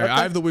 Okay,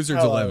 I have the Wizards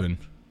Oh. 11.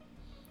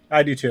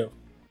 I do too.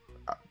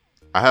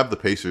 I have the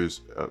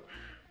Pacers.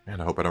 Man,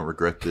 I hope I don't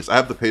regret this. I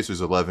have the Pacers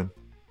 11.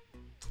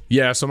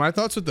 Yeah, so my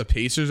thoughts with the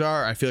Pacers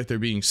are, I feel like they're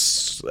being.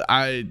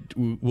 I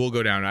will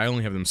go down. I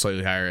only have them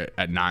slightly higher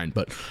at 9,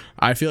 but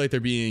I feel like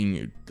they're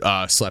being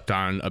slept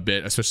on a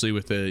bit, especially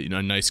with the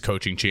nice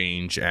coaching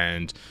change,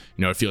 and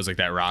it feels like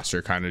that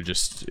roster kind of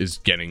just is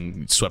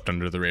getting swept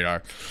under the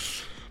radar.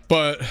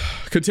 But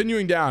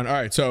continuing down, all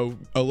right. So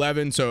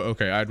 11. So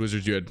okay, I had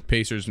Wizards. You had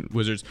Pacers,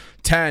 Wizards.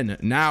 10.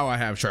 Now I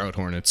have Charlotte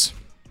Hornets.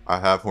 I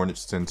have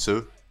Hornets 10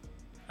 too.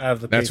 I have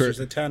the That's Pacers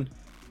where- at 10.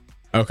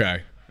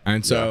 Okay,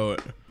 and so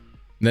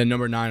then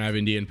number 9, I have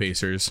Indiana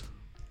Pacers.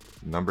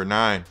 Number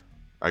 9,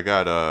 I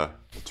got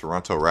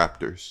Toronto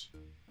Raptors.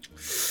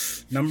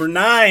 Number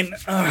 9.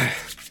 I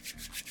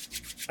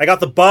got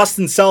the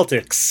Boston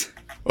Celtics.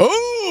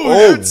 Oh,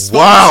 that's spicy,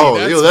 wow!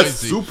 that's Yo, that's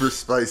spicy. super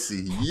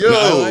spicy. Yo,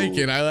 I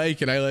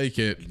like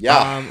it.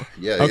 Yeah.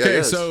 Yeah, Okay,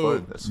 it's so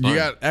fun. That's you fun.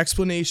 got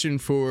explanation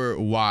for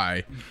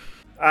why.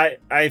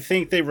 I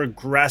think they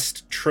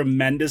regressed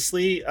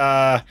tremendously.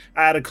 I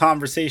had a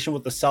conversation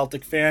with a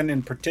Celtic fan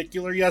in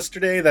particular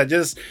yesterday that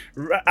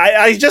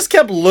I just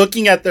kept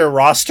looking at their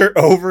roster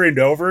over and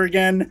over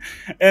again,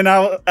 and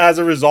as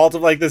a result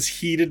of like this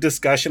heated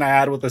discussion I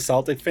had with a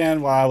Celtic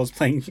fan while I was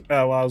playing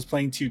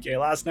 2K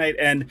last night,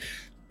 and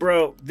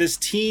bro, this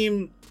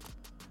team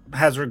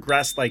has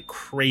regressed like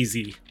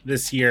crazy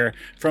this year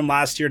from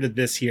last year to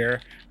this year.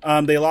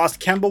 They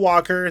lost Kemba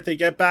Walker. They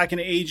get back an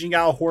aging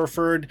Al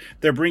Horford.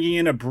 They're bringing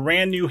in a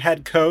brand new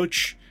head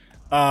coach.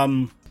 They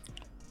I'd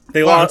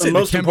lost say the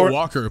most Kemba important.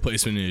 Walker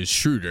replacement is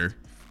Schroeder.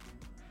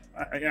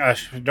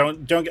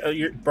 Don't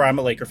bro, I'm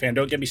a Laker fan.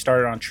 Don't get me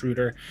started on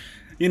Schroeder.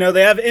 They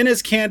have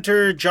Enes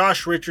Kanter,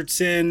 Josh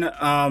Richardson,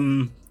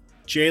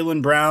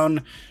 Jaylen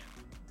Brown.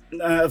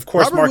 Of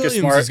course, Robert Marcus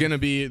Williams Smart. is going to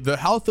be the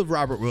health of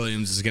Robert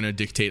Williams is going to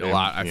dictate a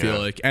lot. I feel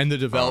like, and the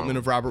development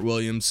of Robert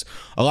Williams.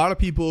 A lot of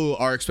people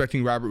are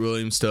expecting Robert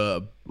Williams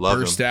to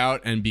burst out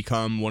and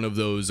become one of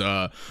those,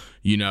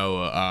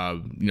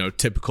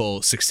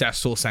 typical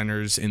successful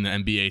centers in the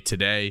NBA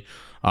today.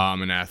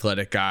 An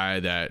athletic guy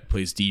that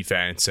plays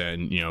defense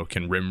and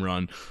can rim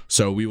run.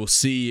 So we will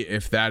see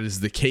if that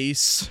is the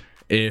case.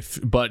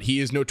 But he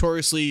is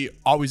notoriously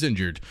always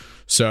injured.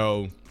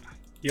 So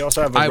You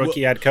also have a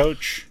rookie head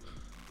coach.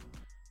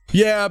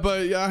 yeah,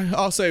 but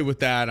I'll say with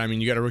that, I mean,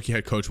 you got a rookie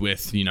head coach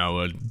with,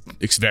 a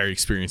very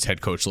experienced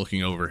head coach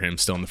looking over him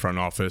still in the front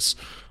office.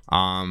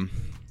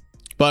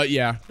 But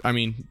yeah, I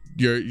mean,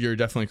 you're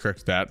definitely correct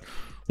with that.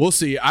 We'll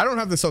see. I don't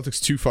have the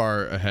Celtics too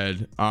far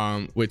ahead.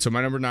 Wait, so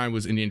my number 9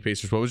 was Indiana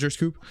Pacers. What was your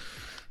scoop?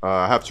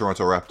 I have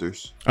Toronto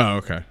Raptors. Oh,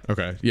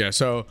 okay. Yeah,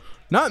 so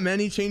not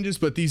many changes,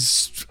 but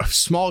these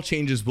small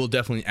changes will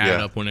definitely add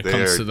up when it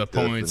comes to the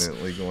points.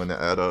 Definitely going to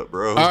add up,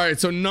 bro. All right,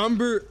 so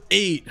number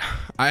 8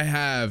 I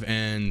have,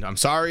 and I'm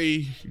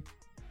sorry,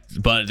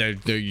 but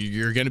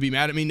you're going to be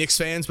mad at me, Knicks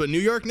fans, but New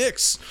York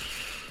Knicks.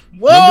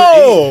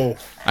 Whoa!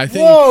 I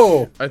think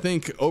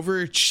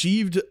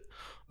overachieved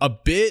a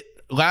bit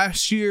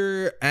last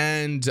year,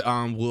 and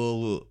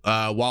while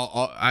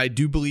I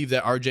do believe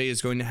that RJ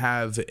is going to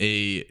have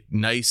a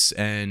nice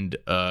and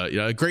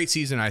a great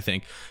season, I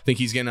think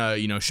he's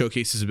gonna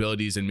showcase his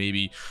abilities and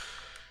maybe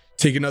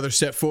take another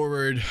step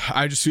forward.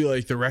 I just feel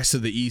like the rest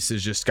of the East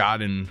has just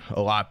gotten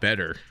a lot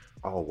better.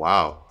 Oh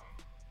wow,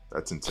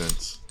 that's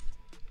intense.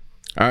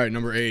 All right,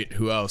 number 8.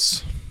 Who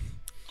else?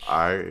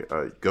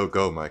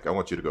 Go, Mike. I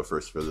want you to go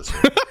first for this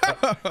one.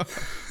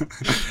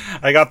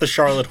 I got the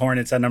Charlotte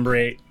Hornets at number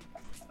 8.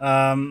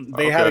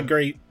 They had a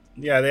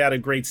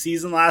great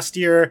season last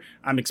year.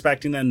 I'm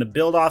expecting them to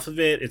build off of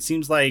it. It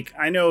seems like,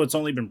 I know it's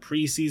only been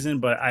preseason,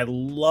 but I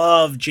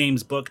love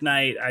James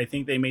Bouknight. I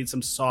think they made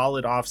some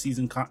solid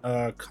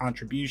offseason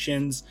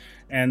contributions,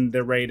 and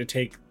they're ready to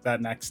take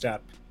that next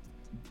step.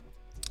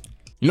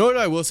 You know what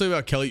I will say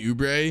about Kelly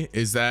Oubre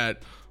is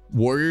that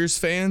Warriors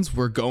fans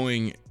were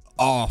going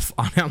off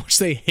on how much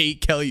they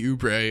hate Kelly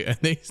Oubre, and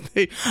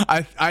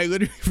I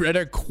literally read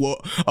a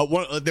quote.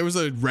 There was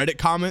a Reddit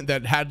comment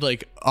that had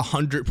like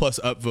 100+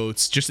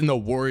 upvotes just in the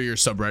Warrior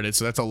subreddit,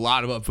 so that's a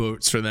lot of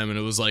upvotes for them. And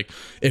it was like,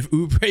 if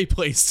Oubre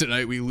plays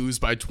tonight, we lose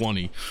by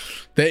 20.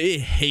 They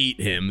hate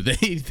him. They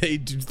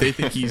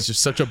think he's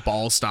just such a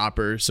ball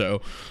stopper.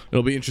 So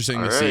it'll be interesting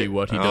to see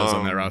what he does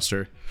on that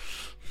roster.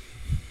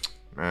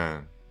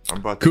 Man, I'm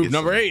about to get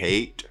number some 8.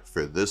 hate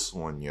for this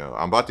one, yo.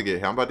 I'm about to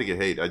get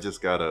hate. I just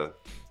got the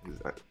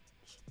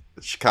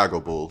Chicago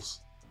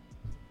Bulls.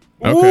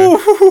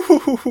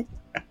 Okay.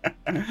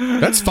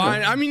 That's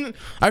fine. I mean,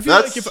 I feel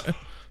like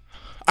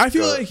I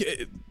feel like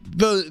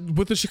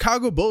with the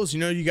Chicago Bulls,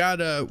 you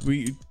gotta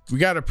we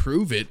gotta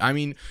prove it. I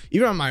mean,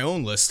 even on my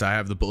own list, I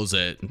have the Bulls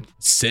at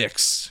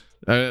 6.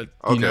 Okay,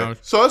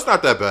 so it's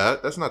not that bad.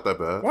 That's not that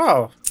bad.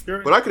 Wow.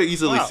 But I could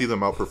easily see them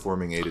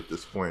outperforming 8 at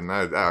this point.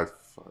 And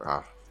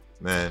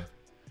man.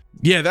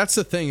 Yeah, that's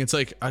the thing. It's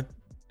like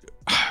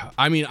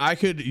I mean, I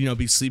could,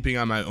 be sleeping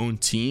on my own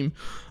team.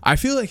 I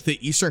feel like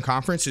the Eastern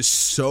Conference is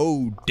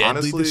so deadly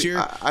Honestly, this year.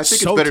 I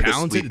think so it's better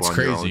talented, to sleep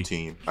on your own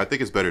team. I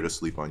think it's better to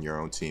sleep on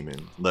your own team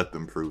and let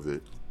them prove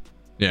it.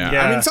 Yeah.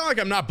 I mean, it's not like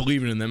I'm not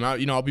believing in them.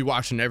 I'll be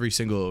watching every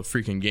single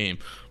freaking game,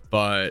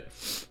 but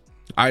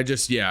I'd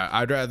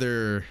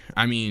rather.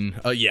 I mean,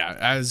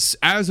 as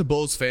a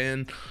Bulls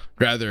fan,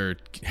 rather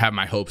have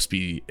my hopes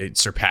be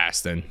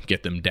surpassed than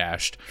get them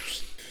dashed.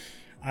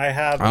 I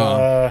have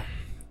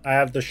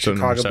the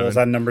Chicago Bulls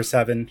at number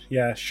 7.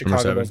 Yeah,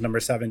 Chicago Bulls number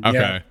 7. Okay.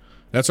 Yeah.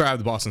 That's where I have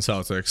the Boston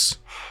Celtics.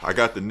 I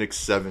got the Knicks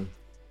 7.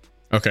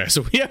 Okay,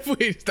 so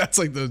that's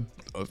like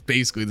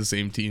basically the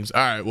same teams.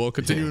 All right, well,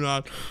 continuing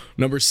on.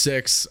 Number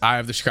 6, I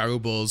have the Chicago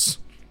Bulls.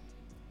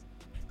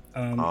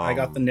 I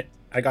got the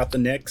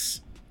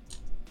Knicks.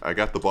 I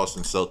got the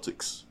Boston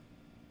Celtics.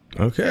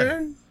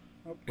 Okay.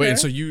 Wait,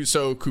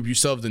 so Coop, you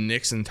still have the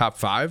Knicks in top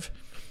 5?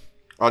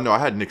 Oh no, I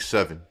had Knicks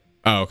 7.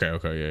 Oh, okay,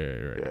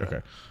 yeah,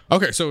 right.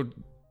 Okay,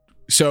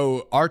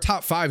 so our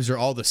top 5s are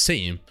all the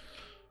same.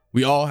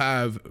 We all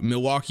have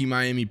Milwaukee,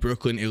 Miami,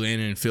 Brooklyn,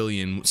 Atlanta, and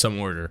Philly in some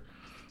order.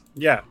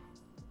 Yeah.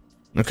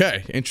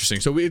 Okay, interesting.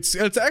 So it's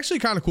actually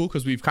kind of cool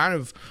because we've kind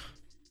of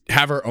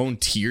have our own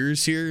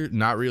tiers here.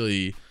 Not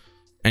really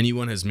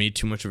anyone has made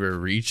too much of a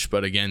reach,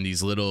 but again,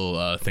 these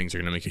little things are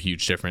going to make a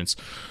huge difference.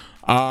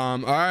 All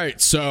right,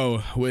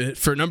 so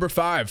for number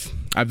 5,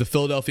 I have the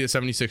Philadelphia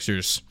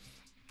 76ers.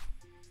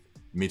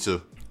 Me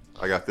too.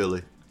 I got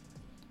Philly.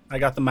 I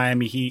got the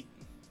Miami Heat.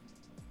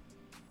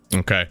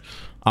 Okay.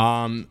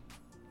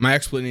 My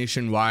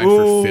explanation why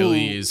for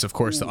Philly is, of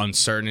course, the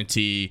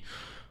uncertainty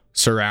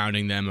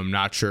surrounding them. I'm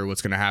not sure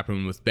what's going to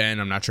happen with Ben.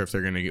 I'm not sure if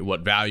they're going to get what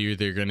value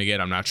they're going to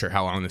get. I'm not sure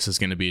how long this is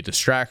going to be a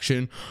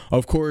distraction.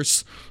 Of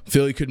course,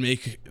 Philly could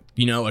make,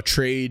 a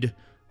trade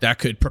that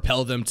could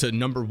propel them to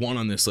number 1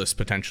 on this list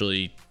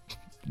potentially.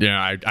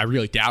 I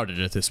really doubt it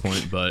at this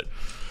point, but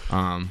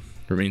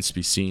remains to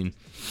be seen.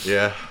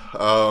 Yeah.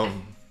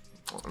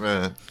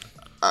 Man.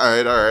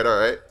 All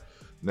right.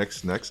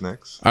 Next.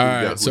 All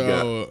right.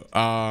 So,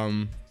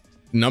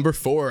 number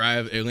 4, I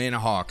have Atlanta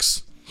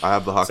Hawks. I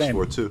have the Hawks Same.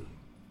 4 too.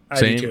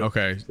 Same.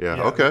 Okay.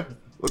 Yeah. Okay.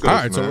 Look at all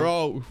us, right. man.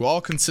 So we're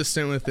all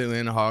consistent with the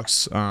Atlanta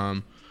Hawks.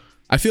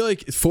 I feel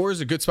like 4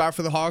 is a good spot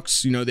for the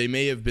Hawks. They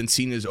may have been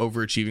seen as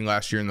overachieving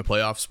last year in the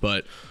playoffs,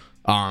 but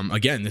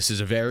again, this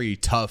is a very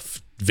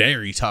tough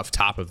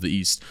top of the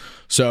East.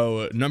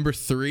 So number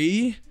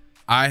 3,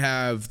 I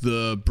have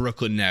the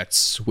Brooklyn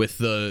Nets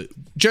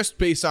just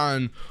based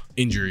on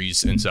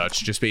injuries and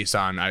such, just based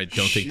on I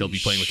don't think they'll be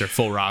playing with their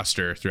full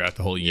roster throughout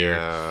the whole year.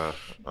 Yeah.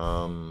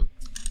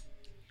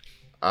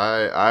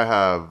 I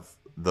have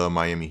the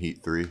Miami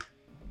Heat 3.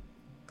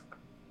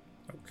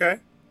 Okay.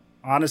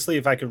 Honestly,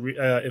 if I could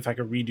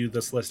redo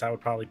this list, I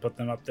would probably put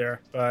them up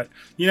there. But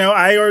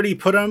I already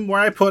put them where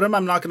I put them.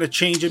 I'm not going to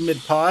change it mid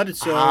pod.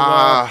 So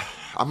I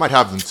might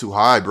have them too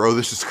high, bro.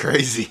 This is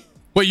crazy.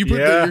 Wait,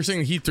 you're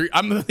saying Heat 3?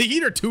 The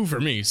Heat are 2 for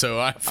me, so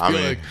I feel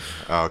like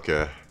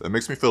okay, that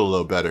makes me feel a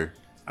little better.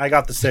 I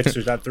got the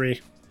Sixers at 3.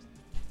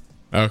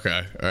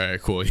 Okay. All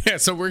right, cool. Yeah,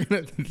 so we're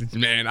gonna,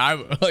 man,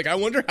 I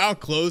wonder how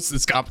close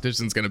this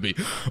competition's gonna be,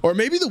 or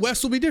maybe the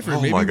West will be different.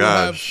 Oh maybe my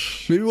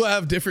gosh. maybe we'll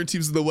have different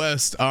teams in the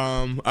West.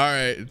 All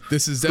right,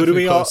 this is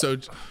definitely close. So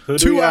who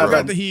do 2, we I have?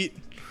 got the Heat.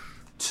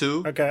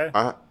 2. Okay.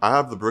 I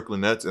have the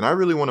Brooklyn Nets, and I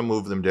really want to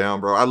move them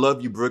down, bro. I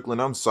love you, Brooklyn.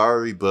 I'm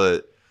sorry,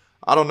 but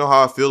I don't know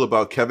how I feel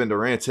about Kevin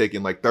Durant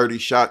taking like 30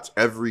 shots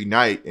every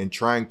night and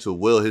trying to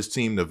will his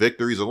team to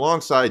victories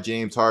alongside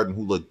James Harden,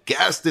 who looked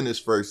gassed in his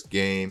first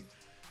game.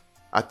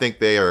 I think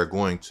they are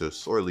going to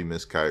sorely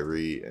miss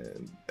Kyrie,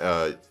 and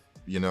I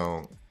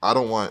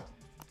don't want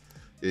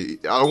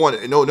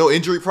no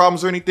injury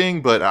problems or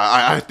anything, but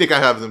I think I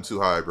have them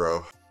too high,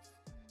 bro.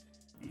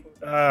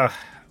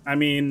 I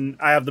mean,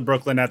 I have the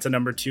Brooklyn Nets at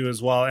number 2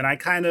 as well, and I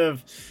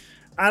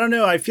don't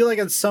know. I feel like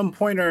at some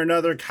point or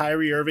another,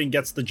 Kyrie Irving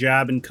gets the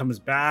jab and comes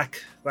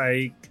back.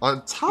 Like,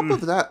 on top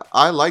of that,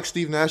 I like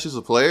Steve Nash as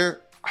a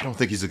player. I don't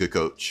think he's a good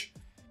coach.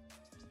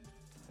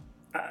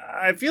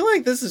 I feel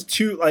like this is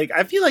too,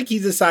 I feel like he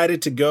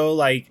decided to go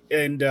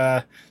and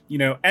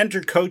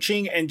enter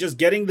coaching, and just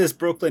getting this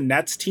Brooklyn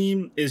Nets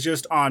team is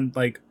just on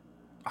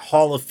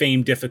Hall of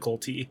Fame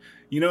difficulty.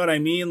 You know what I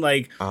mean?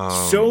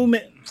 So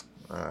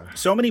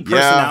many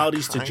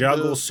personalities to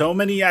juggle, so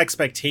many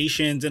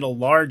expectations in a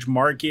large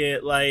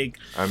market.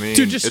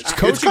 Dude, just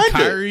coaching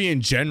Kyrie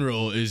in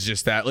general is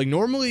just that.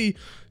 Normally,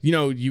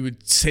 you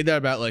would say that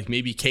about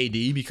maybe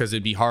KD, because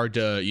it'd be hard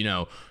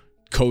to,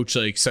 coach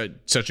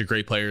such a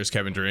great player as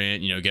Kevin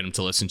Durant, get him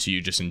to listen to you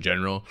just in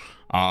general.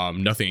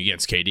 Nothing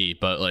against KD,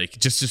 but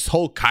just this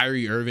whole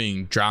Kyrie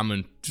Irving drama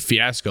and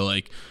fiasco,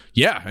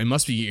 it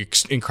must be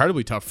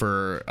incredibly tough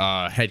for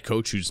a head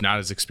coach who's not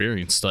as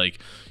experienced.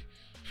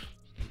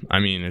 I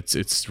mean,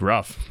 it's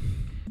rough.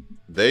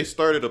 They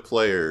started a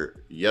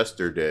player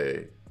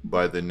yesterday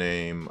by the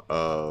name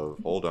of,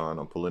 hold on,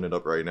 I'm pulling it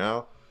up right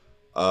now.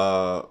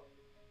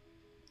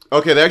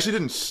 Okay, they actually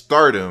didn't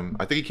start him.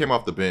 I think he came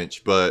off the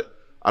bench, but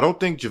I don't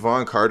think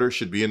Javon Carter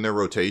should be in their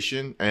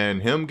rotation,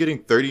 and him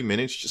getting 30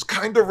 minutes just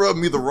kind of rubbed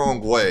me the wrong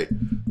way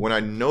when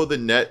I know the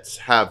Nets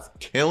have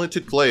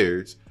talented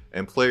players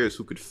and players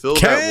who could fill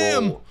that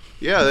role.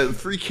 Yeah, that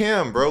free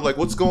Cam, bro. Like,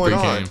 what's going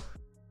on?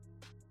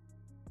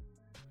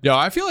 Yo,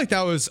 I feel like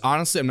that was,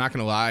 honestly, I'm not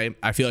gonna lie,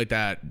 I feel like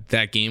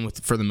that game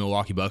for the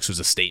Milwaukee Bucks was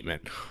a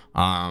statement.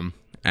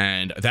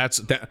 And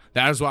that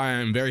is why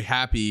I'm very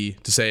happy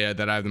to say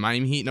that I have the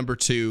Miami Heat number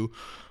 2,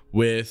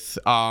 with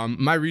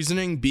my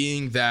reasoning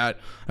being that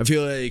I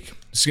feel like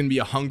it's going to be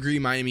a hungry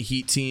Miami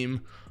Heat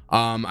team.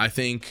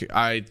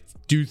 I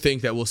do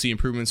think that we'll see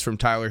improvements from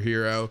Tyler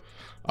Hero.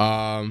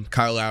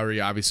 Kyle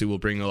Lowry obviously will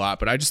bring a lot,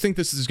 but I just think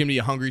this is going to be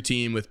a hungry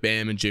team with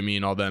Bam and Jimmy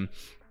and all them.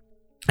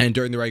 And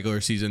during the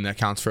regular season, that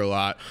counts for a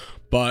lot.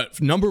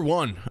 But number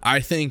 1, I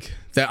think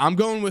that I'm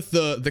going with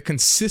the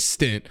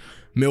consistent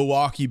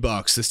Milwaukee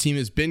Bucks. This team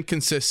has been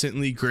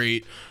consistently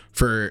great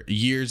for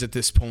years at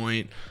this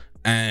point.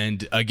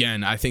 And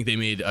again, I think they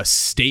made a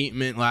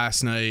statement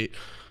last night.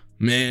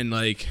 Man,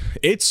 like,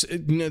 it's,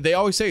 they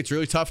always say it's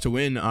really tough to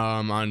win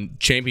on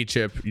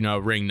championship,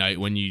 ring night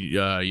when you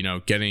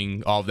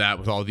getting all of that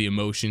with all the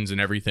emotions and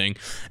everything.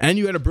 And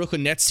you had a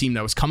Brooklyn Nets team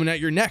that was coming at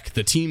your neck,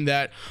 the team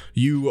that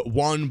you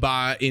won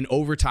in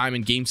overtime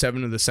in Game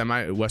 7 of the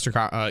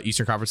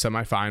Eastern Conference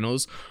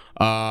semifinals,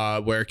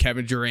 where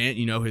Kevin Durant,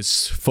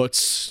 his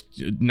foot's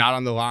not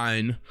on the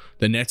line.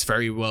 The Nets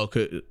very well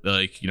could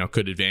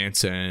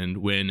advance and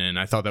win, and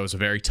I thought that was a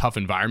very tough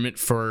environment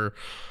for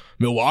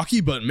Milwaukee,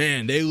 but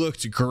man, they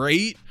looked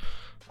great.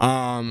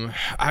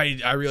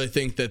 I really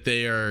think that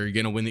they are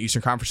going to win the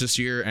Eastern Conference this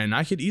year, and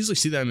I could easily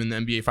see them in the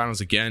NBA Finals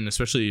again,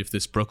 especially if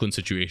this Brooklyn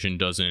situation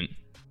doesn't,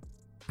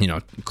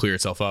 clear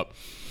itself up.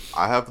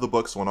 I have the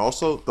Bucks one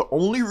also. The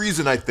only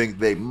reason I think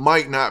they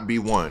might not be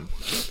one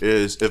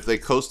is if they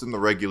coast in the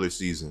regular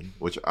season,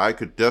 which I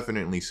could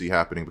definitely see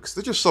happening because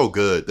they're just so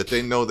good that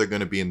they know they're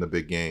going to be in the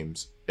big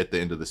games at the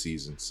end of the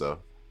season. So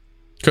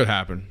could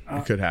happen.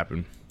 It could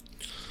happen.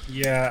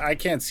 Yeah, I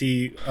can't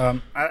see.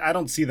 I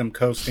don't see them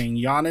coasting.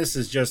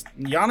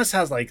 Giannis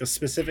has like a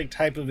specific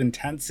type of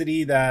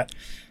intensity that,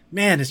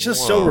 man, it's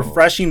just so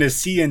refreshing to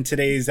see in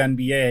today's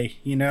NBA.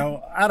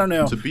 I don't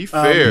know. To be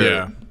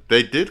fair,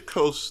 they did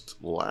coast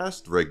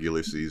last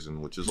regular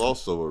season, which is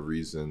also a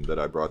reason that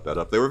I brought that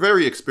up. They were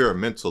very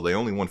experimental. They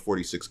only won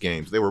 46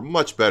 games. They were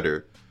much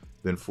better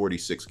than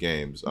 46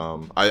 games.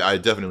 I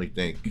definitely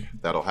think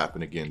that'll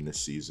happen again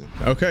this season.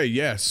 Okay,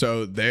 yeah.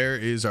 So there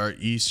is our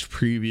East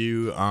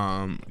preview.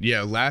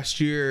 Last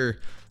year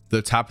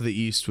the top of the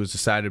East was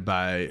decided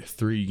by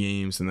 3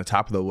 games, and the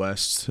top of the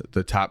West,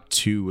 the top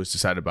 2 was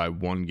decided by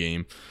 1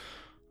 game.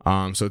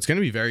 So it's going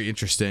to be very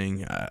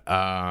interesting.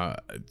 I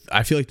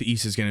feel like the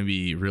East is going to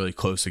be really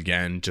close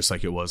again, just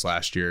like it was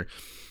last year.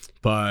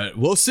 But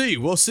we'll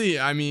see.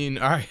 I mean,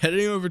 all right,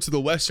 heading over to the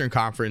Western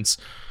Conference,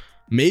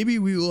 maybe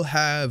we will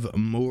have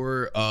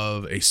more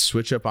of a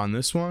switch up on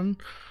this one.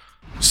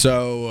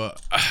 So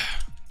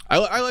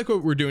I like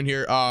what we're doing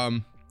here.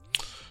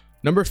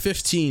 Number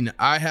 15,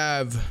 I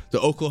have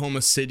the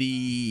Oklahoma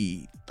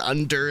City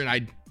Thunder, and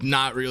I'm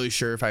not really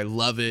sure if I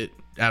love it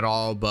at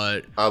all,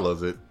 but I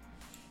love it.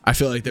 I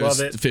feel like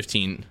there's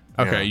 15.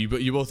 Okay, yeah.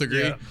 You both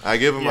agree? Yeah. I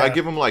give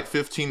them like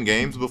 15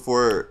 games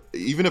before,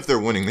 even if they're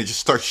winning, they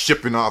just start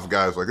shipping off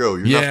guys like, oh,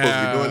 you're not supposed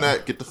to be doing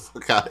that. Get the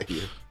fuck out of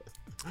here.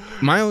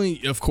 My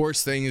only, of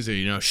course, thing is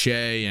that,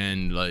 Shea,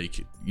 and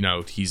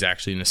he's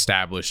actually an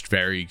established,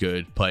 very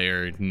good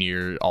player,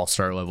 near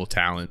all-star level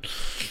talent.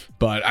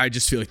 But I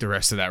just feel like the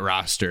rest of that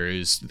roster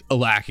is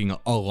lacking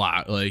a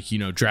lot.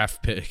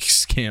 Draft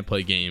picks can't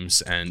play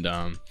games, and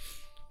the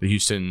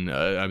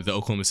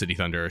Oklahoma City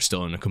Thunder are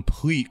still in a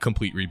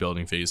complete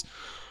rebuilding phase.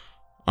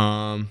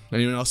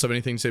 Anyone else have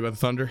anything to say about the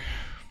Thunder?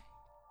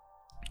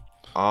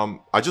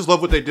 I just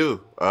love what they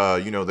do.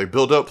 They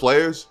build up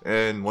players,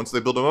 and once they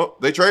build them up,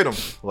 they trade them.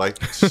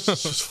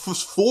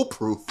 It's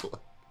foolproof.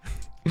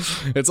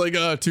 It's like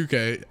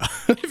 2K.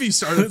 If you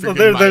started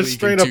they're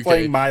straight up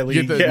playing My League.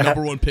 You get the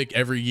number 1 pick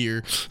every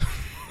year.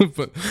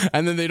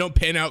 And then they don't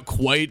pan out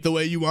quite the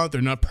way you want.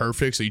 They're not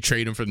perfect, so you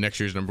trade them for the next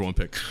year's number 1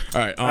 pick.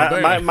 All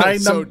right.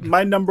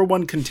 My number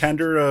 1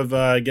 contender of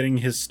getting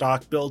his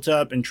stock built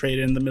up and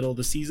traded in the middle of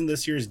the season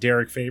this year is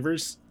Derek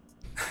Favors.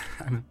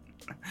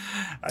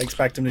 I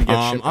expect him to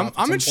get shipped off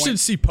I'm interested to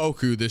see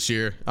Poku this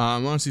year. I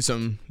want to see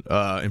some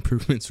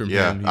improvements from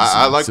him.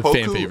 I like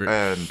Poku,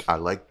 and I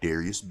like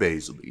Darius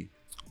Bazley.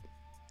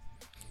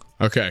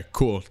 Okay,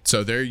 cool.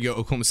 So there you go,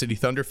 Oklahoma City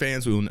Thunder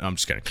fans. I'm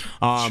just kidding.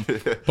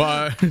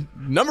 But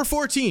number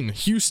 14,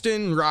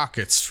 Houston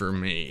Rockets for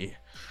me.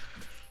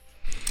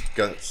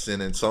 Got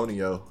San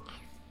Antonio.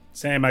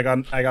 Same. I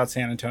got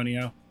San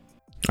Antonio.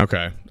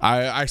 Okay,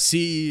 I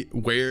see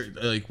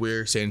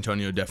where San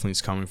Antonio definitely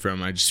is coming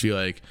from. I just feel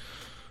like,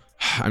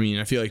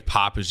 I feel like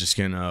Pop is just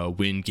gonna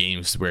win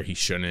games where he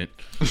shouldn't.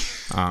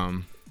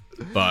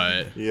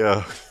 but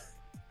Yeah.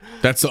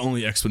 that's the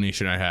only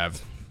explanation I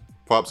have.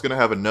 Pop's gonna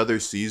have another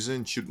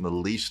season shooting at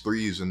least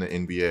threes in the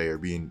NBA or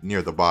being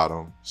near the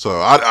bottom. So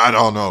I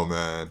don't know,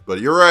 man. But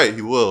you're right,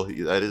 he will.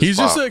 He's Pop.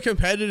 Just a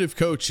competitive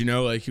coach, you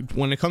know. Like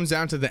when it comes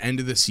down to the end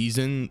of the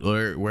season,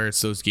 where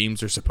it's those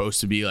games are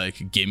supposed to be like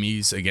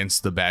gimmies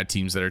against the bad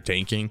teams that are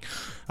tanking.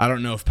 I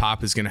don't know if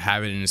Pop is gonna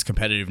have it in his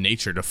competitive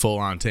nature to full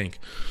on tank.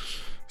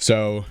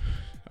 So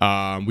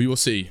we will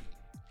see.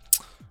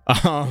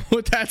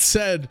 With that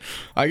said,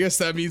 I guess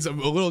that means I'm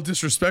a little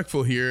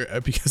disrespectful here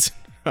because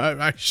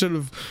I should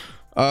have.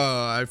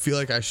 I feel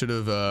like I should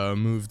have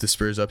moved the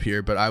Spurs up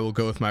here, but I will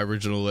go with my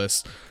original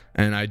list.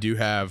 And I do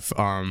have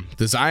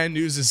the Zion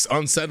news is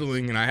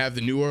unsettling, and I have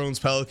the New Orleans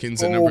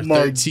Pelicans at number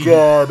 13.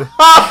 Oh my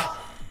God.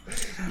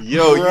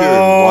 Yo, you're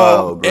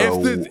wild,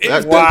 bro.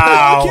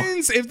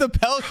 If the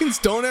Pelicans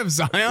don't have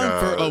Zion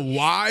for a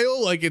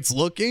while, like it's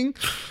looking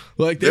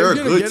like they're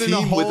going to get in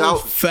a hole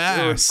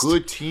fast. They're a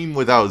good team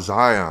without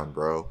Zion,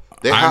 bro.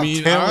 They have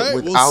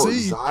talent without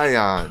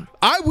Zion.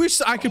 I wish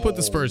I could put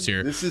the Spurs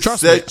here. This is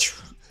such.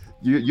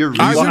 Your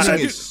reasoning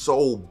is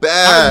so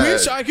bad. I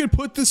wish I could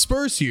put the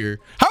Spurs here.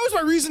 How is my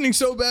reasoning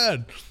so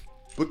bad?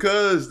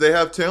 Because they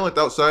have talent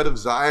outside of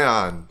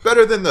Zion.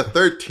 Better than the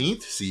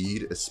 13th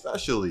seed,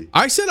 especially.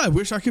 I said I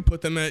wish I could put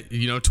them at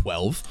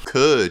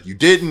 12. You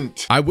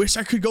didn't. I wish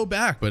I could go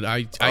back, but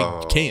I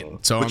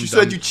can't. So but you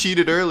said you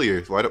cheated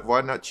earlier.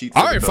 Why not cheat?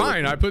 All right,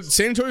 fine. I put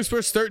San Antonio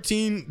Spurs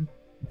 13,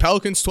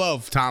 Pelicans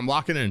 12. Tom,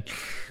 lock it in.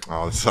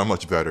 Oh, it's so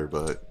much better,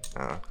 but.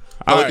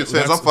 Pelicans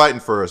fans, I'm fighting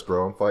for us,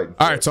 bro. I'm fighting.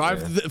 All right, so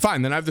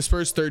fine. Then I have the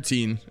Spurs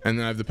 13, and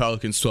then I have the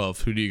Pelicans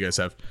 12. Who do you guys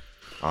have?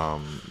 I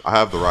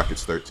have the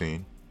Rockets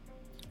 13.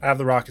 I have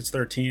the Rockets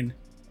 13.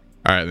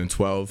 All right, then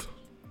 12.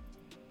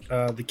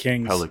 The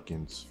Kings.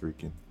 Pelicans,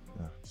 freaking.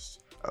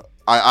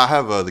 I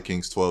have the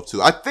Kings 12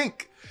 too. I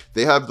think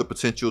they have the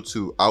potential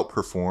to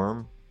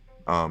outperform.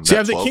 So you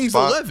have the Kings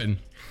 11,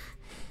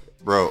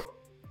 bro.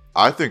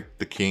 I think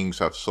the Kings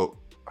have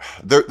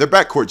their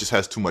backcourt just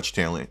has too much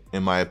talent,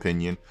 in my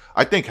opinion.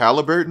 I think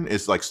Halliburton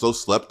is like so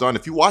slept on.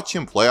 If you watch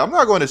him play, I'm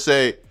not going to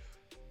say.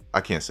 I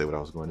can't say what I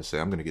was going to say.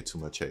 I'm going to get too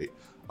much hate.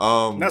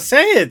 Now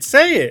say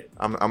it.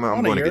 I'm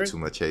going to get too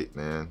much hate,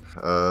 man.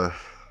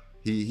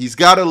 He's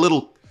got a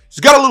little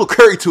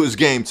Curry to his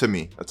game to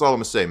me. That's all I'm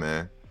gonna say,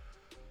 man.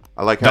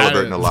 I like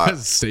Halliburton a lot.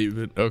 That's a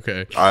statement.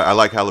 Okay. I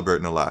like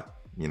Halliburton a lot.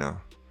 You know,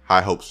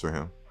 high hopes for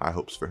him. I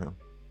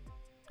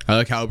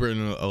like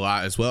Halliburton a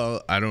lot as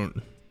well. I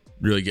don't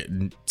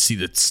really see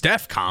the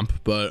Steph comp,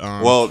 but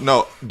well,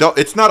 no,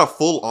 it's not a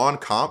full on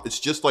comp. It's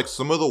just like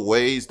some of the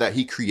ways that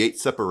he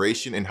creates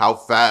separation and how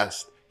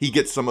fast he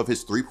gets some of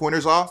his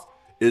 3-pointers off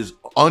is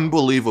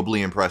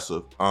unbelievably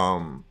impressive.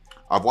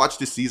 I've watched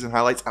his season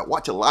highlights. I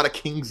watch a lot of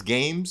Kings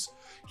games.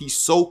 He's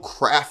so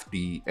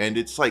crafty, and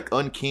it's like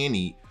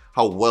uncanny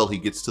how well he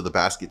gets to the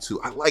basket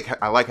too. I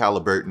like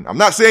Halliburton. I'm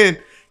not saying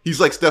he's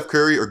like Steph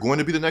Curry or going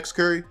to be the next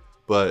Curry,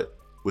 but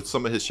with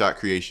some of his shot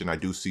creation, I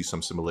do see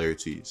some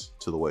similarities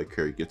to the way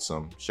Curry gets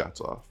some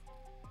shots off.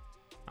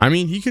 I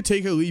mean, he could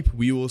take a leap.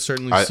 We will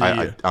certainly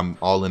see. I'm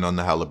all in on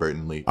the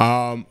Halliburton leap.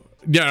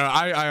 Yeah,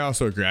 I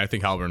also agree. I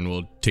think Halliburton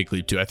will take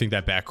leap too. I think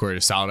that backcourt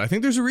is solid. I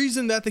think there's a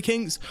reason that the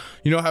Kings,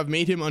 have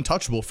made him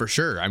untouchable for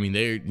sure. I mean,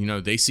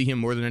 they see him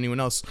more than anyone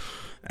else,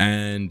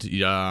 and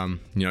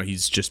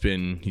he's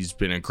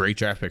been a great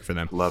draft pick for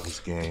them. Love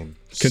his game.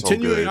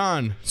 Continuing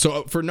on,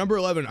 so for number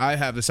 11, I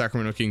have the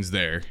Sacramento Kings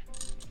there.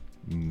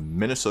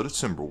 Minnesota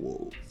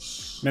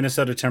Timberwolves.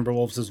 Minnesota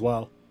Timberwolves as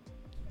well.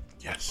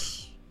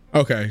 Yes.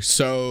 Okay,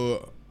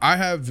 so I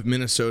have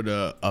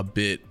Minnesota a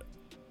bit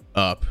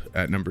up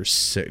at number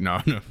 6. No.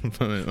 I'm at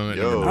number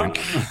 9.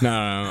 No.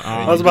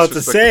 I was about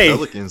to say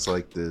Pelicans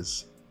like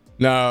this.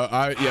 No,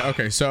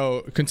 okay.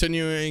 So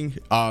continuing,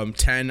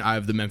 10. I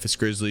have the Memphis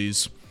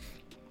Grizzlies.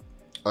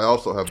 I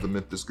also have the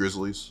Memphis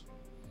Grizzlies.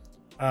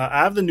 I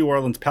have the New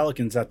Orleans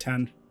Pelicans at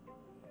 10.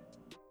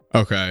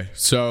 Okay,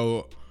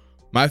 so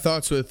my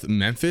thoughts with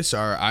Memphis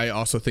are I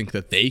also think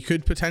that they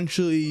could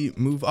potentially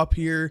move up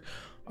here.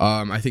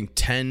 I think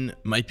 10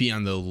 might be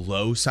on the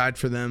low side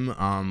for them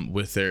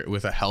with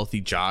a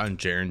healthy Ja and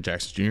Jaren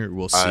Jackson Jr.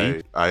 We'll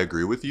see. I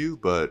agree with you,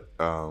 but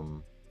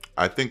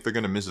I think they're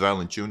going to miss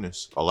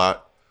Valanciunas a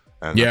lot.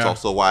 And that's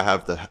also why I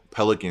have the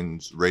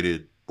Pelicans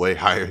rated way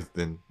higher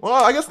than,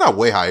 well, I guess not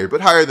way higher,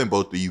 but higher than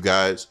both of you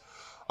guys.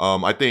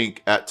 I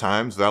think at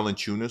times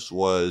Valanciunas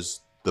was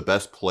the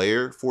best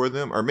player for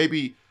them, or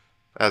maybe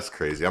that's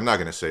crazy. I'm not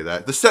going to say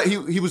that.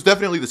 He was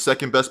definitely the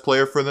second best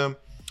player for them.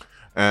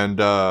 And,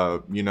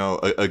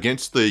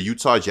 against the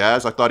Utah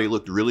Jazz, I thought he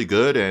looked really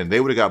good, and they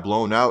would have got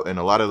blown out in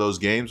a lot of those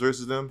games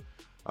versus them.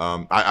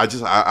 I'm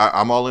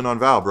all in on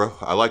Val, bro.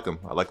 I like him.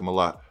 I like him a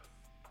lot.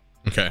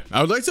 Okay. I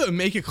would like to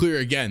make it clear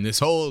again, this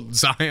whole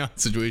Zion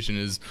situation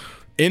is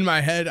in my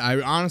head.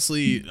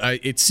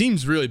 It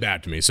seems really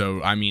bad to me.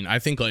 So, I mean, I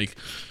think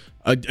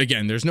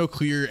again, there's no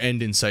clear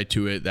end in sight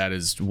to it. That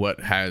is what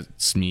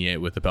has me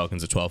with the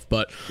Pelicans at 12.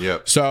 But yeah.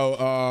 So,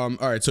 all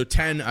right. So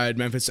 10, I had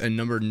Memphis, and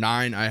number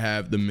 9, I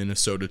have the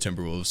Minnesota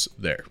Timberwolves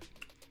there.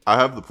 I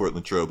have the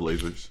Portland Trail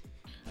Blazers.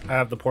 I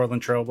have the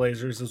Portland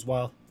Trailblazers as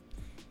well.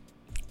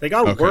 They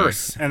got Okay.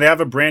 worse, and they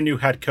have a brand new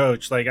head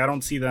coach. Like, I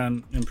don't see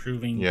them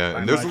improving. Yeah, by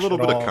and there's a much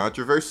little at bit all. of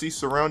controversy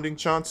surrounding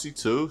Chauncey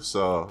too.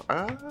 So,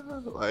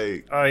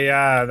 like, Oh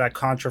yeah, that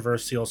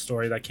controversial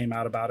story that came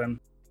out about him.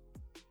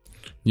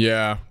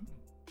 Yeah.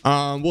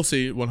 We'll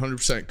see.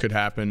 100% could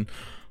happen.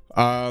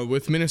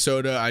 With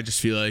Minnesota, I just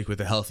feel like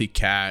with a healthy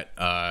Cat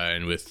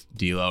and with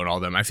D'Lo and all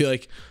them, I feel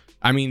like,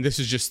 I mean, this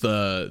is just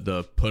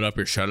the put up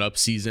or shut up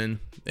season.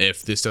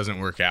 If this doesn't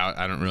work out,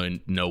 I don't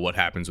really know what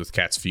happens with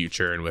Cat's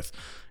future and with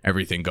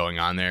everything going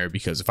on there.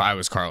 Because if I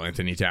was Karl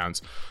Anthony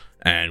Towns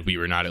and we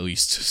were not at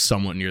least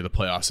somewhat near the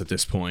playoffs at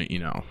this point, you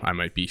know, I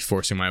might be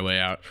forcing my way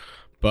out.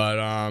 But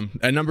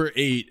at number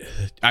 8,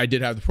 I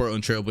did have the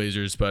Portland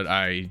Trailblazers, but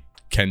I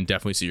can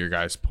definitely see your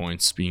guys'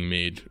 points being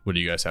made. What do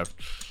you guys have?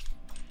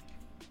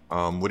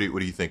 what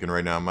are you thinking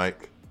right now,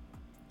 Mike?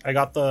 I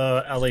got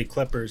the LA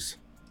Clippers.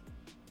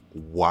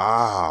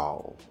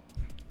 Wow,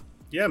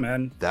 Yeah,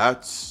 man.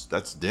 that's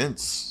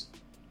dense.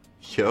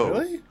 Yo,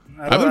 Really?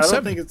 I have them don't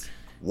seven. think it's.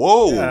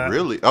 whoa, Yeah.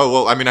 really? Oh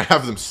well, I mean, I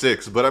have them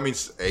 6, but I mean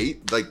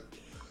 8. Like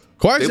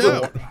Kawhi's they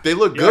out.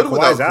 look Yeah, good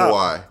without Kawhi's out.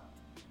 Kawhi.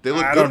 They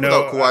look I good don't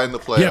know. without Kawhi in the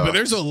playoffs. Yeah, but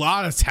there's a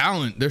lot of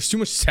talent. There's too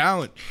much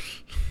talent.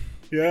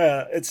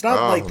 Yeah, it's not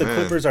Oh, like the man.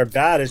 Clippers are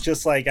bad. It's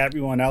just like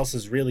everyone else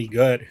is really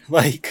good.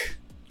 Like,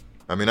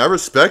 I mean, I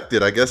respect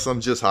it. I guess I'm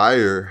just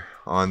higher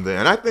on the,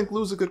 and I think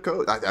Lou's a good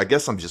coach. I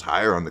guess I'm just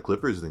higher on the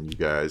Clippers than you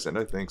guys, and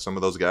I think some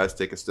of those guys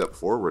take a step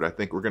forward. I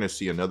think we're going to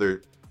see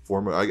another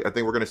form of. I think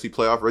we're going to see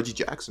playoff Reggie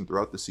Jackson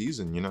throughout the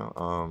season. You know,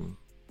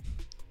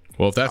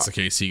 Well, if that's the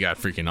case, he got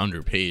freaking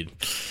underpaid.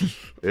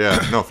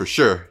 yeah, no, for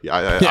sure.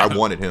 Yeah, I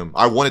wanted him.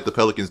 I wanted the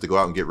Pelicans to go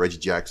out and get Reggie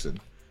Jackson.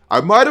 I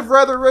might have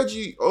rather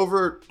Reggie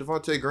over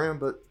Devontae Graham,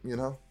 but you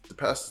know, the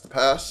past is the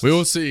past. We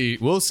will see.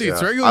 We'll see.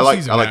 It's Yeah. regular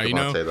season I like now, Devontae you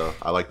know. though.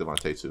 I like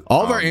Devontae too.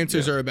 All of our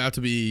answers yeah. are about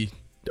to be.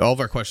 All of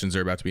our questions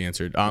are about to be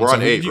answered. We're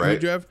on who 8, did you, right?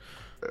 Who'd you have?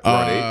 We're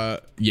on 8.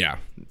 Yeah.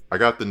 I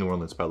got the New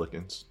Orleans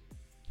Pelicans.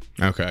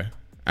 Okay.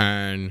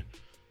 And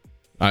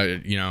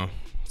you know,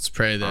 let's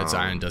pray that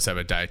Zion does have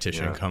a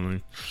dietitian yeah.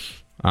 coming.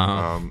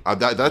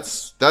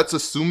 That's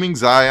assuming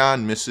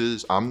Zion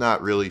misses. I'm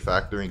not really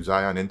factoring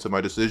Zion into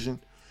my decision.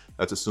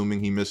 That's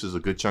assuming he misses a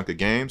good chunk of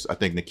games. I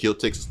think Nikhil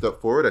takes a step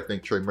forward. I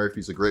think Trey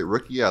Murphy's a great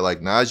rookie. I like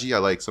Najee. I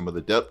like some of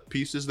the depth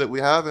pieces that we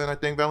have, and I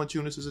think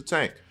Valanciunas is a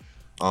tank.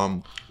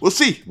 We'll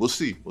see.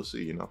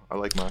 You know, I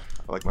like my.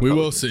 We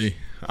will Pelicans. see.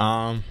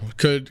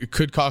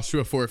 Could cost you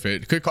a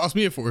forfeit. Could cost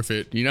me a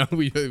forfeit. You know,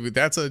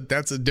 that's a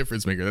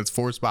difference maker. That's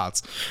 4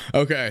 spots.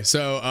 Okay,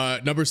 so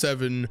number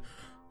 7,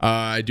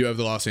 I do have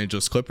the Los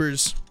Angeles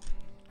Clippers.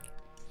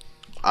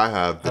 I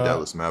have the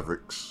Dallas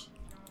Mavericks.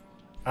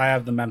 I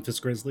have the Memphis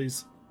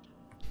Grizzlies.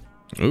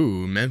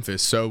 Ooh,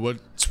 Memphis. So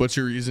what's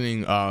your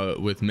reasoning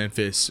with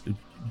Memphis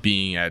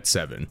being at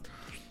 7?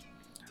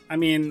 I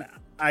mean,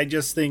 I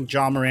just think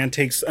John Moran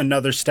takes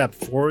another step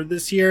forward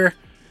this year.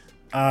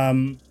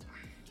 I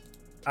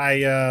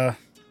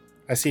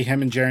see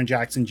him and Jaren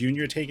Jackson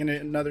Jr. taking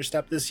another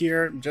step this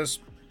year.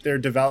 Just their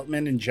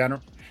development in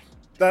general.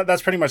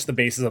 That's pretty much the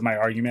basis of my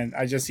argument.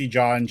 I just see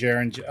John and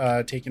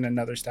Jaren taking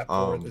another step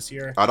forward this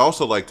year. I'd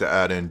also like to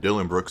add in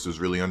Dylan Brooks is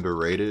really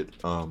underrated.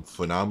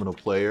 Phenomenal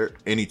player.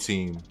 Any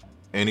team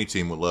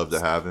would love to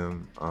have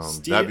him.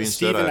 That being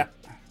said,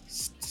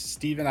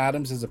 Steven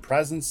Adams is a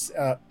presence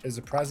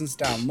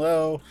down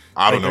low.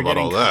 I don't Like, know they're about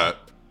all getting- that,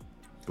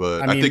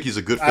 but I I mean, think he's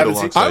a good I fit would say-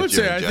 alongside I would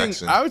say Jaren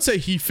Jackson. I would say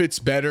he fits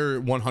better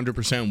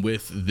 100%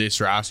 with this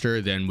roster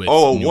than with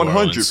Oh, New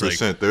Orleans.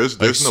 100%. Like, There's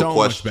like no so much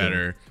question.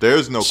 better.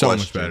 There's no So much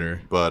question.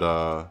 better. But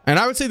and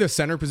I would say the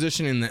center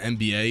position in the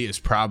NBA is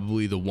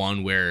probably the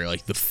one where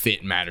like the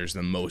fit matters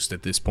the most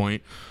at this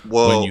point.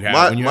 well, when you have,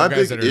 my, when you my have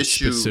guys big that are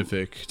issue,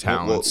 specific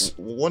talents.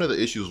 Well, one of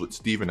the issues with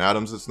Steven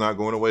Adams that's not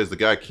going away is the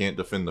guy can't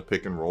defend the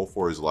pick and roll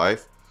for his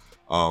life.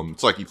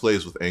 It's like he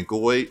plays with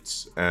ankle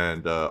weights,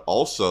 and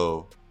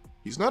also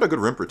he's not a good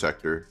rim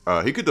protector.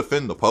 He could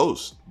defend the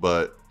post,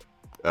 but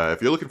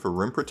if you're looking for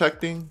rim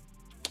protecting,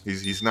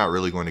 he's not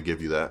really going to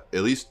give you that.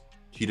 At least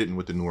he didn't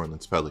with the New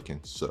Orleans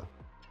Pelicans. So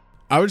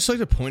I would just like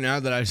to point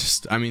out that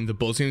I mean, the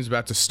Bulls game is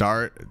about to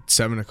start at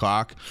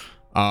 7:00.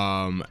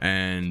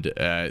 And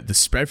the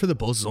spread for the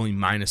Bulls is only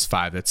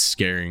 -5. That's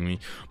scaring me,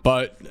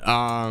 but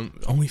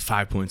only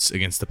 5 points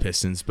against the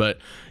Pistons. But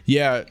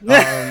yeah,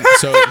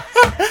 so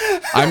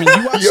I mean,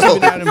 you watch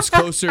Steven Adams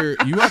closer.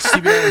 You watch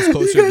Steven Adams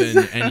closer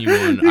than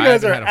anyone. I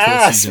guys haven't are had a full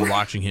ass. season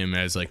watching him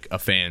as like a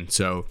fan.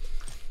 So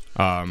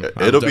it'll be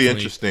definitely-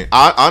 interesting.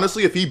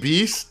 Honestly, if he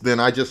beasts, then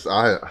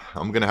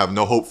I'm gonna have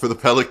no hope for the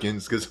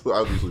Pelicans because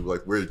obviously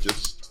like we're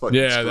just fucking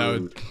Yeah,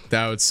 screwed.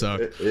 that would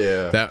suck.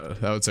 Yeah.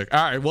 That would suck.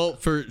 All right, well,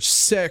 for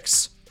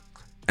 6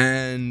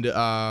 and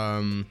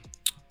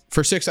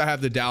for 6 I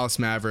have the Dallas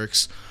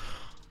Mavericks.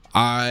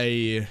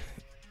 I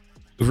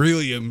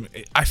really am.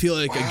 I feel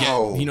like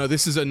Wow. again, you know,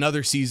 this is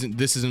another season.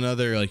 This is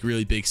another like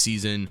really big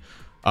season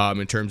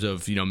in terms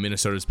of, you know,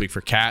 Minnesota's big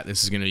for Cat.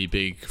 This is going to be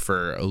big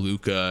for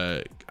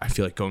Luka. I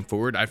feel like going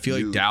forward. I feel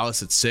like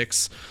Dallas at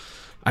 6.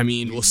 I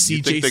mean, we'll see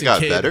You think Jason they got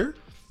Kidd. better?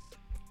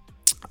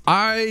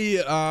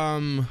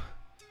 I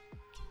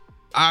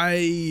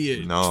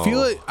I No. feel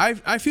like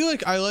I feel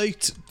like I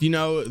liked,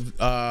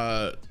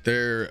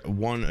 their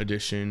one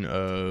addition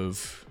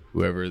of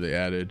whoever they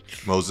added,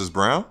 Moses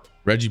Brown.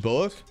 Reggie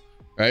Bullock,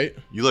 right?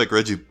 You like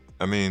Reggie?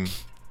 I mean,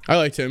 I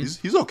liked him.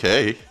 he's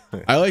okay.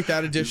 I like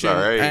that addition, all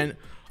right. and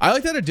I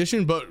like that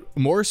addition, but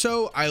more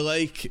so, I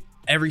like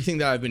everything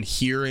that I've been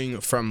hearing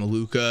from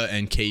Luka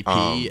and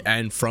KP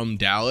and from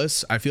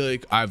Dallas. I feel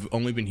like I've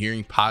only been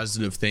hearing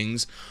positive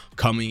things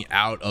coming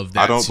out of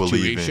that I don't situation.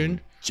 believe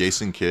in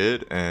Jason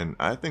Kidd, and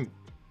I think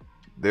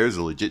there's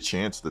a legit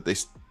chance that they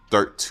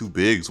start two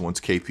bigs once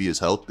KP is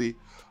healthy.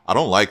 I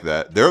don't like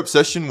that. Their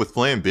obsession with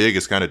playing big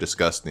is kind of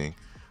disgusting.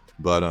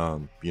 But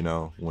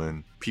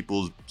when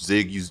people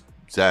zig, you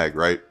zag,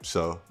 right?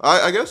 So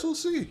I guess we'll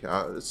see.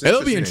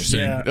 It'll be interesting.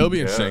 Yeah. It'll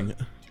be interesting.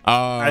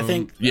 I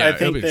think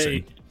it'll be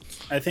interesting.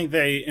 I think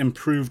they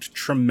improved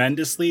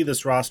tremendously.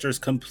 This roster is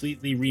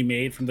completely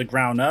remade from the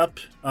ground up.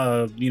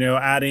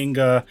 Adding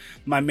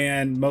my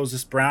man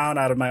Moses Brown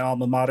out of my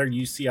alma mater,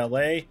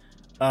 UCLA.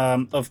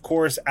 Of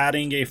course,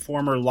 adding a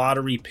former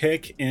lottery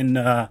pick in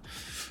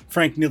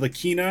Frank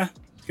Ntilikina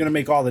is going to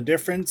make all the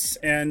difference.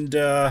 And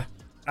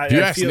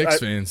Knicks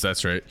fans,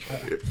 that's right.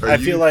 I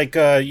feel like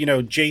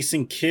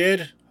Jason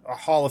Kidd, a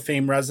Hall of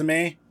Fame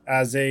resume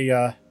as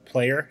a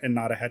player and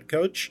not a head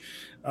coach.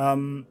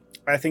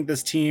 I think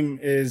this team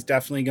is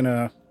definitely going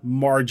to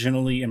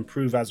marginally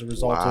improve as a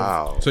result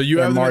of. So you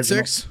have them at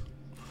marginal. 6?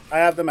 I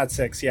have them at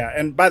 6, yeah.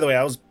 And by the way,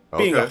 I was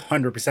being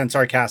 100%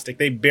 sarcastic.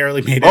 They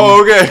barely made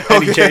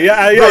any change.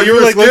 Yeah, Bro, you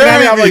were like looking at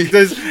me.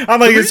 I'm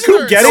like, is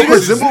Coop getting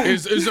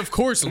this? Is of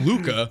course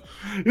Luka.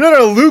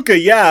 No, Luka,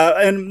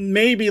 yeah. And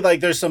maybe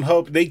like there's some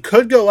hope. They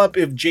could go up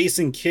if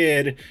Jason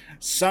Kidd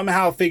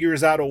somehow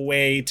figures out a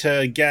way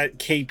to get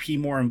KP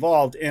more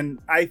involved. And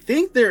I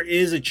think there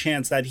is a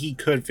chance that he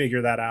could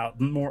figure that out,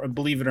 more,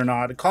 believe it or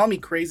not. Call me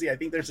crazy. I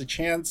think there's a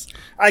chance.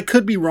 I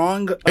could be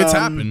wrong. It's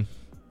happened.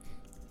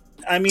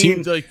 I mean,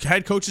 teams like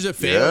head coaches have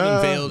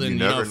failed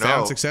and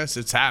found success.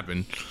 It's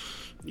happened.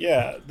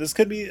 Yeah, this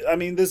could be. I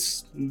mean,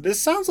 this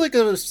sounds like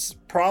a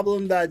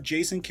problem that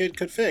Jason Kidd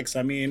could fix.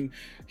 I mean,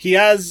 he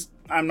had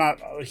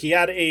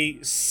a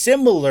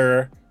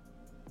similar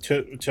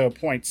to a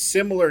point,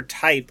 similar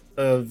type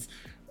of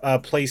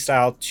play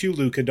style to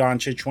Luka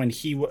Doncic when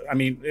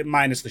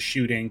minus the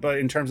shooting, but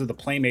in terms of the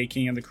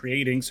playmaking and the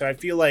creating. So I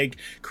feel like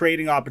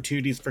creating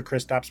opportunities for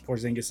Kristaps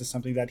Porzingis is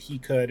something that he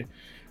could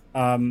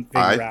figure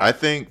out.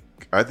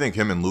 I think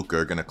him and Luka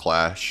are gonna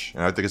clash,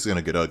 and I think it's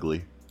gonna get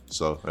ugly.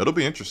 So it'll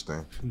be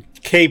interesting.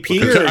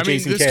 KP or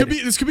Jason Kidd?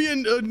 This could be a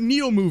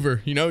needle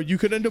mover. You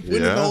could end up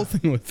winning the whole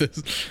thing with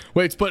this.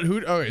 Wait, but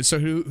who? All right, so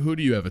who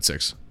do you have at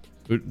 6?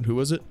 Who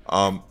was it?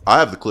 I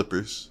have the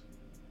Clippers.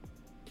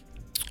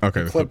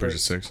 Okay, the Clippers at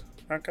 6.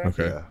 Okay.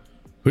 Yeah.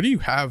 Who do you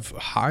have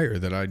higher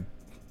that I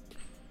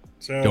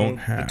don't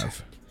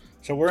have?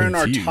 So we're in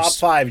our top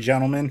 5,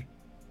 gentlemen.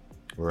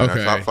 We're in our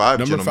top 5,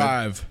 Number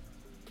gentlemen. 5,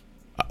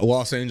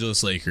 Los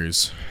Angeles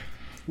Lakers.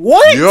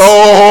 What? Yo!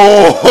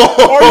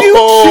 Are you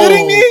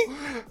kidding me?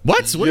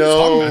 What are you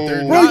talking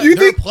about?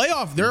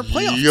 They're a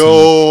playoff team.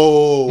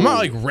 Yo! I'm not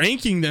like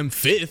ranking them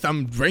 5th.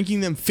 I'm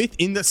ranking them 5th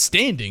in the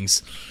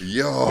standings.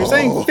 Yo! You're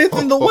saying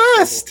 5th in the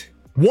West.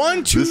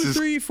 1, 2,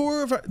 3,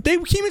 4, 5. They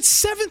came in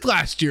 7th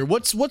last year.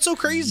 What's so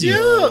crazy?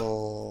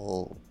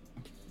 Yo.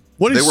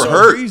 What is They were so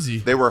hurt. crazy?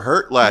 They were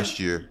hurt last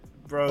year.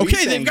 Bro,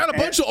 Okay, they've got a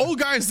bunch of old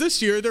guys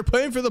this year. They're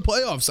playing for the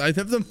playoffs. I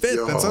have them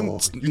 5th. That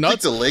sounds You think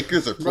nuts. the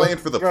Lakers are playing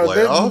for the Bro,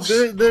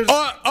 playoffs? there's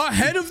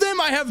Ahead of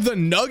them, I have the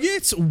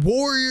Nuggets,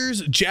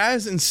 Warriors,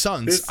 Jazz, and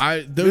Suns.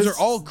 Those are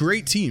all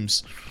great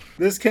teams.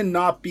 This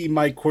cannot be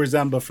Mike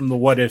Korzemba from the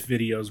What If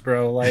videos,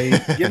 bro.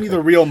 Like, give me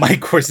the real Mike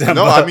Korzemba.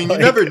 No, I mean you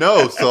never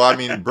know. So I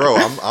mean, bro,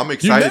 I'm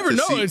excited never to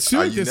know. see. It's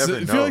true. You never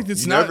know. feel like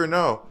it's you not- never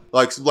know.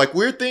 Like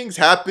weird things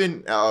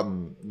happen. I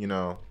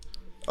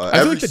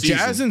feel like the season.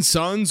 Jazz and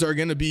Suns are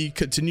going to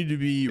continue to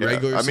be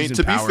regular I mean,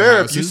 season to be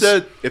fair,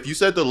 powerhouses. if you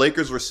said the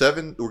Lakers were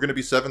going to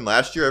be 7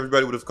 last year,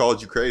 everybody would have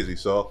called you crazy.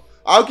 So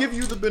I'll give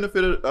you the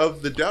benefit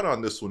of the doubt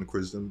on this one,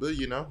 Kristen. But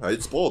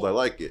it's bold. I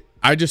like it.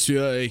 I just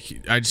feel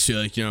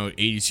like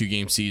 82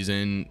 game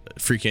season.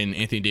 Freaking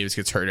Anthony Davis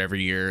gets hurt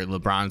every year.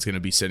 LeBron's going to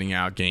be sitting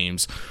out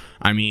games.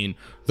 I mean,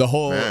 the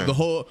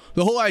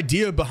whole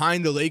idea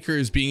behind the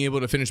Lakers being able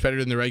to finish better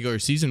than the regular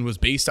season was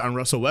based on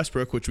Russell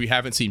Westbrook, which we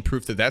haven't seen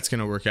proof that that's going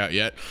to work out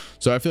yet.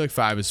 So I feel like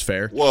 5 is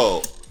fair.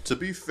 Well, to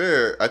be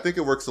fair, I think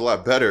it works a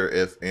lot better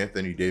if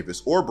Anthony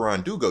Davis or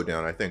Bron do go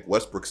down. I think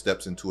Westbrook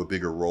steps into a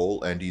bigger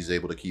role and he's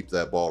able to keep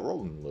that ball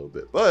rolling a little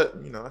bit. But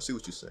I see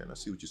what you're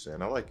saying.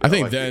 I like it. I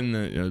think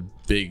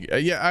big.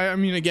 I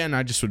mean, again,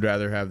 I just would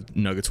rather have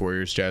Nuggets,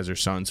 Warriors, Jazz, or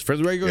Suns for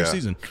the regular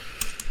season.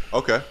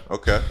 Okay.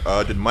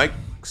 Did Mike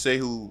say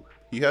who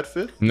he had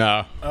 5th?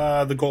 No.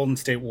 the Golden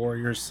State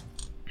Warriors.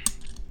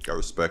 I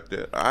respect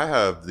it. I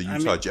have the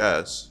Utah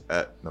Jazz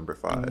at number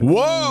 5.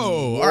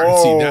 Whoa! All right,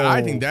 see,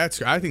 I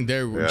think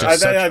they're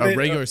just such a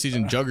regular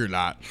season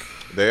juggernaut.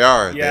 They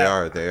are.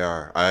 Yeah. They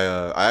are.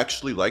 I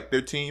actually like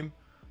their team.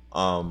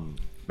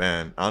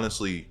 man,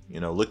 honestly,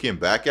 looking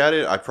back at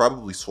it, I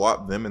probably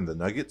swapped them and the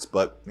Nuggets,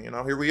 but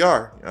here we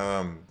are.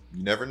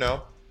 You never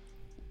know.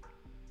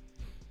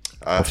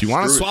 If you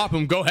want to swap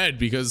them, go ahead,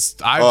 because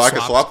I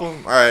can swap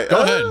them. All right,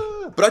 go ahead.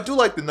 But I do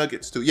like the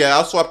Nuggets too. Yeah,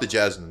 I'll swap the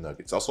Jazz and the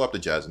Nuggets. All right,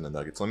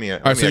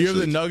 so you have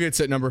the Nuggets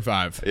at number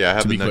 5. Yeah, I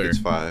have the Nuggets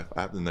 5.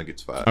 I have the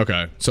Nuggets 5.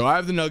 Okay, so I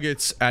have the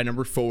Nuggets at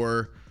number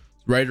 4,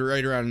 right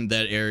around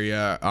that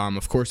area.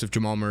 Of course, if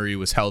Jamal Murray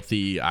was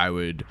healthy, I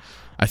might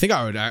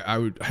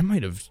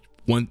have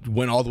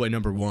went all the way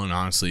number 1.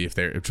 Honestly, if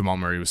Jamal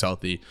Murray was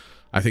healthy,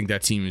 I think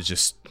that team is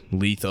just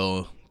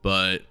lethal.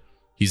 But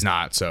he's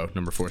not, so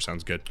number 4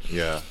 sounds good.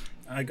 Yeah.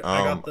 I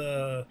got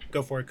the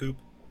go for it, Coop.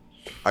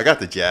 I got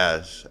the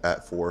Jazz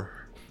at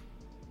 4.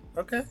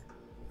 Okay.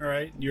 All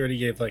right. You already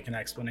gave like an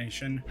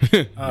explanation.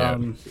 Yeah.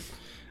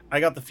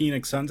 I got the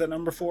Phoenix Suns at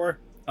number 4.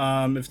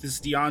 If this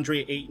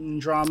DeAndre Ayton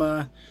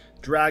drama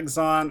drags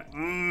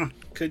on,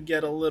 could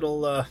get a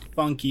little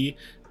funky.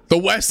 The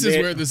West is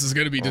where this is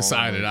going to be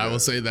decided. I will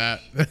say that.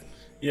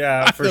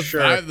 Yeah, for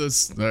sure. I have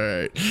this. All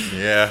right.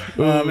 Yeah.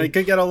 It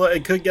could get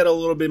a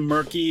little bit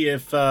murky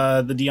if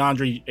the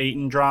DeAndre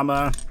Ayton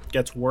drama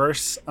gets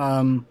worse.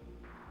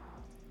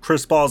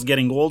 Chris Paul's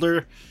getting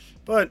older,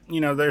 but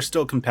they're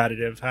still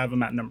competitive. I have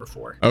them at number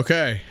 4.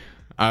 Okay.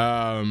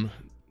 All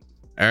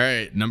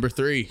right, number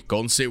 3,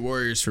 Golden State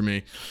Warriors for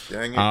me.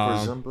 Dang it,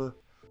 Zumba.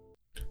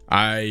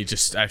 I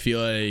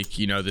feel like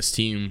this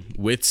team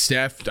with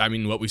Steph. I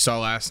mean, what we saw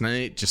last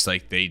night,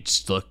 they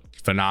just look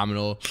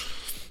phenomenal.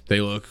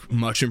 They look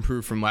much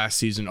improved from last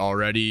season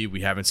already.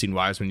 We haven't seen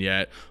Wiseman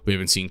yet. We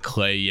haven't seen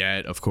Clay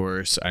yet, of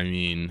course. I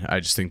mean, I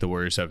just think the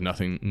Warriors have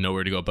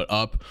nowhere to go but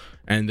up.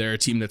 And they're a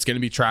team that's going to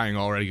be trying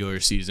all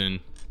regular season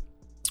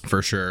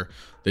for sure.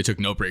 They took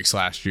no breaks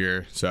last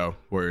year. So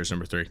Warriors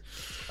number 3.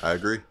 I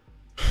agree.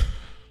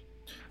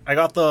 I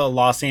got the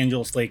Los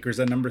Angeles Lakers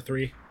at number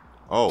 3.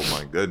 Oh,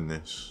 my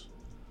goodness.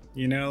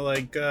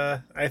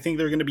 I think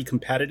they're going to be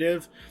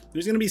competitive.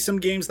 There's going to be some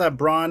games that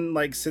Bron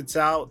sits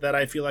out that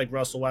I feel like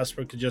Russell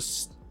Westbrook could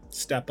just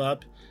step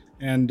up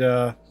and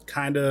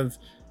kind of,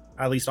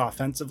 at least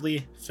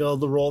offensively, fill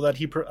the role that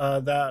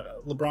that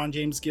LeBron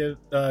James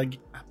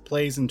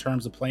plays in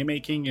terms of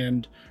playmaking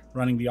and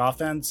running the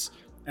offense.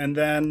 And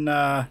then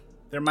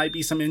there might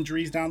be some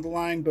injuries down the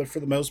line, but for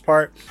the most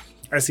part,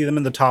 I see them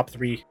in the top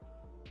 3.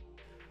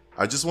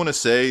 I just want to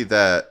say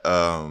that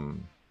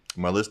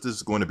my list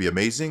is going to be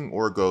amazing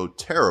or go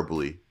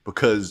terribly,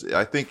 because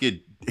I think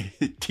it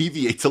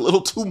deviates a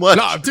little too much.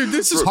 No, dude,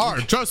 this is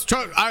hard. Trust.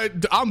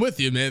 I'm with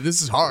you, man.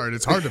 This is hard.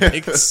 It's hard to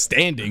pick the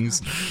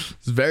standings.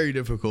 It's very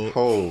difficult.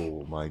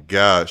 Oh my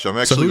gosh, I'm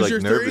actually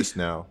nervous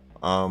now.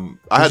 I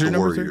had the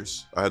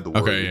Warriors.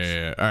 Okay,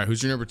 yeah. All right,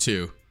 who's your number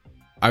 2?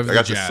 I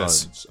got the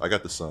Suns. I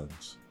got the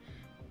Suns.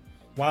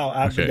 Wow,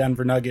 after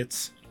Denver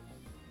Nuggets.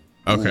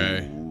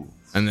 Okay. Ooh.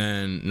 And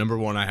then number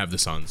 1, I have the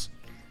Suns.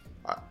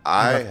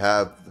 I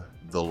have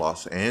the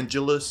Los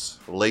Angeles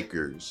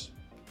Lakers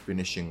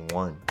finishing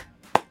 1.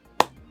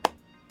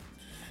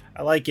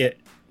 I like it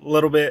a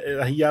little bit.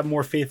 You have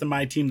more faith in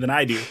my team than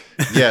I do.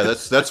 Yeah,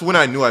 that's when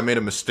I knew I made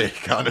a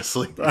mistake,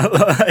 honestly.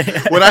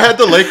 When I had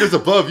the Lakers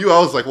above you, I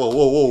was like,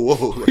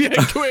 whoa. Yeah,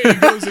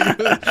 it goes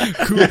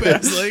Coop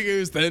has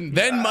Lakers, then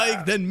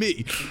Mike, then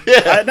me.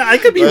 Yeah, I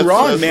could be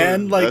wrong,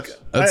 man.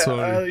 That's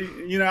funny.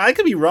 I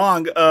could be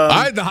wrong.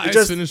 I had the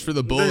highest finish for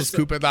the Bulls.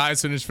 Coop had the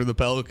highest finish for the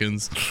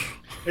Pelicans.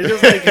 It's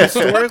just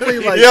historically,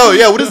 what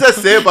does that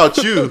say about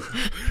you?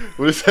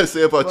 What does that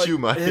say about you,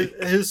 Mike?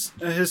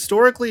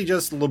 Historically,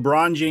 just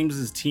LeBron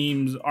James's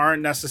teams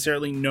aren't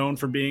necessarily known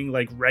for being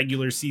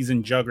regular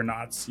season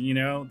juggernauts.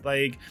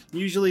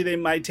 Usually they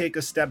might take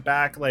a step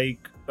back,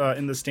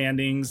 in the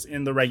standings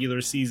in the regular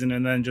season,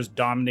 and then just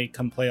dominate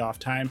come playoff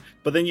time.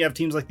 But then you have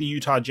teams like the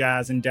Utah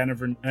Jazz and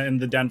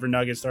the Denver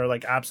Nuggets that are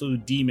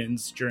absolute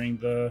demons during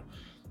the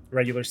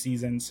regular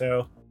season.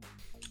 So.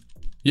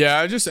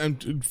 Yeah,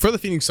 for the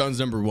Phoenix Suns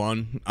number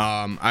 1.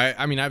 I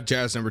have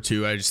Jazz number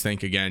 2. I just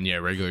think again,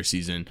 regular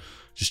season,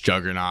 just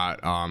juggernaut.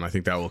 I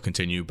think that will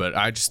continue, but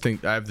I just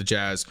think I have the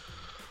Jazz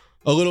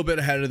a little bit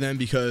ahead of them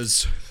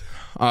because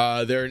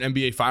they're an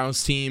NBA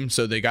Finals team,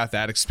 so they got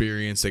that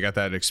experience. They got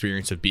that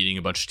experience of beating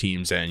a bunch of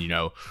teams and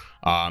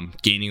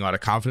gaining a lot of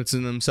confidence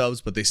in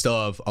themselves, but they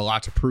still have a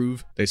lot to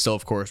prove. They still,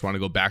 of course, want to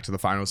go back to the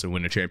finals and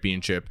win a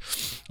championship.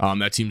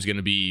 That team's going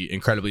to be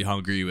incredibly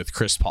hungry with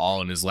Chris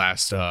Paul in his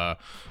last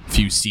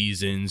few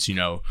seasons,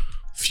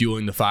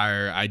 fueling the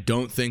fire. I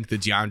don't think the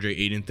DeAndre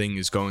Ayton thing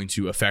is going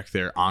to affect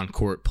their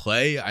on-court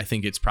play. I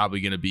think it's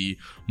probably going to be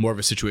more of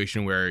a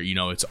situation where,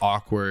 it's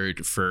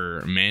awkward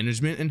for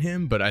management and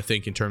him, but I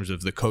think in terms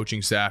of the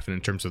coaching staff and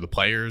in terms of the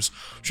players,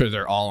 I'm sure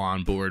they're all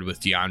on board with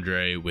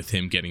DeAndre, with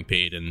him getting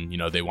paid, and,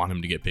 they want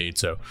him to get paid.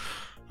 So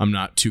I'm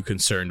not too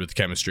concerned with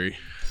chemistry.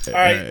 All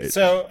right.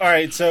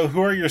 So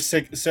who are your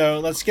 6? So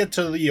let's get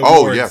to the awards.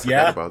 Oh, yeah. I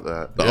forgot about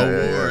that.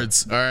 The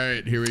awards. Yeah. All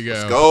right. Here we go.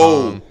 Let's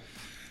go.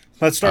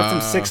 Let's start from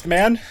 6th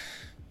man.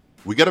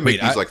 We got to make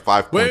these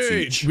 5 points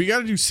each. We got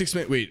to do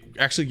 6-man. Wait,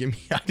 actually,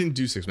 I didn't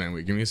do 6-man.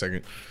 Wait, give me a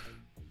second.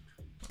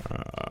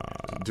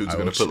 Dude's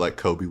going to put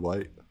Kobe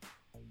White.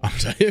 I'm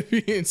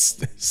typing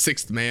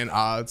sixth man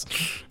odds.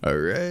 All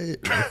right,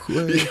 real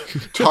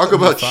quick. Talk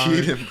about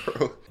cheating,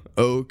 bro.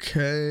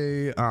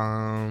 Okay.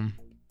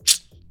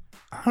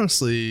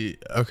 Honestly,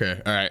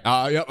 okay. All right.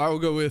 Yep. I will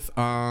go with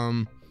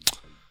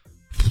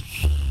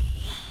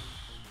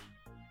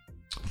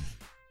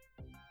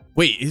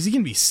Wait, is he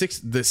gonna be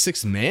the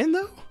sixth man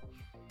though?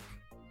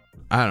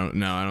 I don't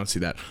know. I don't see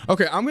that.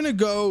 Okay, I'm gonna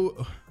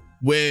go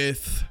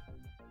with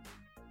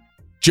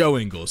Joe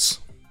Ingles.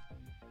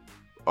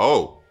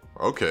 Oh,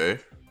 okay.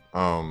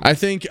 I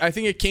think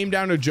it came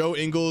down to Joe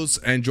Ingles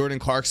and Jordan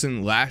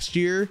Clarkson last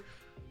year,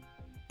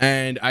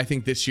 and I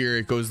think this year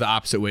it goes the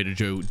opposite way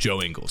to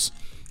Joe Ingles.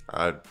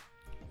 I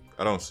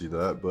don't see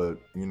that, but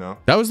you know,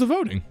 that was the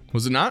voting,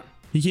 was it not?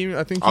 He came.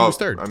 I think he was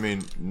third. I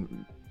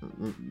mean,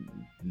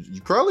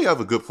 you probably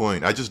have a good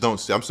point. I just don't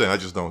see. I'm saying I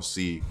just don't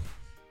see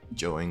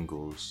Joe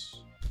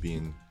Ingles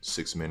being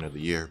sixth man of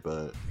the year,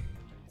 but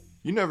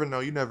you never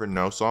know. You never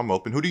know. So I'm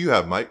open. Who do you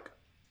have, Mike?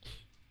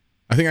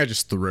 I think I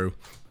just threw.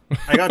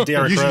 I got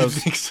Derrick You Rose.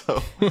 think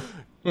so?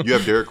 You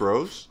have Derrick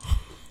Rose?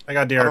 I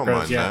got Derrick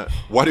Rose. Yeah. That.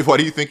 Why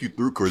do you think you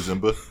threw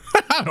Kurzimba?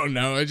 I don't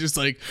know. I just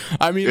like.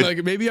 I mean,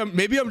 like maybe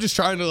I'm just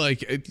trying to like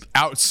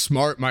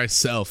outsmart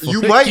myself.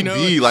 You like, might you know,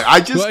 be like I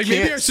just like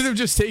can't. maybe I should have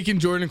just taken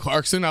Jordan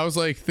Clarkson. I was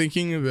like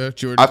thinking about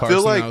Jordan. I Clarkson.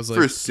 feel like I was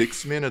for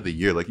sixth man of the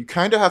year, like you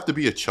kind of have to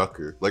be a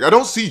chucker. Like I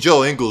don't see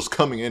Joe Ingles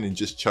coming in and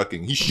just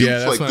chucking. He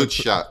shoots like good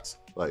shots.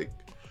 Like,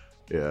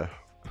 yeah.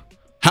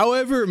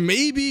 However,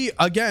 maybe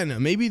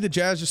the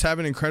Jazz just have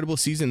an incredible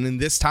season, and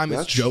this time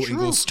it's Joe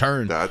Ingles'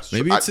 turn.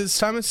 Maybe it's his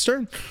time. It's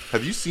turn.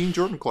 Have you seen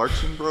Jordan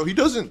Clarkson, bro? He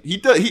doesn't.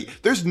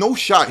 There's no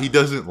shot he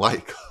doesn't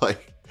like.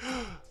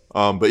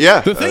 But yeah.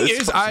 The thing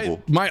is,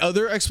 my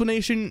other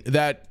explanation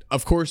that,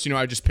 of course, you know,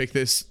 I just picked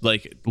this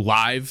like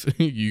live.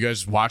 You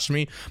guys watched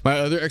me. My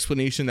other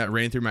explanation that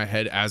ran through my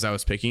head as I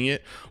was picking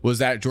it was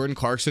that Jordan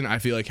Clarkson, I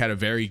feel like, had a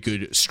very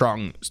good,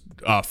 strong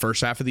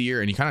first half of the year,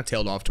 and he kind of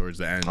tailed off towards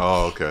the end.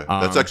 Oh, okay.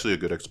 That's actually a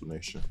good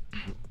explanation.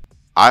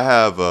 I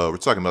have. We're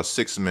talking about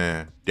six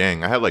man.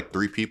 Dang, I had like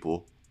three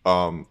people.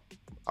 Is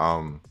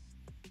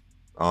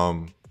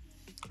Tyler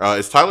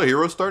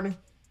Hero starting?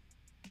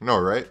 No,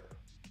 right?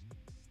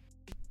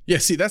 Yeah,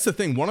 see, that's the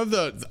thing. One of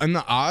in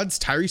the odds,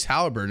 Tyrese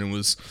Halliburton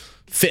was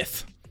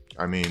fifth.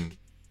 I mean,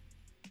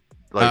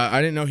 like I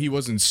didn't know he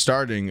wasn't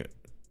starting.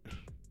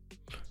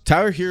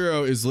 Tyler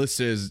Hero is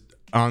listed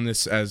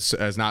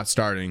as not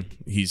starting.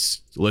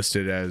 He's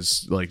listed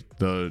as like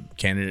the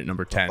candidate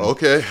number 10.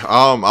 Okay.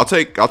 I'll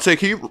take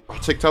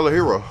Tyler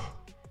Hero.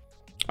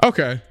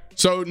 Okay.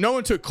 So no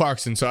one took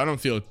Clarkson, so I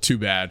don't feel too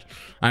bad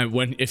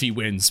if he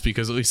wins,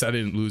 because at least I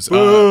didn't lose.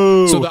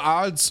 So the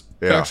odds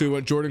actually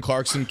went Jordan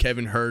Clarkson,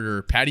 Kevin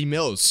Huerter, Patty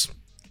Mills,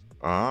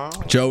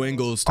 Joe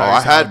Ingles, Tyrese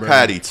I had Halliburton.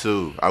 Patty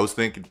too. I was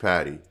thinking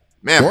Patty.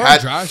 Man, Goran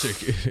Patty.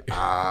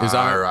 Dragic is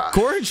on. Right.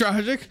 Goran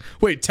Dragic.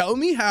 Wait, tell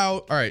me how.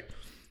 All right,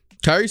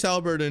 Tyrese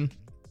Halliburton.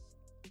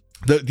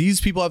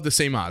 These people have the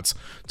same odds.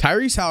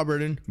 Tyrese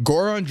Halliburton,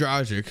 Goran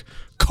Dragic,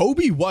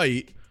 Kobe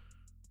White,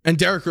 and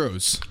Derrick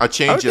Rose. I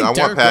changed it. I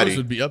want Patty. Rose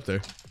would be up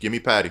there. Give me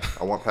Patty.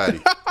 I want Patty.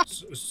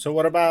 So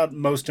what about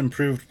most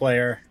improved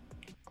player?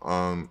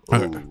 I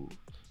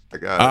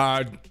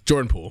got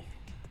Jordan Poole.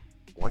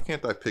 Why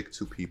can't I pick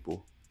two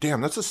people?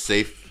 Damn, that's so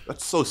safe.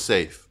 That's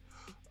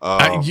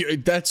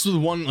the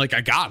one. Like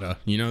I gotta.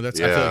 You know, that's.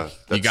 Yeah, I feel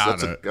like you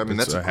gotta.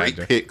 That's a great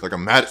pick. Like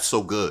I'm mad. It's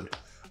so good.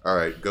 All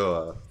right,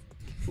 go.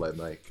 Flat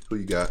Mike. Who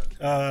you got?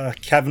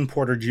 Kevin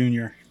Porter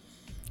Jr.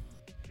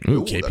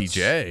 Ooh,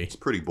 KPJ. It's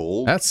pretty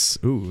bold. That's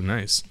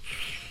nice.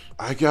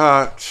 I'm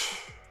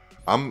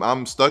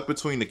stuck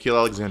between Nickeil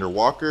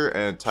Alexander-Walker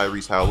and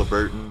Tyrese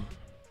Halliburton.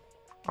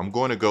 I'm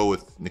going to go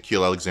with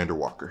Nickeil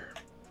Alexander-Walker.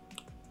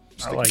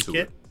 I like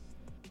it.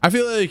 I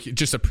feel like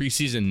just a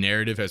preseason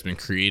narrative has been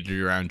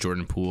created around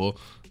Jordan Poole,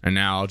 and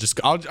now I'm just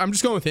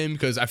going with him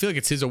because I feel like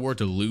it's his award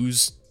to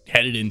lose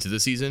headed into the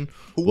season.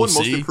 Who won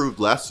most improved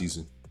last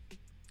season?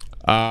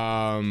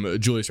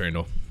 Julius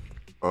Randle.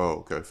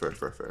 Oh, okay, fair.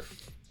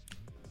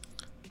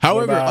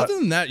 However, other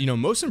than that, you know,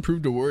 most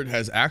improved award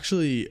has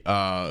actually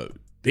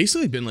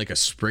basically been like a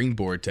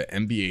springboard to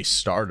NBA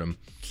stardom.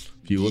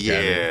 If you look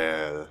at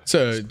it.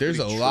 So there's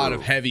a lot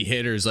of heavy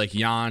hitters like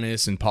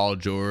Giannis and Paul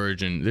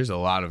George, and there's a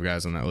lot of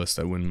guys on that list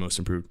that win most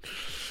improved.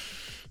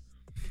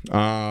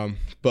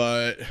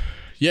 But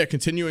yeah,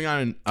 continuing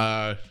on,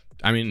 I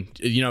mean,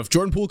 you know, if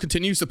Jordan Poole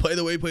continues to play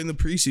the way he played in the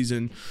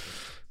preseason,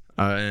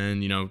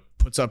 and, you know,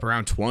 puts up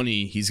around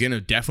 20, he's going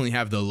to definitely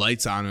have the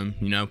lights on him,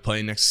 you know,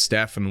 playing next to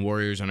Steph and the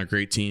Warriors on a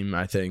great team,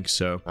 I think.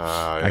 So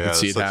I can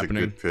see it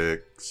happening.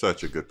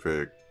 Such a good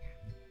pick.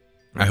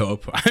 I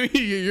hope. I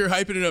mean, you're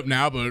hyping it up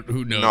now, but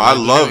who knows? No, I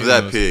love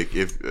that pick.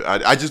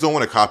 I just don't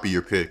want to copy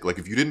your pick. Like,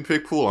 if you didn't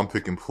pick Poole, I'm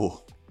picking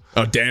Poole.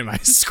 Oh, damn. I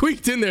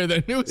squeaked in there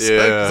then. It was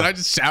because I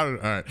just shouted.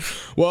 All right.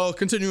 Well,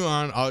 continue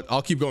on.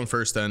 I'll keep going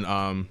first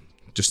then.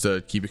 Just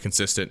to keep it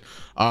consistent.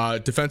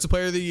 Defensive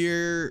player of the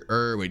year,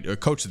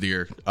 coach of the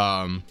year.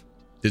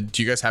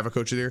 Do you guys have a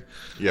coach of the year?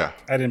 Yeah.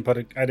 I didn't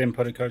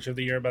put a coach of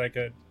the year, but I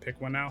could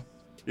pick one now.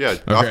 Yeah,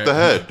 off the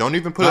head. Don't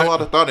even put a lot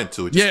of thought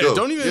into it. Just go.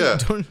 Don't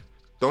even.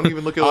 Don't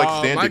even look at like my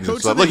standings and coach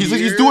stuff. of the Like he's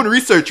year- doing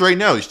research right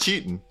now. He's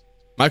cheating.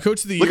 My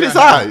coach of the Look year. at his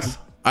eyes.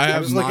 I I'm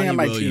have just looking Monty at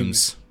my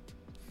Williams.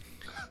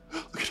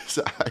 Look at his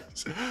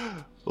eyes.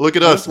 Look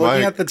at I'm us, just looking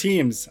Mike. at the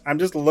teams. I'm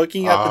just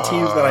looking at the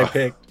teams that I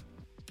picked.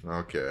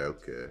 Okay.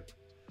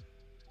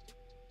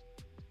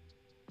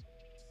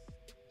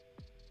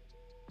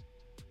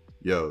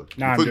 Yo,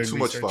 Nah, you're I'm putting doing too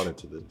much research. thought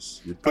into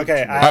this. You're putting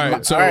Okay, too I much have,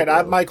 Alright, so- all right. I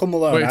have Michael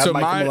Malone. Wait, I have so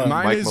Michael Malone.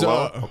 mine Mike is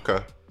Malone? Okay.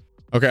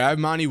 Okay, I have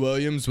Monty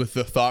Williams with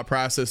the thought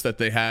process that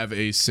they have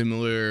a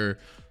similarly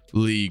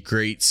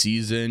great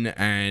season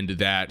and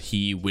that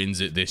he wins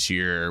it this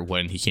year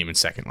when he came in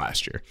second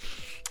last year.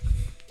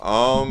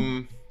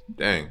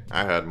 Dang,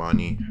 I had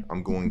Monty.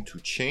 I'm going to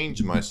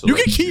change my You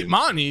selection. can keep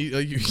Monty.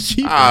 Like, you can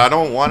keep I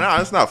don't want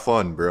to. It's not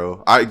fun,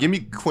 bro. All right, give me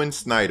Quinn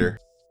Snyder.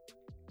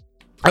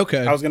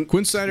 Okay. I was gonna-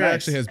 Quinn Snyder nice.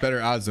 actually has better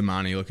odds than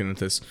Monty looking at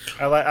this.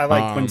 I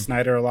like Quinn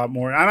Snyder a lot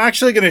more. I'm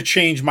actually going to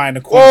change mine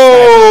to Quinn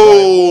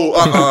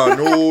Whoa!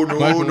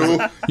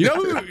 No. You know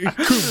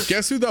who,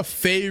 guess who the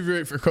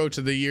favorite for coach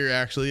of the year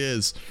actually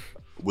is?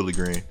 Willie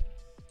Green.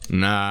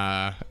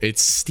 Nah,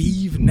 it's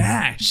Steve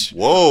Nash.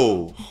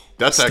 Whoa,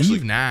 that's Steve actually.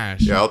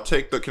 Nash. Yeah, I'll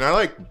take the. Can I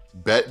like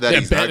bet that Yeah,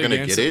 he's bet not gonna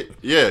against get it?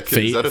 Yeah,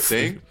 is that a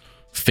thing?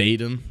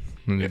 Fade him.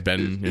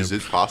 Is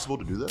it possible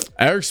to do that?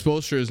 Eric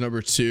Spoelstra is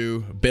number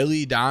 2.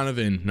 Billy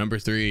Donovan, number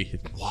 3.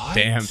 What?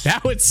 Damn,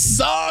 that would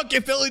suck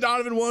if Billy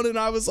Donovan won and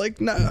I was like,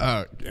 no.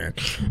 Oh, yeah.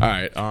 All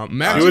right.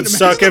 It would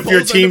suck if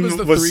your team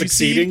was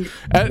succeeding.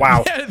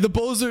 Wow. Yeah, the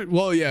Bulls are,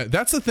 well, yeah,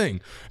 that's the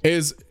thing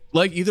is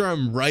like either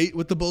I'm right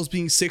with the Bulls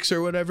being 6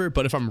 or whatever,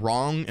 but if I'm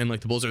wrong and like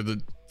the Bulls are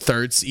the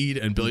 3rd seed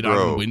and Billy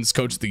Donovan wins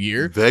coach of the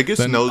year, Vegas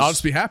then knows. I'll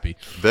just be happy.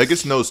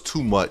 Vegas knows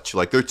too much.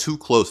 Like they're too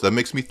close. That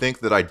makes me think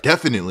that I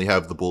definitely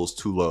have the Bulls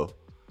too low.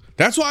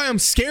 That's why I'm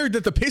scared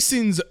that the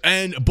Pistons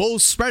and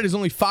Bulls spread is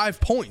only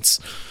 5 points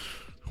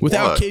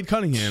without What? Cade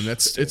Cunningham.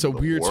 It's a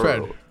weird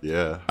spread.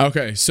 Yeah.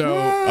 Okay,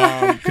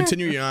 so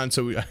continuing on,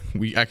 so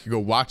I could go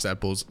watch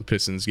that Bulls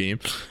Pistons game.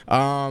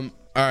 All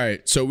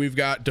right, so we've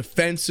got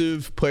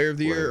defensive player of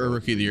the year or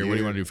rookie of the year. What do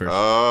you want to do first?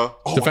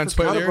 I Defensive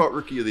player of the year? about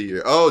rookie of the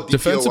year. Oh, DPOY.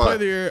 Defensive player of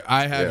the year.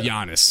 I have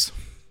Giannis.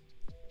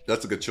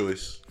 That's a good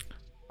choice.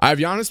 I have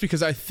Giannis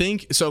because I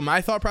think so.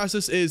 My thought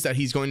process is that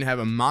he's going to have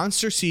a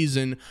monster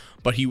season,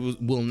 but he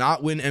will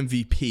not win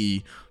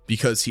MVP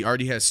because he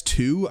already has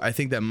 2. I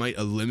think that might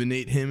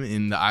eliminate him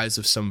in the eyes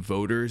of some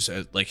voters,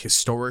 like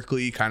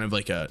historically, kind of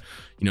like a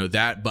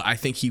that. But I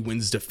think he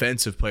wins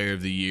defensive player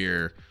of the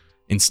year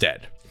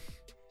instead.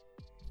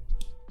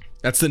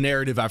 That's the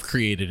narrative I've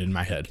created in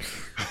my head.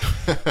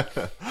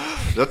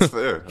 That's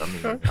fair. I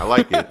mean, I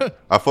like it.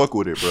 I fuck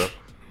with it,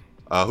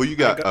 bro. Who you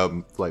got,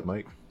 Flight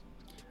Mike?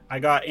 I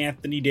got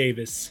Anthony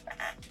Davis.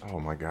 Oh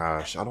my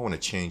gosh, I don't want to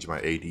change my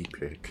AD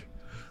pick.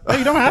 No,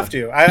 you don't have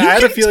to. I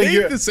had a feeling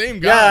you the same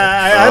guy.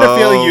 Yeah, I had a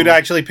feeling you'd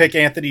actually pick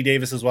Anthony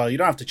Davis as well. You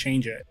don't have to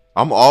change it.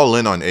 I'm all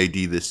in on AD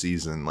this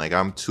season. Like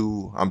I'm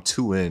too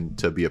in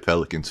to be a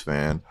Pelicans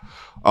fan.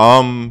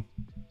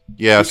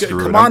 Yeah,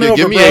 screw it.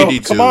 Give me bro. AD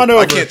too. Come on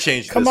over. I can't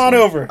change this Come on one.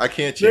 over. I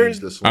can't change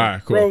this one. All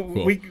right, cool. Bro,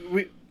 cool.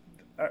 we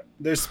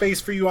there's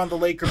space for you on the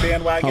Laker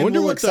bandwagon. I wonder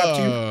We'll what accept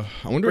you. I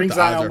wonder Bring what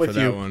the odds Zion are with for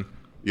that you. one.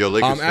 Yo,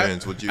 Lakers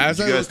fans, would you guys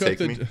look up take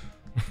me?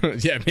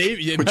 yeah,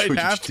 maybe you Would might you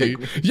have take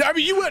to. me? Yeah, I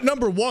mean, you went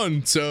number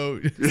 1, so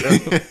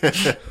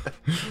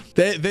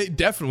they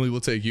definitely will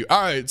take you. All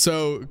right,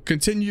 so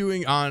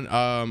continuing on.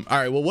 All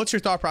right, well, what's your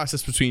thought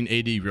process between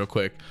AD, real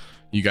quick,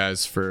 you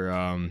guys for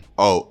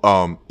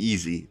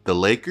Easy. The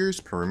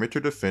Lakers perimeter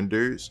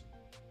defenders,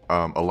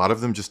 a lot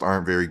of them just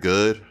aren't very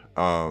good.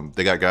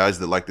 They got guys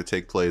that like to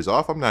take plays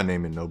off. I'm not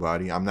naming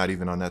nobody. I'm not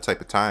even on that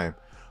type of time.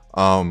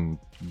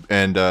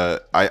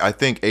 I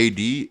think AD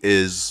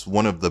is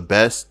one of the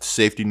best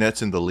safety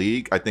nets in the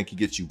league. I think he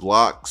gets you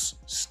blocks,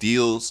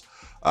 steals.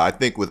 I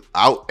think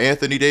without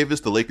Anthony Davis,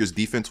 the Lakers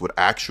defense would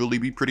actually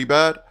be pretty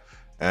bad.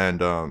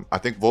 And I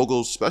think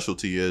Vogel's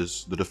specialty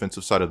is the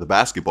defensive side of the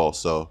basketball.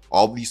 So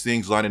all these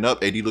things lining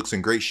up, AD looks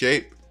in great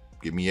shape.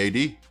 Give me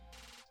AD.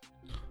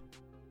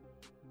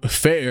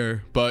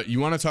 fair, but you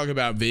want to talk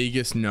about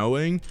Vegas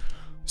knowing.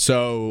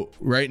 So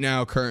right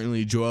now,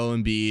 currently, Joel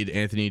Embiid,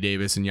 Anthony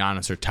Davis, and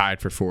Giannis are tied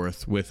for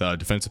 4th with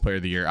Defensive Player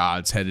of the Year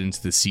odds headed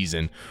into the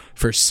season.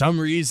 For some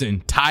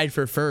reason, tied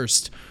for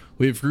 1st,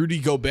 we have Rudy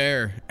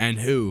Gobert and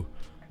who?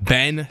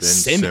 Ben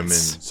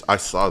Simmons. I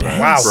saw that.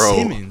 Wow. Bro.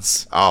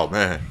 Simmons. Oh,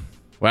 man.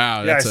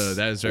 Wow, Yes.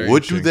 that is very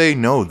What do interesting. they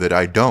know that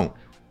I don't?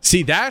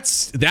 See, that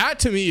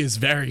to me is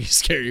very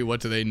scary.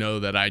 What do they know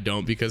that I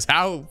don't? Because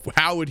how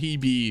would he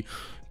be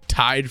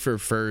tied for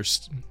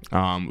 1st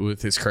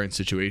with his current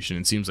situation?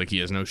 It seems like he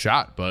has no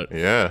shot, but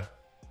Yeah.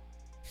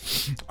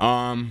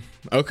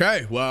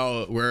 okay,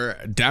 well, we're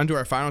down to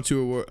our final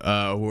 2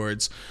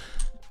 awards,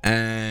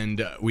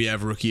 and we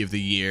have Rookie of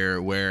the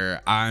Year,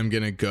 where I'm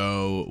gonna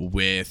go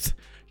with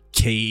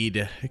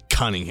Cade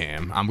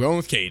Cunningham. I'm going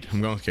with Cade.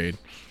 I'm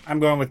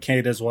going with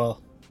Cade as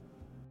well.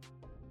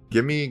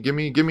 Give me Josh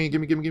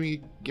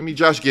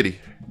Giddey.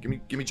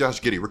 Give me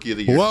Josh Giddey, Rookie of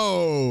the Year.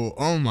 Whoa!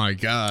 Oh my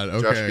God!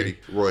 Okay. Josh Giddey,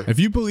 Roy. If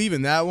you believe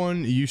in that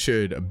one, you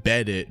should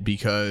bet it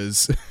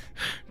because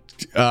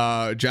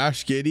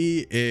Josh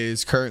Giddey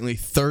is currently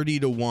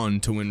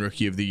 30-1 to win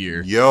Rookie of the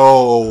Year.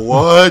 Yo,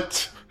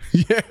 what?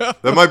 Yeah,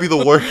 That might be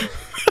the worst.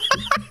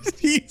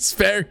 he's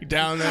very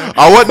down there.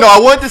 I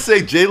wanted to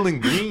say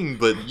Jalen Green,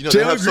 but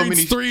they have so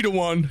many.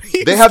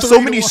 3-1. They have so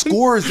many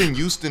scores in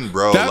Houston,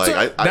 bro.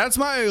 That's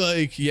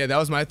my that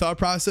was my thought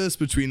process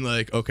between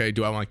okay,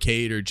 do I want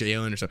Cade or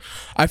Jalen or something?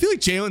 I feel like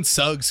Jalen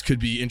Suggs could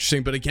be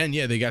interesting, but again,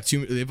 yeah, they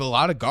have a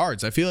lot of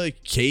guards. I feel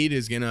like Cade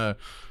is gonna,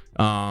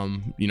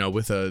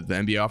 with the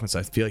NBA offense,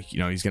 I feel like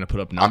he's gonna put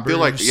up numbers.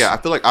 I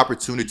feel like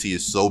opportunity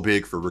is so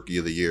big for Rookie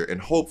of the Year,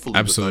 and hopefully the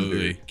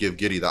Absolutely. Thunder give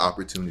Giddey the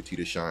opportunity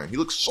to shine. He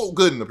looks so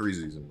good in the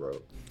preseason,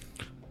 bro.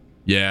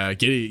 Yeah,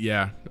 Giddey.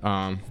 Yeah,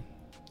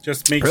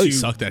 Just makes really you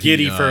suck that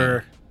giddy he,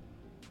 for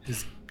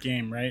his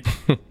game, right?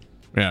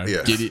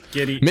 yeah.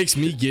 Giddy. Makes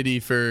me giddy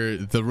for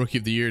the Rookie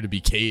of the Year to be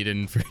Cade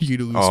and for you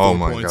to lose 4 Oh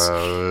my points.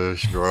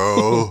 gosh,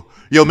 bro.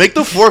 Yo, make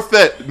the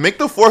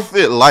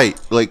forfeit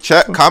light. Like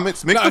chat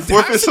comments, make the it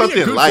forfeit has to be a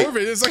something good light.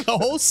 forfeit. It's like a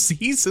whole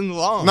season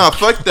long. Nah,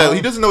 fuck that.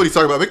 He doesn't know what he's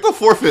talking about. Make the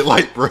forfeit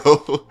light, bro.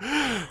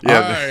 Yeah,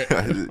 All right.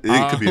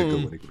 it could be a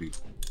good one. It could be.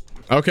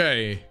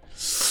 Okay.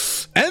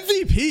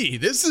 MVP.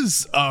 This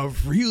is a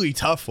really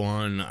tough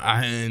one,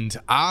 and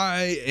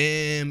I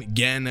am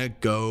gonna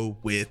go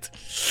with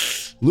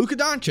Luka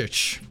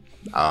Doncic.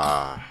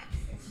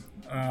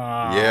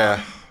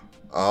 Yeah.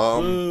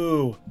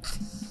 Ooh.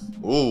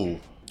 Ooh.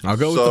 I'll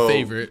go with the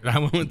favorite. I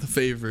went with the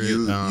favorite.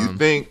 You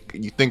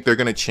think they're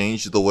gonna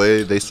change the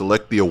way they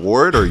select the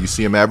award, or you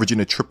see them averaging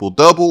a triple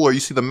double, or you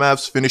see the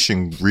Mavs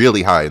finishing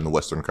really high in the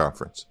Western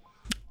Conference?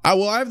 I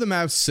have the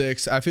Mavs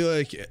 6. I feel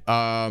like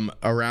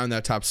around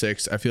that top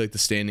 6, I feel like the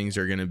standings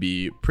are going to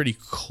be pretty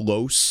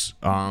close,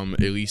 at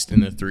least in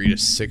the 3 to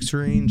 6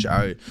 range.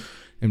 I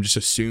am just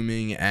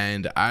assuming,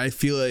 and I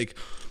feel like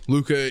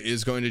Luka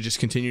is going to just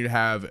continue to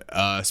have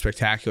a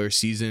spectacular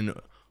season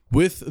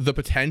with the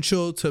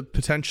potential to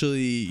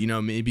potentially,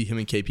 maybe him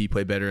and KP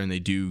play better and they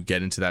do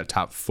get into that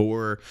top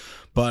 4.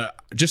 But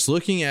just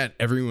looking at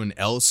everyone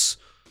else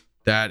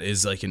that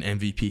is like an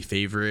MVP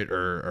favorite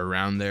or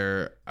around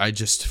there, I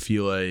just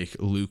feel like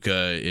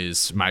Luka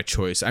is my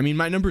choice. I mean,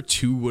 my number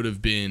 2 would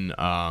have been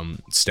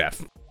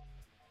Steph.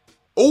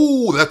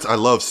 Oh, I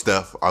love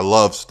Steph. I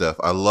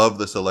love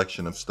the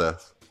selection of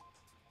Steph.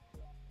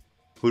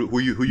 Who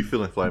you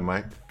feeling, Fly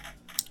Mike?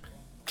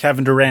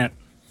 Kevin Durant.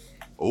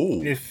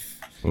 Oh, If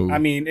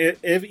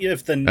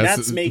the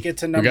Nets make it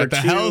to number 2, we got the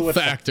health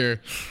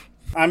factor.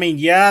 But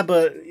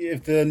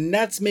if the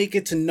Nets make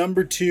it to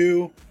number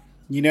 2,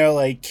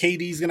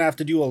 KD's gonna have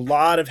to do a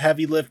lot of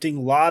heavy lifting,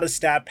 a lot of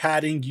stat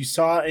padding. You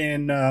saw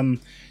him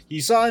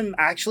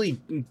actually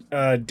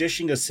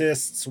dishing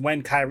assists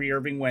when Kyrie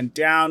Irving went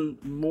down.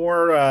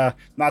 More,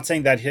 not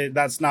saying that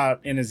that's not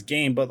in his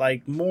game, but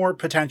like more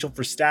potential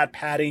for stat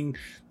padding.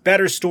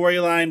 Better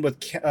storyline with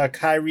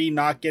Kyrie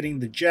not getting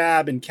the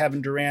jab and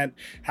Kevin Durant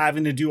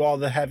having to do all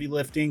the heavy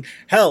lifting.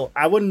 Hell,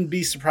 I wouldn't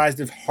be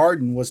surprised if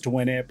Harden was to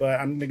win it, but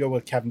I'm gonna go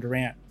with Kevin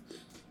Durant.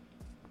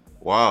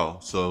 wow.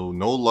 So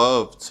no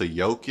love to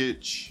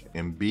Jokic,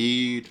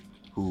 Embiid,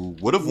 who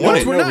would have won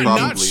it. We're not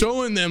probably.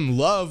 showing them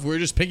love. We're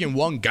just picking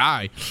one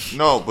guy.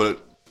 No,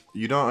 but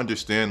you don't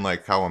understand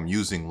like how I'm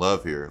using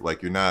love here.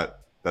 Like you're not.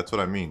 That's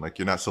what I mean. Like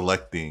you're not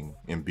selecting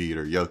Embiid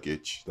or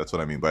Jokic. That's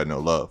what I mean by no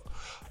love.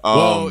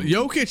 Well,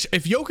 Jokic.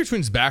 If Jokic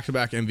wins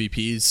back-to-back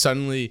MVPs,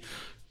 suddenly.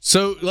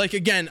 So, like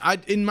again,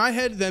 in my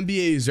head, the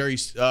NBA is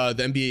the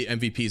NBA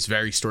MVP is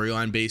very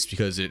storyline based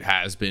because it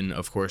has been,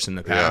 of course, in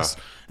the past.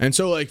 Yeah. And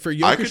so, like for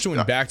Jokic to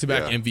win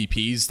back-to-back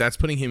MVPs, that's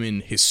putting him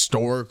in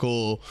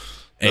historical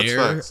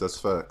air. That's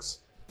facts.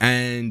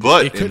 And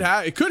But it could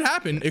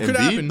happen. It could Embiid,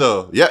 happen.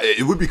 though, yeah,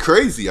 it would be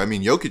crazy. I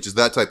mean, Jokic is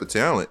that type of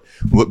talent.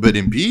 But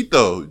Embiid,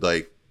 though,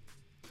 like,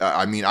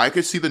 I mean, I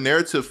could see the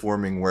narrative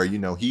forming where,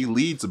 he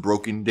leads a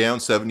broken down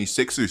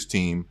 76ers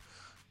team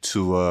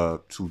to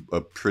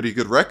a pretty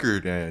good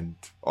record. And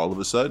all of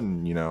a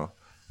sudden,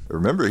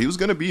 remember, he was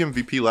going to be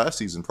MVP last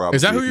season, probably.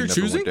 Is that who if he you're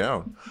never choosing? went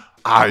down.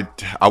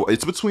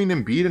 It's between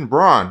Embiid and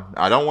Bron.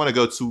 I don't want to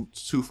go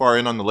too far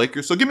in on the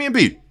Lakers. So give me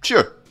Embiid.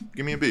 Sure.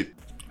 Give me Embiid.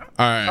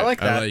 All right. I like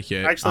that. I like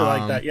it. I actually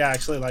like that. Yeah, I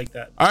actually like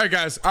that. All right,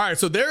 guys. All right.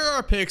 So there are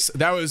our picks.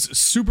 That was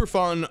super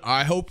fun.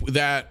 I hope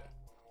that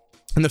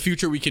in the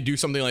future we could do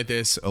something like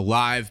this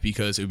live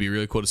because it would be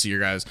really cool to see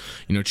your guys,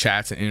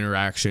 chats and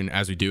interaction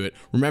as we do it.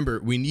 Remember,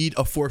 we need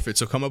a forfeit.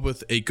 So come up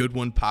with a good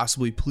one,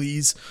 possibly,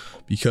 please,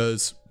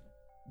 because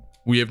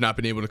we have not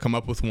been able to come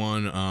up with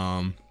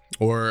one.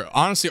 Or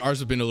honestly, ours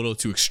have been a little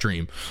too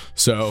extreme.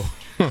 So,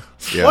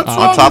 yeah. What's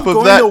wrong with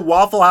going to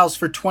Waffle House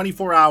for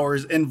 24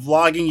 hours and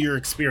vlogging your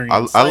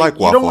experience? I like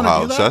Waffle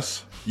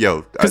House.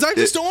 Because I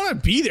just don't want to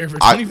be there for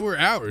 24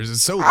 hours.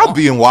 It's so long. I'll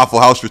be in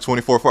Waffle House for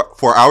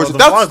 24 hours. If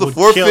that's the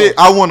forfeit,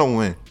 I want to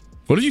win.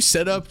 What if you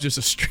set up just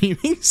a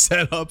streaming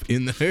setup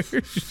in there?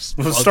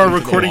 We'll start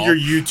recording your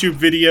YouTube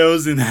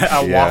videos in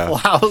Waffle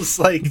House.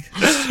 Like,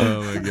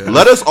 oh my god!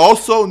 Let us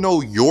also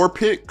know your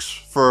picks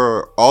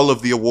for all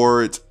of the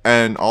awards,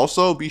 and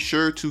also be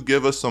sure to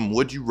give us some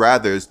would you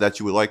rather's that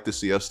you would like to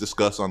see us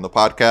discuss on the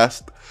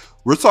podcast.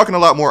 We're talking a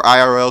lot more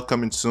IRL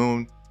coming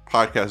soon.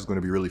 podcast is going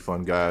to be really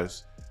fun,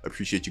 guys. I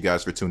appreciate you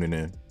guys for tuning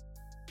in.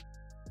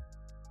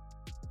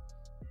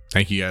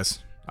 Thank you guys.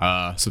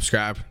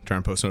 Subscribe, turn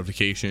on post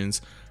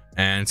notifications,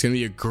 and it's going to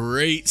be a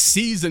great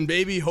season,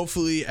 baby.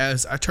 Hopefully,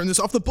 as I turn this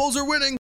off, the Bulls are winning.